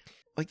Dalloway.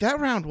 Like that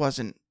round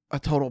wasn't a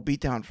total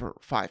beatdown for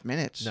 5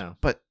 minutes. No.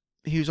 But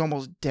he was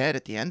almost dead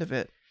at the end of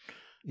it.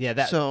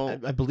 Yeah, So-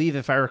 I believe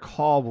if I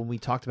recall when we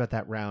talked about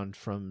that round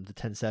from the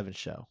 10-7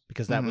 show,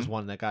 because that was Mhm.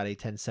 one that got a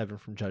 10-7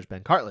 from Judge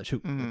Ben Cartledge, who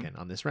Mhm. again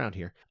on this round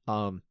here.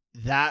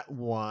 That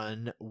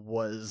one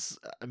was,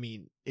 I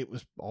mean, it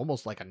was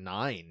almost like a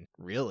 9,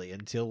 really,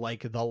 until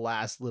like the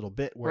last little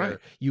bit where Right.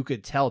 you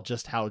could tell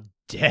just how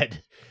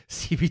dead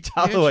CB it's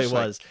Dalloway just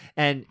like- was,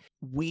 and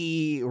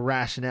we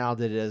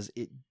rationaled it as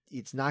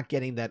it's not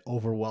getting that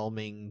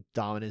overwhelming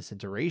dominance and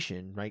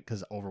duration, right?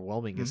 Because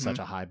overwhelming is such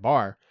a high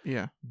bar.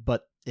 Yeah.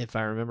 But if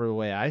I remember the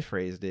way I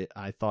phrased it,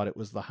 I thought it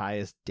was the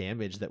highest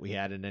damage that we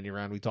had in any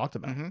round we talked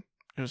about. Mm-hmm.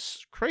 It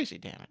was crazy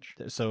damage.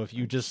 So if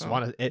you just So-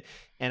 want to,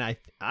 and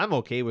I'm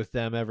okay with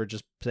them ever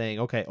just saying,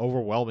 okay,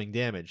 overwhelming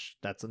damage,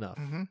 that's enough.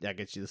 Mhm. That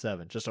gets you the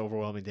 7, just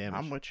overwhelming damage.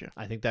 I'm with you.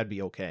 I think that'd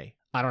be okay.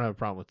 I don't have a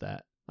problem with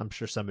that. I'm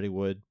sure somebody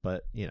would,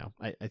 but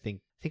I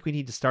think we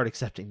need to start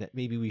accepting that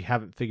maybe we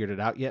haven't figured it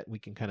out yet. We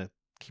can kind of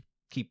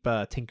keep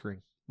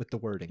tinkering with the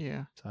wording.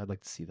 Yeah. So I'd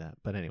like to see that.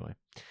 But anyway,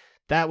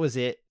 that was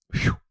it.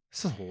 Whew,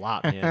 this is a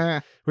lot,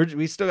 man.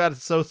 We still got to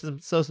sew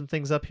some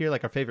things up here,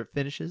 like our favorite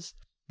finishes.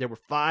 There were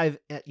 5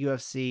 at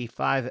UFC,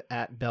 5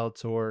 at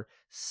Bellator,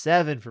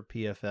 7 for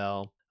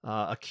PFL,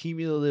 a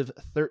cumulative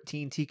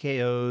 13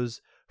 TKOs,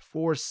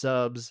 4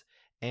 subs,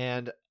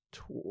 and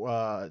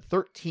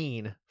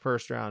 13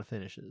 first round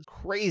finishes.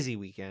 Crazy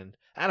weekend.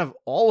 Out of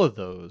all of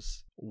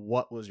those,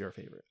 what was your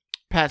favorite?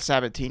 Pat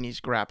Sabatini's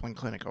grappling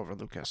clinic over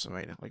Lucas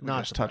Almeida, like we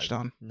Not just touched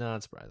on.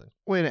 Not surprising.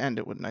 Way to end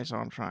it with a nice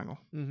arm triangle.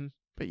 Mm-hmm.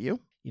 But you?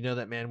 You know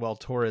that Manuel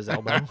Torres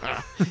elbow?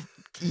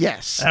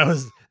 Yes.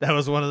 that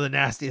was one of the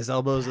nastiest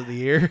elbows of the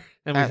year,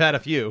 and we've had a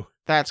few.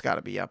 That's got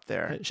to be up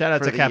there. Shout out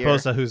for to the year.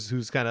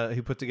 Caposa,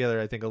 who put together,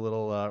 I think, a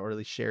little, or at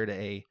least shared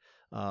a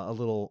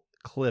little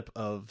clip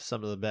of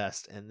some of the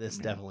best, and this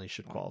definitely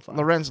should qualify.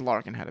 Lorenz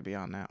Larkin had to be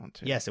on that one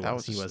too. Yes, he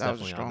was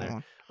definitely on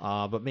there.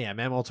 But man,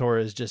 Manuel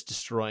Torres just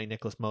destroying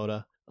Nicholas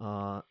Mota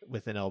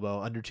with an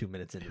elbow under 2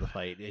 minutes into the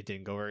fight. It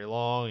didn't go very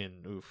long,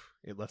 and oof,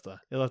 it left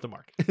a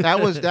mark.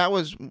 that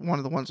was one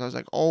of the ones I was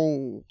like,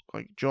 oh,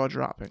 like jaw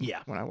dropping. Yeah.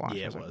 When I watched,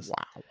 Yeah, I was it was.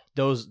 like, wow.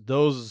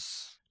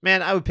 Those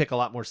man, I would pick a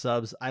lot more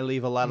subs. I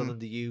leave a lot of Mhm. them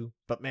to you,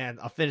 but man,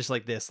 a finish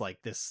like this,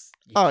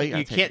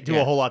 You can't do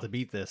a whole lot to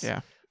beat this.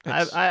 Yeah.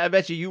 I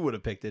bet you would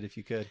have picked it if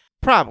you could.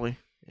 Probably.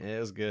 Yeah, it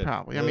was good.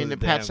 Probably. It I mean, was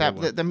the a Pat damn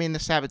good one. the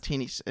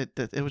Sabatini,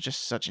 it was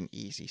just such an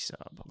easy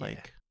sub.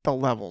 Like the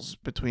levels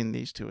between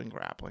these two in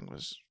grappling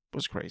was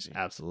crazy.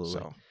 Absolutely.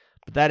 So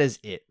But that is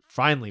it.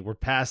 Finally, we're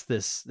past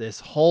this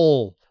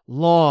whole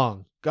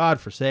long,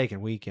 godforsaken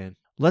weekend.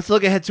 Let's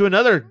look ahead to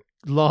another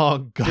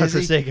long,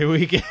 godforsaken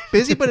weekend.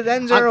 busy, but it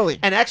ends early.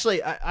 And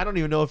actually, I don't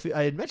even know if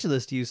I had mentioned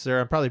this to you,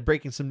 sir. I'm probably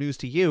breaking some news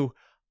to you.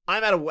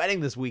 I'm at a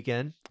wedding this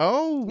weekend.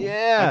 Oh,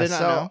 Yeah, I did not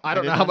so know. I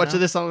don't did know how not much know. of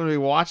this I'm going to be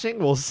watching.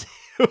 We'll see.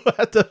 We'll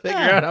have to figure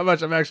Yeah. out how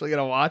much I'm actually going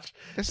to watch,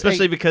 This-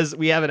 especially because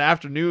we have an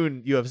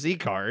afternoon UFC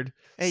card.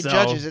 Hey, So-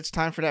 judges, it's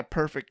time for that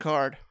perfect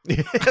card.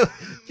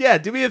 Yeah,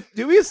 do me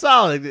a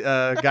solid,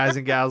 guys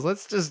and gals.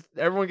 Let's just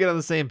everyone get on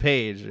the same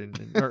page,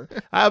 or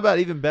how about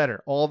even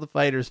better? All the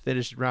fighters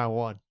finished round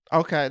 1,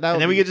 Okay, that and then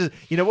would we be- could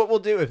just, what we'll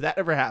do if that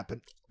ever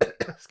happened.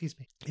 Excuse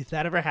me. If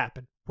that ever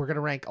happened, we're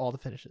gonna rank all the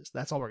finishes.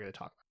 That's all we're gonna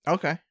talk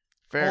Okay, about.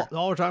 fair,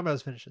 All we're talking about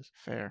is finishes.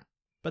 fair.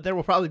 But there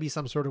will probably be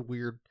some sort of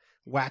weird,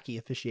 wacky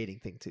officiating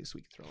thing too, so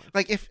we can throw in.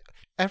 Like if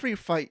every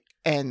fight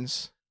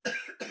ends,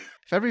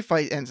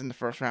 in the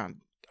first round,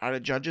 are the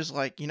judges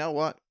like, you know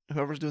what?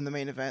 Whoever's doing the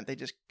main event, they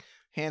just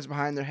hands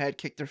behind their head,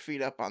 kick their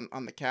feet up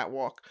on the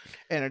catwalk,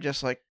 and are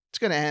just like, it's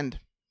gonna end.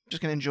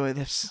 Just gonna enjoy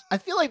this. I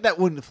feel like that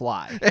wouldn't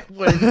fly. It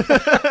wouldn't.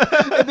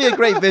 It'd be a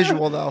great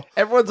visual though.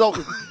 Everyone's all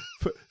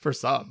for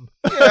some.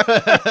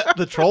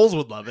 The trolls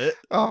would love it.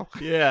 Oh,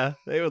 Yeah,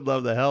 they would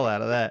love the hell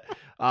out of that.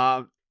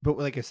 But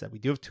like I said, we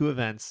do have 2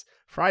 events.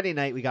 Friday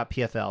night, we got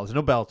PFL. There's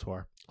no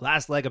Bellator.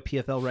 Last leg of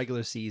PFL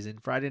regular season.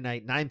 Friday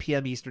night, 9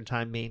 p.m. Eastern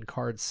time, main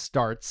card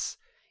starts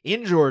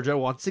in Georgia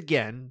once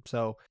again.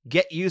 So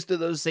get used to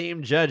those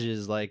same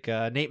judges like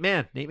Nate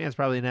Mann. Nate Mann's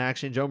probably in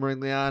action. Joe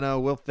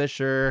Marigliano, Will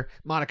Fisher,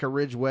 Monica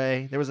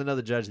Ridgway. There was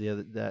another judge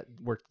that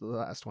worked the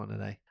last one,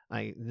 and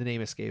the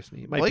name escapes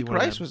me. It might Blake be one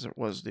of Rice them.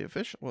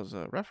 was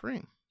a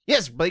referee.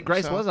 Yes, Blake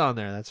Grice So- was on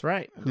there. That's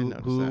right. I didn't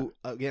notice Who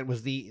again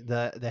was the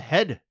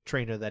head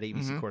trainer of that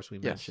ABC Mhm. course we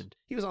Yes. mentioned.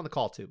 He was on the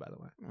call too, by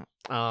the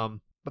way.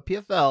 But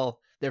PFL,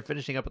 they're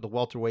finishing up with the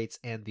welterweights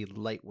and the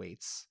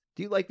lightweights.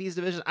 Do you like these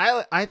divisions?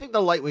 I think the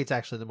lightweight's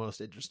actually the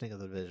most interesting of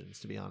the divisions,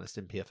 to be honest,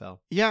 in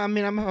PFL. Yeah, I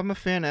mean, I'm a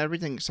fan of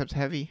everything except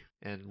heavy.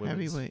 And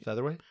women's Heavyweight.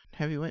 featherweight.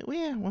 Heavyweight. Well,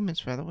 yeah, women's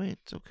featherweight.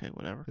 It's okay,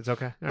 whatever. It's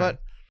okay. All But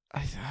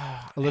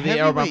Olivier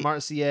heavyweight-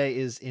 Mercier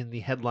is in the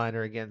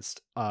headliner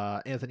against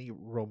Anthony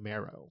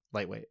Romero,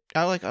 lightweight.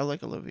 I like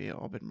Olivier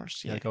Aubin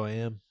Mercier. You like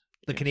OAM?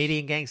 The Yes.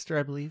 Canadian gangster,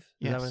 I believe.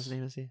 Is that what Yes. his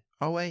name is?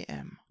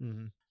 OAM.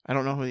 Mm-hmm. I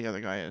don't know who the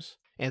other guy is.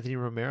 Anthony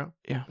Romero.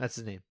 Yeah. That's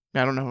his name.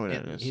 I don't know who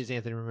that is. He's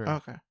Anthony Romero.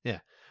 Okay. Yeah.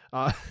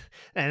 And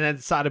then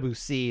Sadabu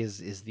C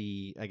is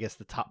the, I guess,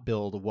 the top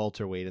billed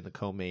welterweight in the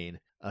co-main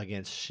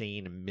against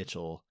Shane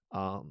Mitchell.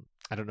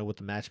 I don't know what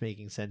the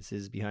matchmaking sense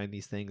is behind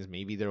these things.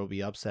 Maybe there will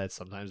be upsets.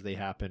 Sometimes they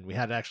happen. We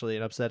had actually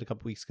an upset a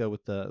couple weeks ago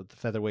with the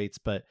featherweights,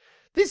 but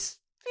these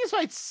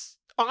fights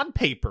on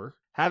paper,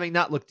 having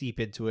not looked deep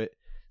into it,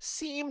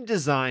 seem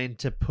designed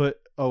to put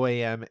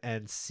OAM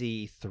and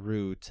C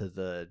through to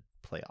the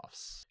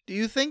playoffs. Do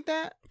you think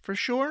that for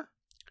sure?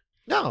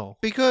 No,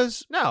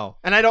 Because no,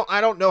 and I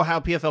don't know how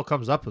PFL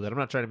comes up with it. I'm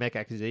not trying to make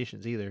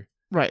accusations either.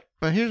 right,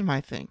 but here's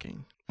my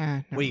thinking.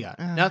 What do you got?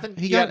 Nothing?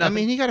 He You got got. I nothing?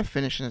 mean, he got a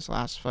finish in his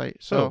last fight.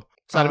 So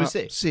Sadabu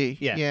C. C.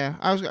 Yeah.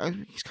 Yeah.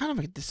 He's kind of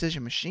like a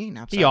decision machine.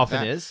 Outside He of often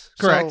that. is.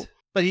 So- Correct.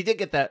 But he did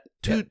get that.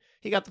 Two-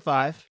 He got the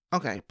 5.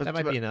 Okay, but That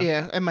might be enough.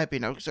 Yeah, it might be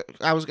enough. 'Cause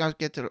I was gonna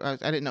get to. I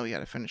didn't know he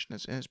had a finish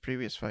in his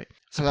previous fight. 'Cause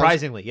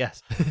Surprisingly,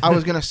 yes. I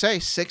was gonna say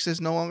 6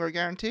 is no longer a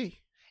guarantee.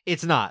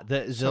 It's not.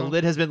 The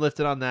lid has been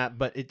lifted on that,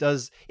 but it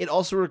does. It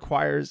also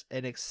requires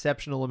an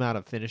exceptional amount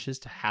of finishes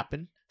to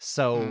happen.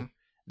 So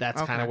that's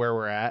kind Okay. of where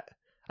we're at.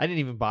 I didn't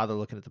even bother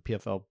looking at the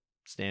PFL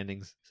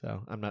standings,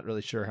 so I'm not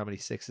really sure how many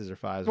 6s or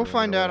 5s. We'll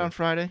find out on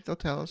Friday. They'll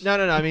tell us. No.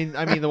 I mean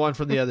the one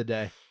from the other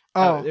day.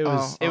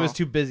 It was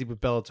too busy with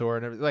Bellator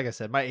and everything. Like I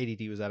said, my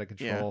ADD was out of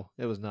control.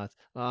 Yeah. It was nuts.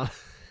 I'm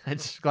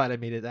just glad I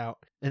made it out.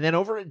 And then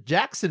over at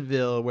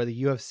Jacksonville, where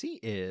the UFC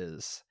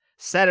is,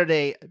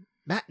 Saturday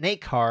matinee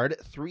card,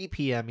 3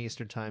 p.m.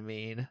 Eastern Time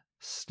Maine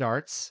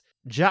starts.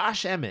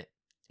 Josh Emmett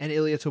and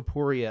Ilya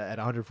Topuria at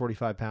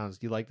 145 pounds.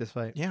 Do you like this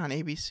fight? Yeah, on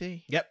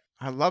ABC. Yep.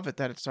 I love it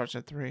that it starts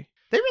at 3.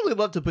 They really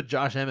love to put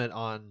Josh Emmett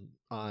on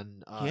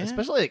Yeah.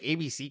 especially like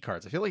ABC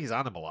cards. I feel like he's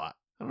on them a lot.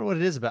 I don't know what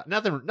it is about.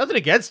 Nothing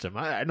against him.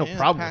 I had no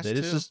problem with it.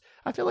 It's just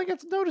I feel like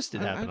I've noticed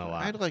it happen a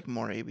lot. I'd like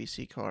more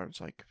ABC cards.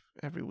 Like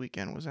every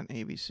weekend was on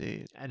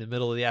ABC. In the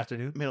middle of the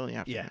afternoon. Middle of the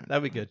afternoon. Yeah,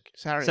 that'd be good.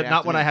 Saturday. Except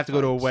not when I have to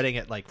go to a fights. wedding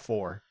at like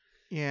 4.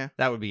 Yeah,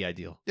 That would be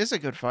ideal. this is a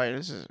good fight.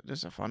 This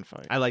is a fun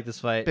fight. I like this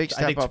fight. Big I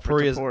step think up for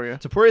Topuria.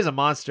 Topuria's a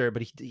monster,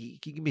 but he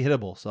can be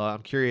hittable. So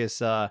I'm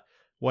curious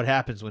what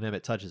happens when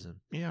Emmett touches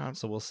him. Yeah,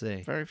 So we'll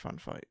see. very fun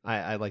fight.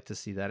 I like to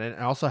see that, and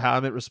also how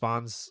Emmett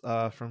responds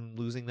from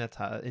losing that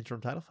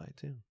interim title fight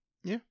too.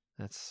 Yeah.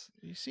 That's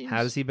He seems,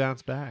 how does he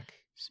bounce back?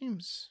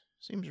 seems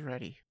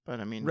ready, but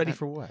I mean, Ready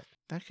for what?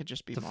 that could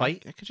just be To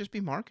fight? It could just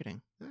be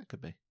marketing. That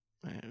could be.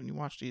 When you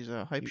watch these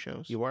hype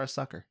shows, You are a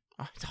sucker.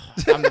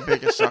 I'm the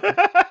biggest sucker.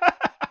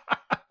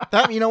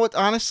 That, you know what?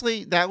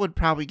 Honestly, that would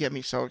probably get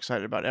me so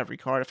excited about every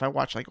card if I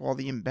watch like all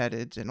the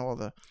embeddeds and all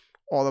the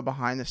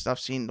behind the stuff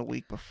seen the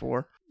week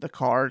before the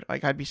card.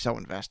 Like I'd be so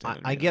invested.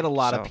 I get a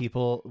lot of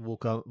people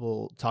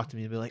will talk to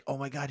me and be like, "Oh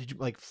my god, did you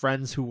like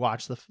friends who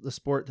watch the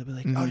sport? They'll be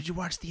like, "Oh, did you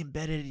watch the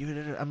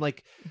embedded?" I'm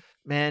like,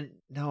 "Man,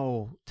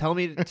 no. Tell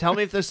me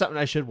if there's something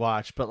I should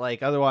watch, but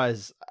like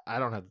otherwise, I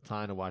don't have the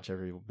time to watch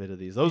every bit of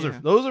these. Those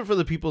are for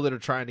the people that are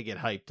trying to get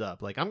hyped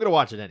up. Like I'm gonna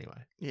watch it anyway.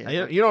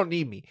 Yeah, You don't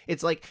need me.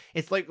 It's like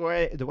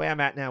the way I'm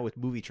at now with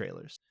movie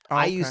trailers. Oh,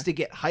 I okay. used to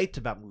get hyped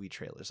about movie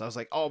trailers. I was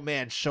like, "Oh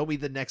man, show me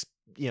the next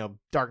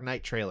Dark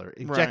Knight trailer.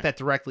 Inject Right. that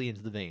directly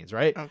into the veins,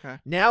 right?" Okay.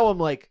 Now I'm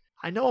like,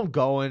 I know I'm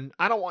going.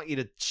 I don't want you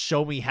to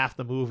show me half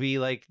the movie.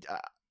 Like,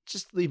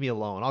 just leave me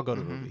alone. I'll go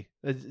to the movie.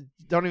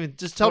 Don't even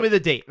just tell me the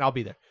date and I'll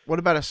be there. What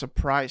about a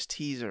surprise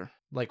teaser?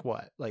 Like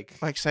what? Like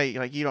Say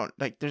like you don't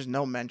like. There's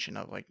no mention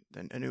of like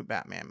a new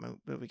Batman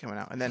movie coming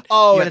out, and then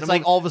oh, you and have it's the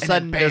like movie, all of a and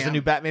sudden then there's a bam.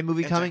 new Batman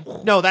movie It's coming.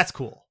 like, No, that's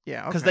cool.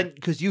 Yeah, okay.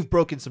 Because you've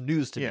broken some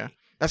news to Yeah. me.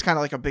 That's kind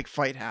of like a big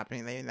fight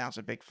happening. They announce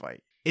a big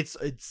fight. It's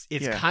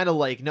Yeah. kind of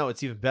like, no,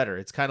 it's even better.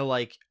 It's kind of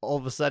like all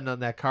of a sudden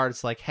on that card,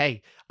 it's like,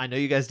 hey, I know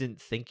you guys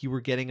didn't think you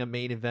were getting a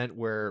main event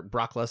where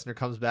Brock Lesnar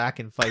comes back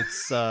and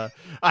fights. I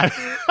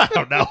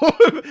don't know.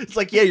 It's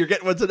like, yeah, you're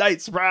getting one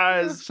tonight.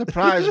 Surprise,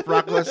 Surprise,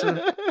 Brock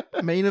Lesnar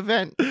main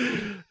event.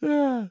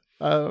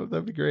 Oh,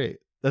 that'd be great.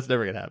 That's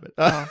never gonna happen.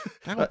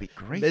 That would be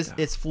great.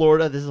 It's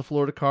Florida. This is a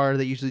Florida card.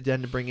 They usually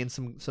tend to bring in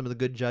some of the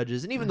good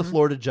judges, and even the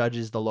Florida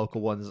judges, the local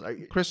ones.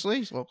 Chris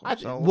Lee's local.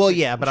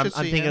 But I'm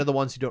thinking of the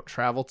ones who don't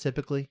travel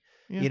typically.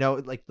 Yeah. You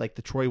know, like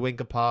the Troy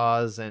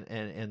Winkapaws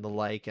and the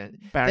like, and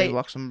Barry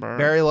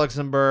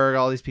Luxembourg,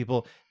 all these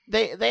people.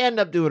 They end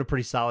up doing a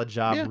pretty solid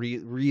job, Yeah.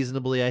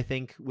 reasonably, I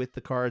think, with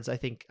the cards. I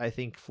think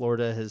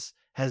Florida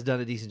has done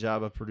a decent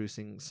job of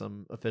producing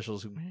some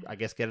officials who I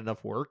guess get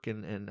enough work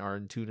and are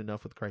in tune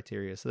enough with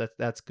criteria. So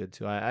that's good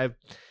too. I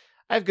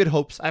have good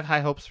hopes. I have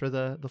high hopes for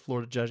the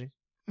Florida judging.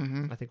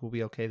 I think we'll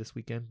be okay this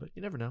weekend, but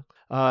you never know.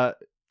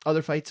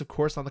 Other fights, of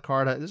course, on the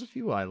card. There's a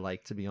few I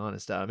like, to be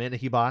honest. Amanda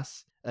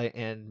Hibas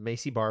and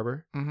Macy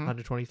Barber,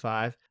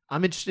 125.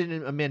 I'm interested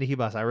in Amanda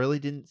Hibas. I really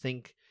didn't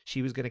think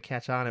she was going to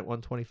catch on at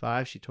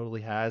 125. She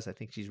totally has. I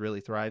think she's really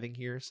thriving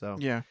here. So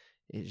Yeah.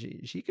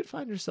 She could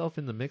find herself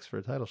in the mix for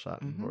a title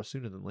shot more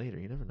sooner than later.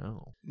 You never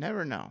know.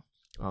 Never know.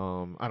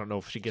 I don't know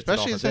if she gets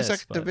Especially it off since of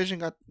this, that division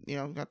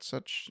got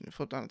such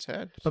flipped on its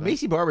head. But so.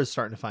 Macy Barber's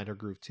starting to find her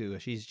groove too.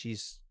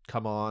 She's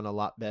come on a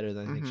lot better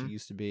than I think she Mhm.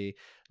 used to be.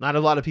 Not a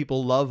lot of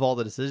people love all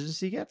the decisions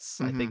she gets.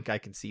 I Mhm. think I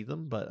can see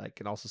them, but I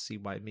can also see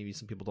why maybe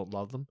some people don't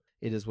love them.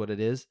 It is what it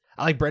is.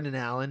 I like Brendan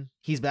Allen.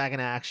 He's back in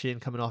action,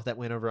 coming off that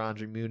win over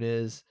Andre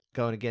Muniz,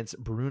 going against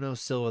Bruno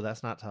Silva.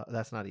 That's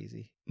not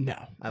easy. No.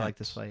 I like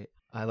this fight.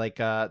 I like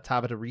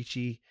Tabata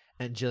Ricci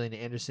and Jillian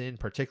Anderson,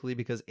 particularly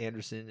because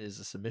Anderson is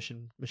a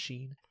submission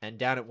machine. And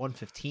down at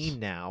 115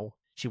 now,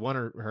 she won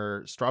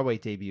her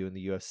strawweight debut in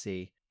the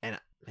UFC. And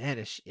man,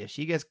 if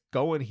she gets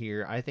going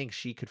here, I think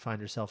she could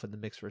find herself in the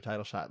mix for a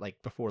title shot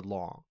like before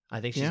long. I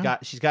think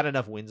she's got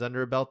enough wins under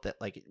her belt that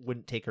like it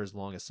wouldn't take her as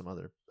long as some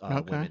other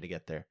women to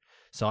get there.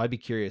 So I'd be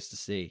curious to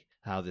see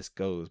how this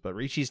goes. But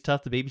Ricci's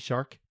tough, the baby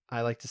shark.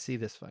 I like to see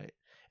this fight.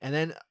 And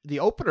then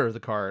the opener of the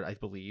card, I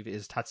believe,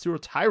 is Tatsuro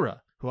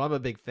Taira, who I'm a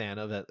big fan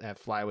of at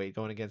flyweight,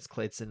 going against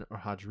Clayton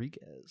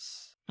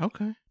Rodriguez.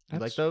 Okay. You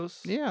like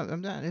those? Yeah,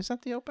 is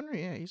that the opener?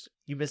 Yeah,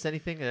 You missed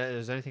anything?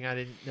 Is there anything I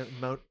didn't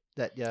note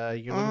that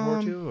you're looking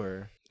forward to?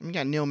 Or we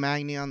got Neil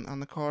Magny on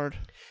the card.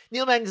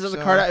 Neil Magny's on the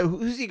card.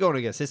 Who's he going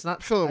against? It's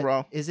not Phil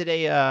Rowe. Is it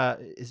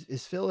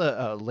is Phil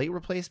a late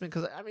replacement?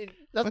 Because I mean,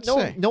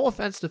 see. no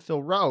offense to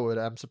Phil Rowe, but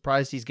I'm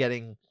surprised he's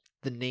getting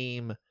the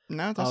name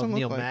No, it doesn't of look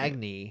Neil like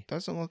Magny.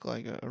 Doesn't look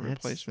like a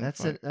replacement.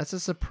 That's a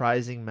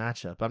surprising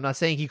matchup. I'm not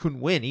saying he couldn't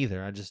win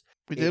either. It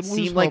It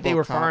seemed like they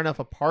were far enough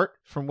apart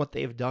from what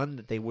they've done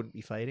that they wouldn't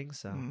be fighting.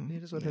 So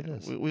it is what it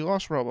is. We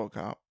lost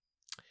RoboCop,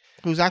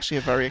 who's actually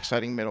a very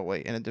exciting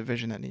middleweight in a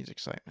division that needs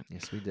excitement.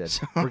 Yes, we did.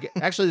 So-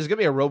 Actually, there's gonna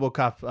be a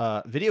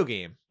RoboCop video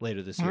game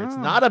later this year. It's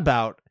Oh. not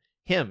about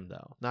him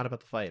though. Not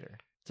about the fighter.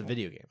 It's a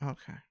video game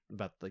Okay.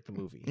 about like the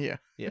movie. Yeah.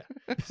 Yeah.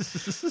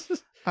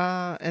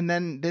 And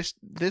then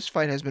this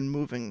fight has been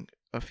moving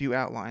a few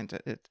outlines.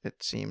 It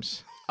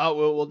seems. Oh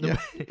well, Yeah.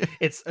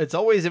 it's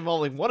always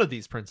involving one of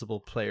these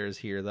principal players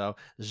here though.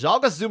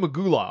 Zhalga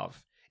Zumagulov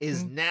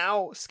is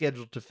now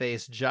scheduled to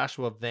face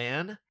Joshua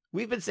Van.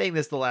 We've been saying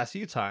this the last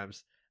few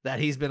times that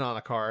he's been on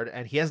a card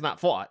and he has not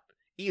fought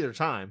either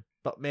time.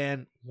 But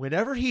man,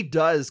 whenever he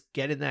does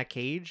get in that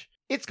cage,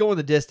 it's going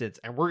the distance,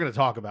 and we're going to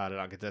talk about it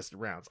on Contested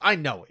Rounds. I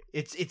know it.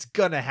 It's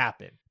going to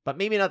happen. But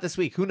maybe not this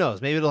week. Who knows?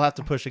 Maybe it'll have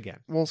to push again.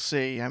 We'll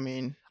see. I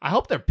mean, I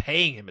hope they're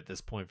paying him at this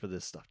point for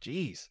this stuff.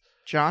 Jeez.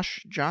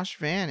 Josh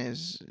Van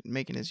is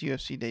making his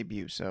UFC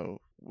debut,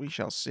 so we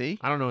shall see.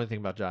 I don't know anything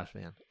about Josh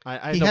Van.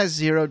 He has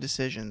 0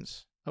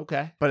 decisions.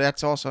 Okay. But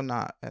that's also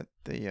not at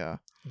the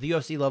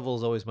UFC level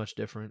is always much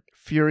different.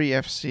 Fury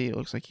FC. It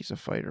looks like he's a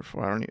fighter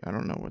for. I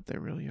don't know what they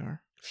really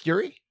are.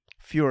 Fury?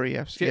 Fury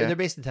FC. Fury Yeah. They're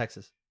based in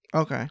Texas.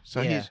 Okay,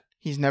 so Yeah.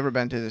 he's never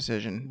been to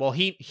decision. Well,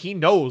 he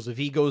knows if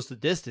he goes the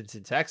distance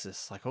in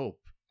Texas, like, oh,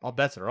 all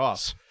bets are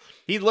off.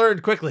 He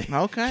learned quickly.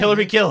 Okay, Kill or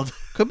be killed.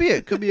 Could be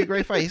a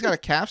great fight. He's got a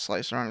calf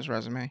slicer on his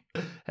resume.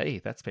 Hey,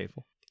 that's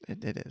painful.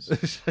 It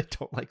is. I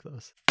don't like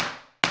those.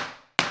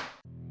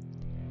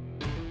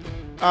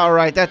 All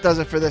right, that does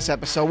it for this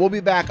episode. We'll be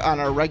back on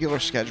our regular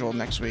schedule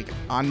next week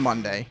on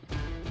Monday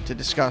to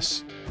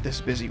discuss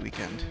this busy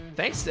weekend.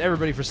 Thanks to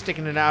everybody for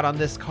sticking it out on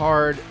this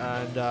card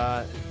and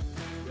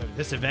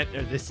this event,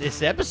 or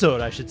this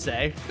episode, I should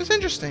say. It's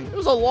interesting. It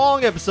was a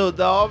long episode,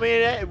 though. I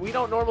mean, we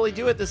don't normally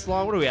do it this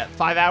long. What are we at?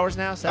 5 hours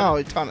now? 7? Oh,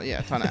 a ton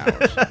of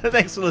hours.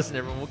 Thanks for listening,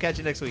 everyone. We'll catch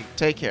you next week.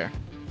 Take care.